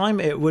whole time,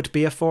 it would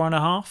be a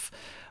 4.5.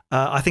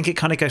 I think it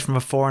kind of goes from a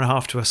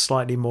 4.5 to a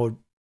slightly more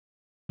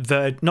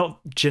not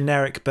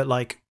generic, but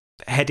like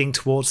heading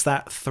towards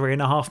that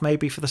 3.5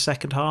 maybe for the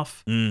second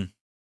half.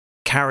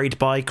 Carried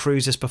by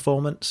Cruise's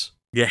performance.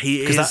 Yeah,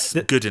 he is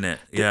good in it.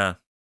 Yeah.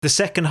 The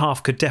second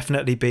half could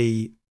definitely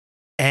be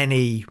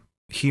any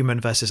human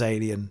versus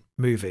alien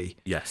movie.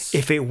 Yes.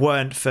 If it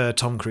weren't for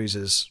Tom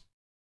Cruise's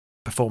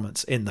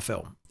performance in the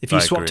film. If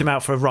you swapped him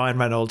out for Ryan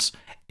Reynolds,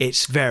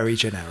 it's very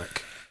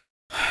generic.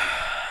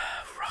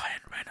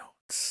 Ryan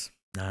Reynolds.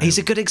 No. He's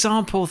a good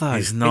example, though.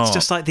 He's not. It's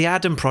just like the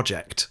Adam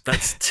Project.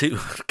 That's too...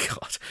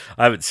 God,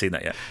 I haven't seen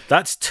that yet.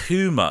 That's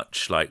too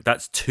much. Like,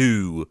 that's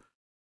too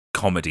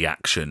comedy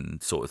action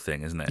sort of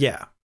thing, isn't it?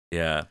 Yeah.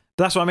 Yeah.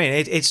 That's what I mean.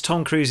 It's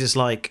Tom Cruise's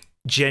like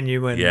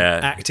genuine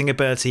acting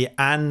ability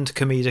and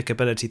comedic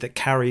ability that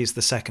carries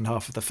the second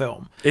half of the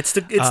film. It's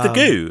the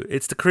goo.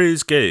 It's the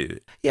Cruise goo.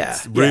 Yeah.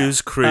 It's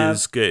Ruse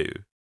Cruise goo.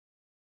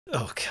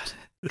 Oh god.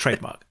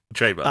 Trademark.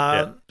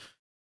 Trademark.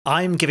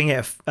 I'm giving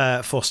it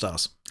 4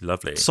 stars.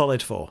 Lovely.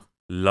 Solid 4.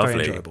 Lovely.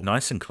 Very enjoyable.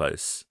 Nice and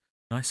close.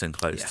 Nice and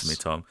close to me,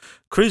 Tom.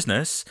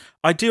 Cruiseness.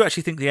 I do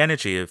actually think the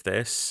energy of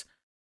this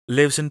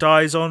lives and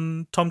dies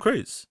on Tom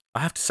Cruise.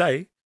 I have to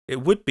say.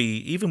 It would be,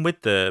 even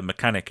with the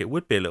mechanic, it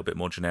would be a little bit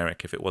more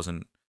generic if it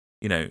wasn't,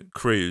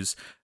 Cruise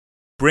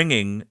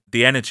bringing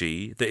the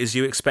energy that is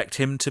you expect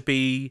him to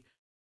be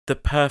the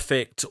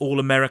perfect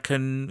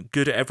all-American,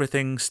 good at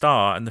everything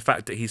star. And the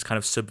fact that he's kind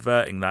of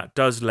subverting that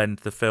does lend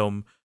the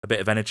film a bit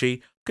of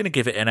energy. I'm going to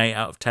give it an 8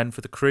 out of 10 for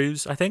the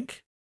Cruise, I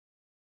think.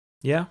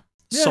 Yeah.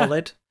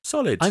 Solid.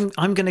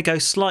 I'm going to go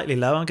slightly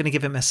low. I'm going to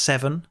give him a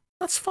 7.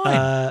 That's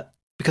fine.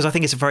 Because I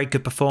think it's a very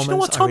good performance. Do you know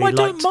what, Tom? I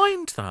don't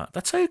mind that.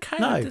 That's okay.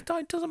 No. It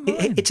doesn't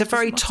mind. It's a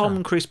very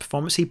Tom Cruise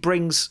performance. He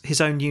brings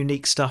his own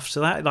unique stuff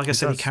to that. Like I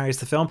said, he carries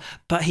the film.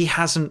 But he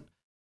hasn't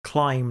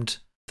climbed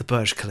the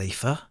Burj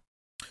Khalifa.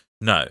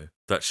 No,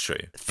 that's true.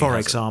 For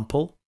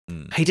example.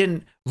 He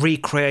didn't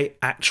recreate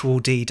actual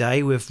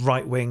D-Day with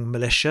right-wing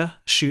militia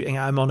shooting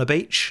at him on a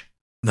beach.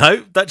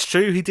 No, that's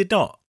true. He did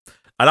not.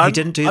 And he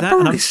didn't do that.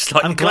 And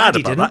I'm glad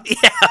he didn't.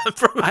 Yeah,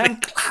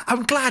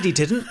 I'm glad he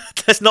didn't.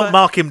 Let's not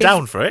mark him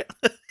down for it.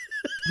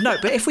 No,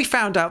 but if we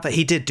found out that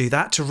he did do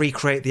that to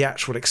recreate the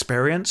actual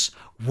experience,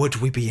 would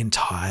we be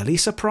entirely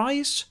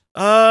surprised?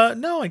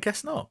 No, I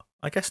guess not.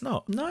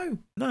 No,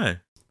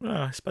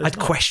 I suppose I'd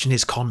question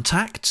his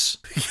contacts.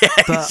 Yeah,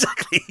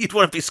 exactly. You'd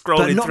want to be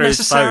scrolling through but not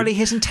necessarily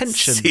his his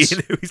intentions.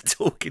 Seeing who he's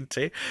talking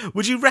to.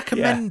 Would you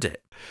recommend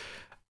it?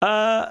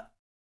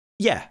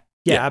 Yeah,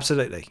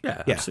 absolutely.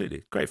 Yeah,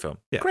 absolutely. Great film.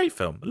 Yeah. Great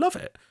film. Love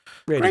it.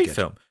 Really Great good.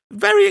 film.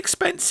 Very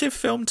expensive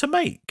film to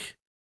make.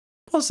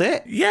 Was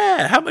it?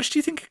 Yeah. How much do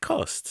you think it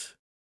cost?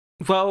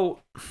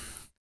 Well,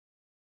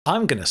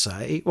 I'm going to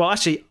say... Well,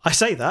 actually, I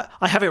say that.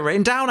 I have it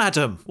written down,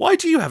 Adam. Why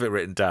do you have it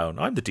written down?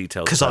 I'm the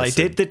details person. Because I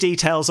did the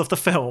details of the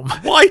film.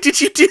 Why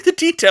did you do the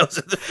details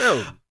of the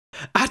film?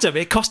 Adam,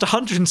 it cost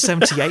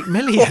 178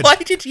 million. Why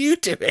did you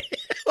do it?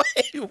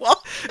 Wait,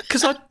 what?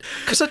 Because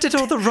I did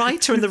all the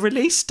writer and the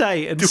release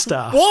date and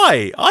stuff.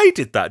 Why? I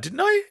did that,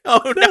 didn't I?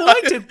 Oh, no.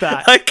 I did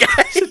that. Okay.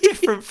 It's a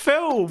different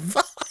film.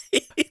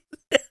 Fine.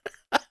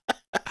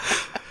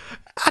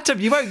 Adam,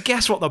 you won't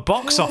guess what the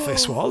box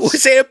office was.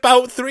 Was it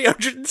about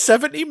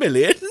 370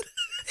 million?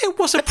 It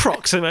was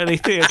approximately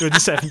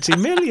 370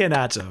 million,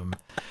 Adam.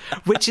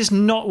 Which is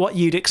not what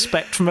you'd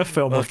expect from a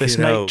film of this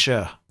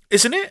nature.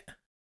 Isn't it?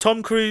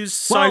 Tom Cruise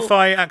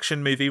sci-fi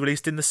action movie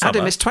released in the summer.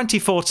 Adam, it's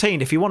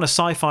 2014. If you want a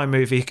sci-fi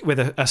movie with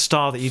a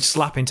star that you'd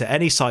slap into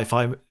any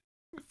sci-fi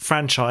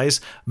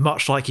franchise,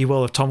 much like you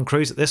will of Tom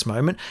Cruise at this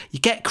moment, you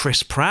get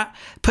Chris Pratt,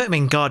 put him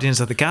in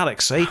Guardians of the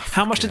Galaxy.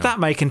 How much did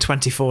that make in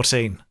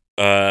 2014?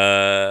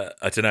 I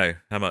don't know.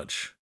 How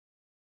much?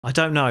 I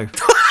don't know.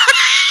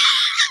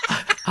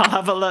 I'll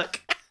have a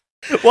look.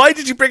 Why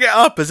did you bring it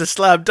up as a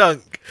slam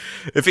dunk?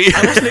 I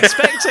wasn't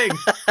expecting.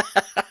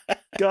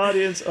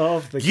 Guardians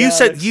of the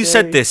Galaxy. You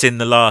said this in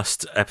the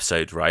last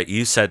episode, right?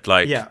 You said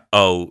Chris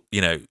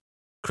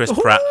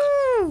Pratt,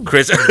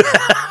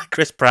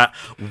 Chris Pratt,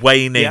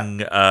 waning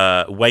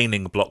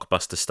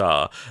blockbuster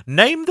star.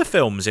 Name the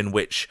films in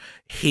which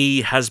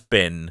he has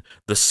been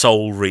the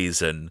sole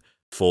reason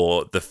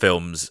for the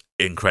film's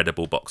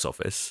incredible box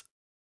office.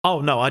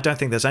 Oh no, I don't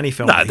think there's any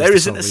film. No, there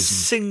isn't a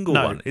single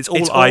one. It's all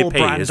IP,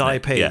 brand isn't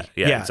IP. It?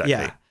 Yeah, exactly.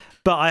 Yeah.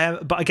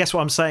 But I guess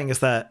what I'm saying is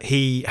that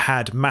he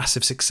had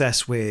massive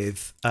success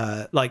with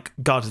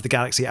Guardians of the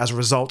Galaxy as a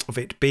result of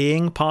it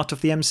being part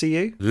of the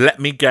MCU. Let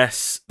me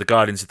guess the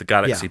Guardians of the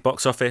Galaxy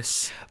box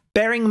office.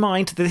 Bearing in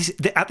mind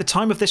that at the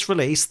time of this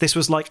release, this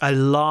was like a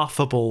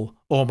laughable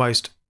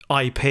almost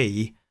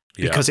IP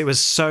because it was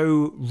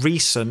so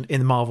recent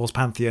in Marvel's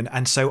pantheon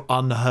and so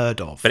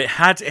unheard of. But it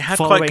had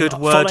quite good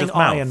word of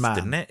mouth,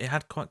 didn't it? It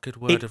had quite good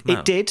word of mouth.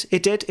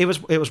 It did. It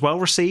was well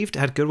received. It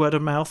had good word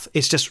of mouth.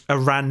 It's just a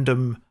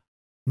random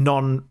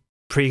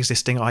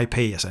non-pre-existing IP,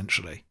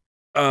 essentially.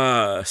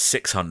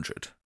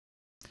 600.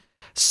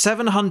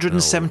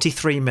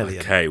 773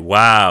 million. Okay,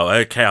 wow.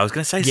 Okay, I was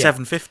going to say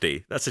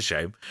 750. That's a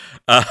shame.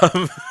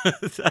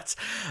 That's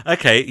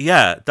okay.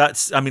 Yeah,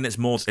 that's. I mean, it's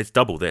more. It's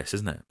double this,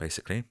 isn't it?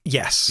 Basically.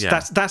 Yes,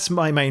 yeah. That's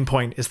my main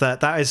point. Is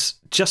that is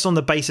just on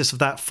the basis of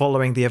that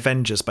following the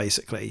Avengers.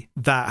 Basically,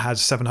 that had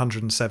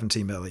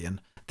 770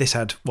 million. This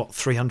had what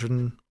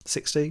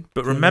 360.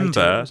 But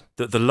remember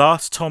that the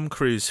last Tom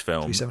Cruise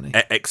film,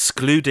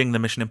 excluding the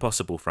Mission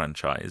Impossible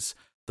franchise.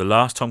 The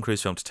last Tom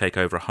Cruise film to take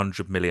over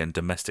 100 million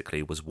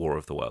domestically was War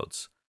of the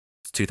Worlds.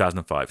 It's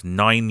 2005,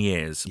 9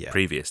 years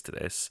previous to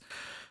this.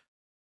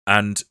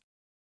 And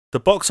the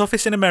box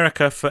office in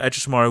America for Edge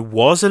of Tomorrow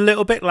was a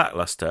little bit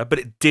lackluster, but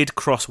it did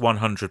cross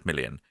 100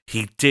 million.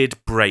 He did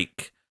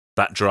break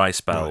that dry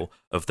spell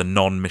of the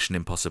non-Mission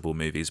Impossible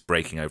movies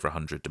breaking over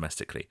 100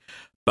 domestically.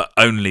 But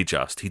only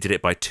just. He did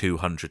it by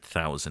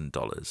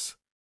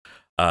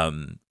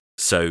 $200,000.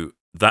 So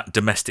that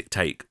domestic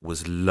take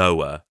was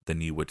lower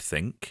than you would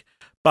think.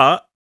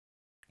 But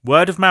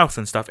word of mouth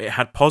and stuff, it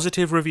had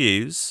positive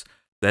reviews.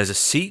 There's a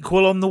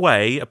sequel on the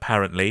way,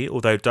 apparently,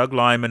 although Doug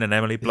Liman and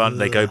Emily Blunt,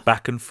 they go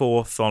back and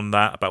forth on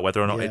that about whether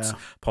or not it's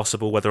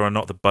possible, whether or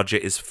not the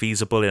budget is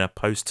feasible in a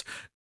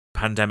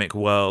post-pandemic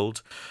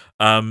world.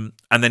 And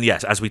then,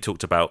 yes, as we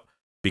talked about,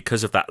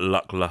 because of that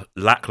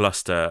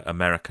lackluster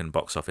American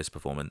box office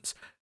performance,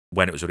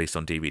 when it was released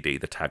on DVD,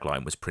 the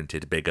tagline was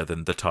printed bigger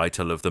than the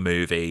title of the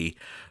movie,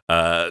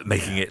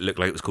 making it look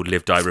like it was called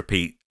Live, Die,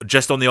 Repeat,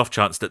 just on the off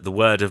chance that the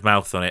word of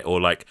mouth on it,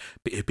 or like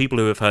people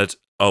who have heard,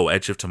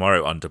 Edge of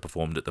Tomorrow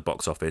underperformed at the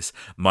box office,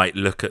 might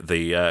look at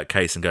the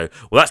case and go,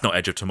 well, that's not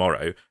Edge of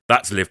Tomorrow,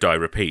 that's Live, Die,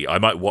 Repeat. I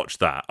might watch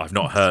that. I've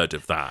not heard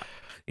of that,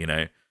 you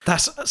know.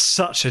 That's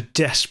such a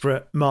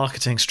desperate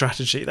marketing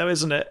strategy, though,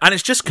 isn't it? And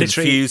it's just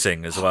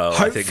confusing as well.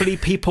 Hopefully,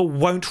 people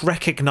won't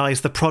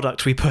recognise the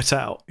product we put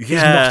out.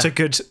 Yeah. It's not a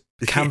good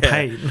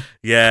campaign.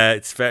 Yeah,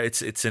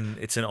 it's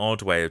an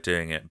odd way of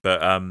doing it,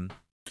 but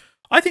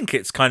I think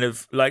it's kind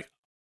of like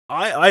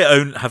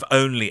I have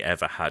only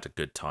ever had a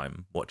good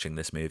time watching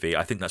this movie.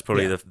 I think that's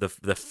probably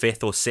the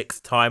fifth or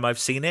sixth time I've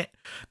seen it,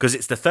 because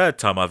it's the third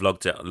time I've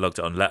logged it on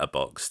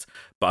Letterboxd,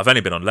 but I've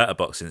only been on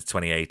Letterboxd since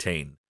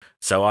 2018.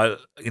 So I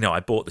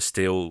bought the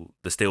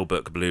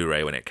Steelbook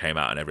Blu-ray when it came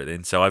out and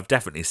everything. So I've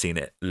definitely seen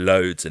it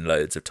loads and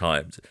loads of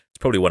times. It's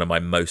probably one of my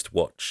most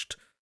watched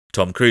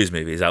Tom Cruise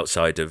movies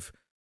outside of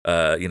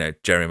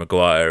Jerry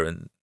Maguire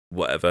and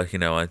whatever.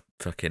 It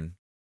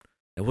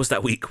was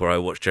that week where I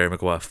watched Jerry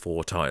Maguire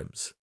 4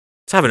 times.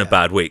 I was having a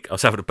bad week.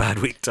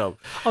 Tom.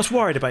 I was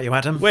worried about you,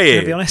 Adam. Were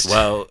you? To be honest.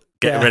 Well,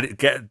 ready.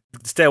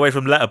 Stay away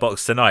from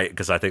Letterboxd tonight,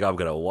 because I think I'm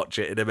going to watch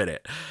it in a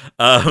minute.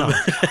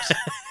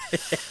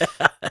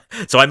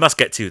 So I must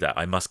get to that.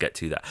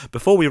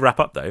 Before we wrap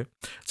up, though,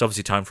 it's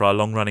obviously time for our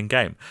long-running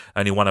game.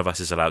 Only one of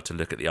us is allowed to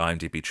look at the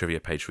IMDb trivia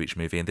page for each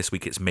movie, and this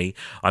week it's me.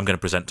 I'm going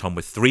to present Tom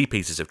with 3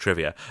 pieces of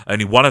trivia.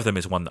 Only one of them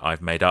is one that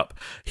I've made up.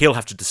 He'll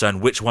have to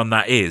discern which one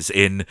that is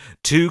in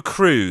 2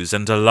 Crews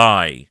and a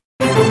Lie.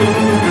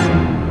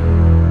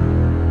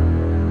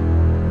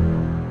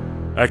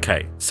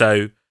 Okay,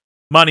 so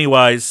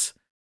money-wise,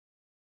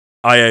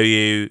 I owe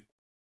you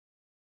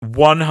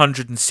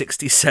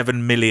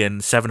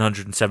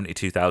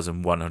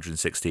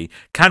 $167,772,160.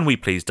 Can we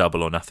please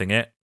double or nothing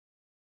it?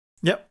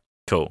 Yep.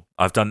 Cool.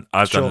 I've done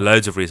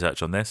loads of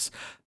research on this.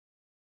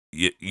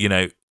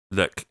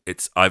 Look,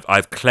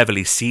 I've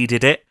cleverly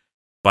seeded it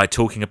by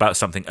talking about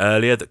something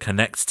earlier that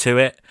connects to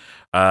it.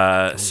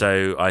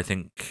 So I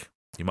think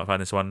you might find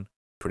this one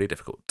pretty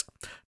difficult.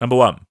 Number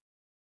 1.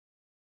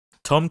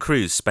 Tom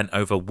Cruise spent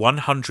over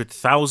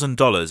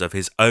 $100,000 of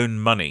his own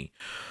money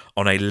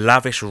on a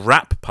lavish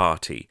wrap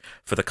party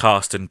for the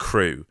cast and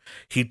crew.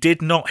 He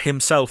did not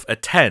himself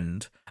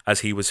attend, as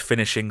he was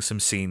finishing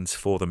some scenes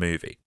for the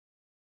movie.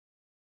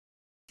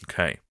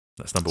 Okay,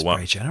 that's number 1.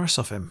 Very generous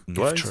of him.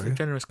 Well, he's a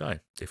generous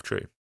guy, if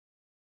true.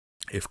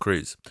 If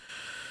Cruise.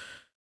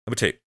 Number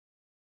 2.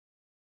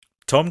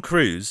 Tom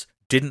Cruise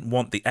didn't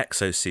want the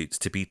exosuits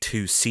to be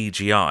too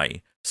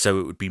CGI, so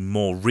it would be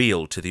more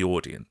real to the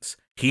audience.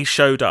 He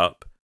showed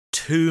up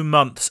 2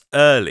 months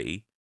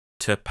early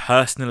to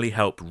personally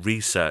help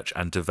research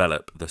and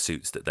develop the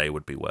suits that they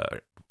would be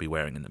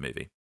wearing in the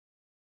movie.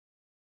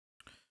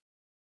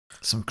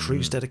 Some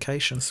Cruise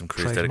dedication.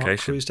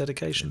 Cruise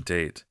dedication.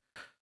 Indeed.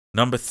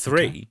 Number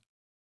 3. Okay.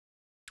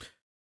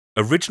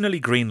 Originally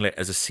greenlit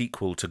as a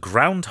sequel to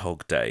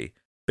Groundhog Day,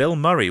 Bill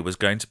Murray was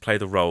going to play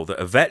the role that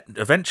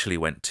eventually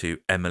went to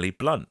Emily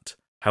Blunt.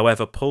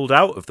 However, pulled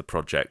out of the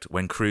project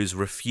when Cruise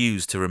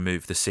refused to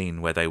remove the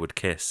scene where they would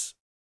kiss.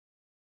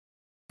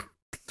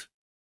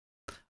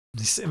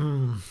 We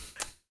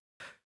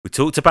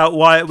talked about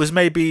why it was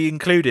maybe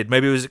included.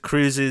 Maybe it was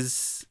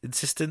Cruise's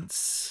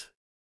insistence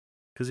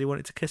because he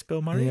wanted to kiss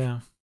Bill Murray.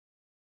 Yeah,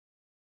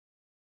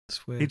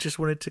 it's weird. He just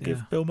wanted to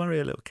give Bill Murray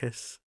a little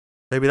kiss.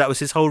 Maybe that was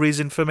his whole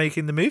reason for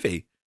making the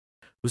movie,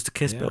 was to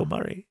kiss Bill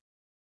Murray.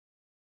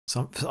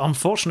 So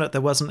unfortunate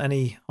there wasn't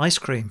any ice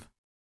cream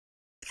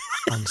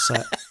on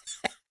set.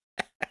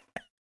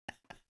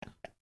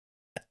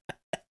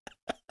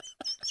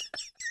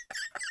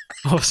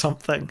 Or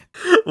something.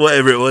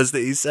 Whatever it was that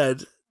he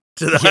said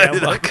to the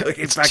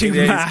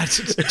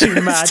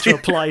too mad to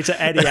apply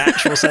to any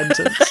actual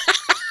sentence.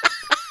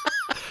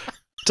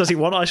 Does he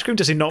want ice cream?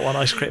 Does he not want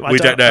ice cream? We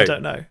don't know. I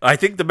don't know. I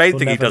think the main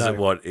thing he doesn't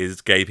want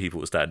is gay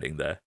people standing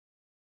there.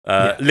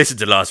 Listen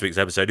to last week's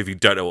episode if you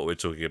don't know what we're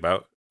talking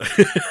about.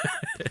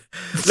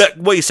 Look,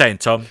 what are you saying,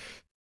 Tom?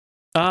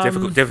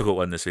 Difficult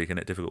one this week, isn't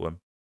it? Difficult one.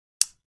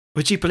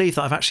 Would you believe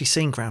that I've actually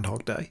seen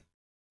Groundhog Day?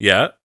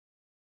 Yeah.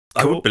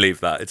 Cool. I would believe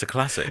that. It's a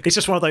classic. It's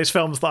just one of those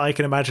films that I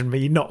can imagine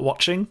me not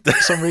watching for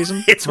some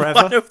reason. It's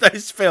forever. One of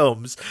those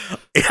films.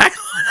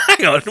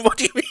 Hang on. What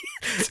do you mean?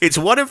 It's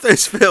one of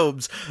those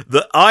films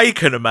that I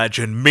can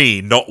imagine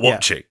me not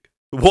watching.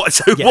 Yeah.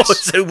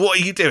 So what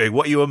are you doing?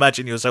 What do you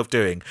imagine yourself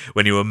doing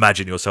when you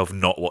imagine yourself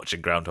not watching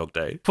Groundhog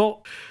Day?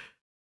 Well,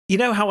 you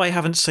know how I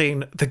haven't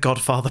seen The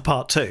Godfather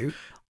Part 2?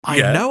 I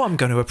know I'm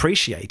going to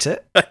appreciate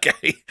it.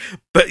 Okay.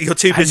 But you're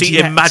too busy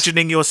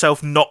imagining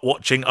yourself not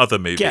watching other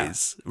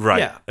movies. Yeah. Right.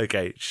 Yeah.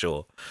 Okay,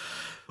 sure.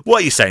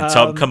 What are you saying,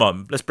 Tom? Come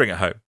on, let's bring it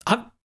home.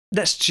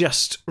 Let's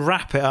just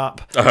wrap it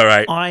up. All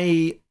right.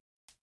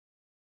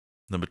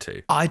 Number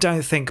 2. I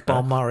don't think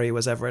Bill Murray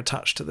was ever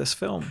attached to this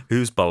film.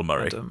 Who's Bill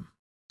Murray?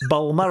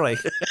 Bill Murray.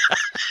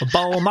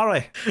 Bill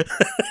Murray.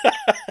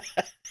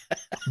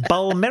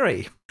 Bill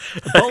Murray.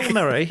 Bill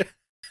Murray.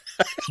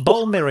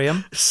 Bull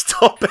Miriam.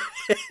 Stop it.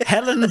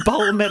 Helen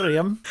Bull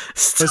Miriam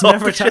was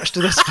never attached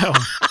to this film.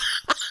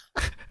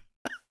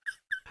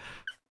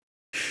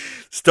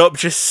 Stop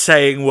just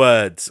saying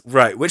words.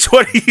 Right, which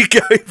one are you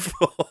going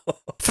for?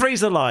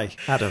 3's a lie,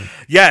 Adam.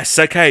 Yes,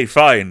 okay,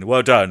 fine.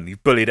 Well done. You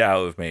bullied it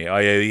out of me.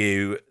 I owe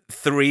you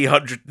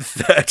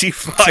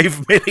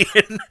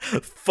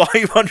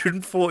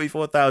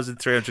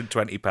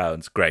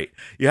 £335,544,320. Great.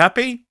 You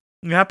happy?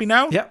 You happy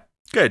now? Yep.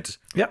 Good.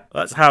 Yep.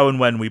 That's how and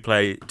when we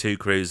play 2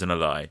 Crews and a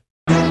Lie.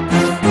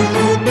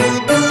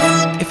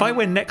 If I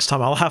win next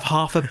time, I'll have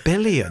 $500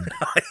 million.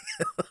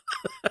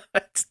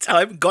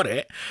 I haven't got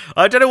it.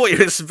 I don't know what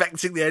you're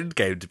expecting the end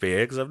game to be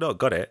here because I've not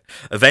got it.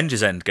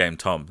 Avengers Endgame,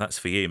 Tom. That's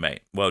for you,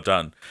 mate. Well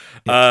done.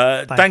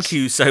 Yeah, thank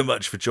you so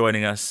much for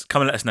joining us.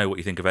 Come and let us know what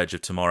you think of Edge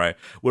of Tomorrow.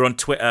 We're on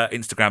Twitter,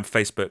 Instagram,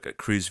 Facebook at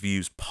Cruise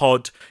Views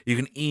Pod. You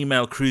can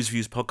email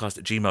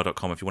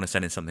cruiseviewspodcast@gmail.com if you want to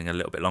send in something a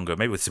little bit longer,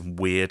 maybe with some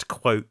weird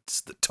quotes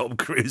that Tom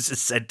Cruise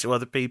has said to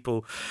other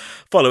people.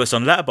 Follow us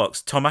on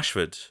Letterboxd, Tom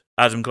Ashford,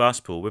 Adam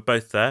Glasspool. We're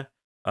both there.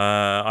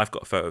 I've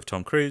got a photo of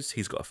Tom Cruise.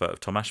 He's got a photo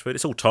of Tom Ashford.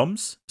 It's all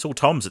Tom's. It's all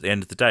Tom's at the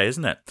end of the day,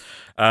 isn't it?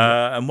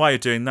 And while you're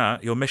doing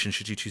that, your mission,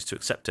 should you choose to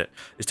accept it,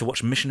 is to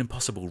watch Mission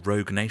Impossible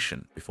Rogue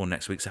Nation before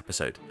next week's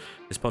episode.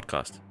 This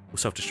podcast will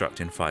self-destruct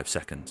in 5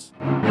 seconds.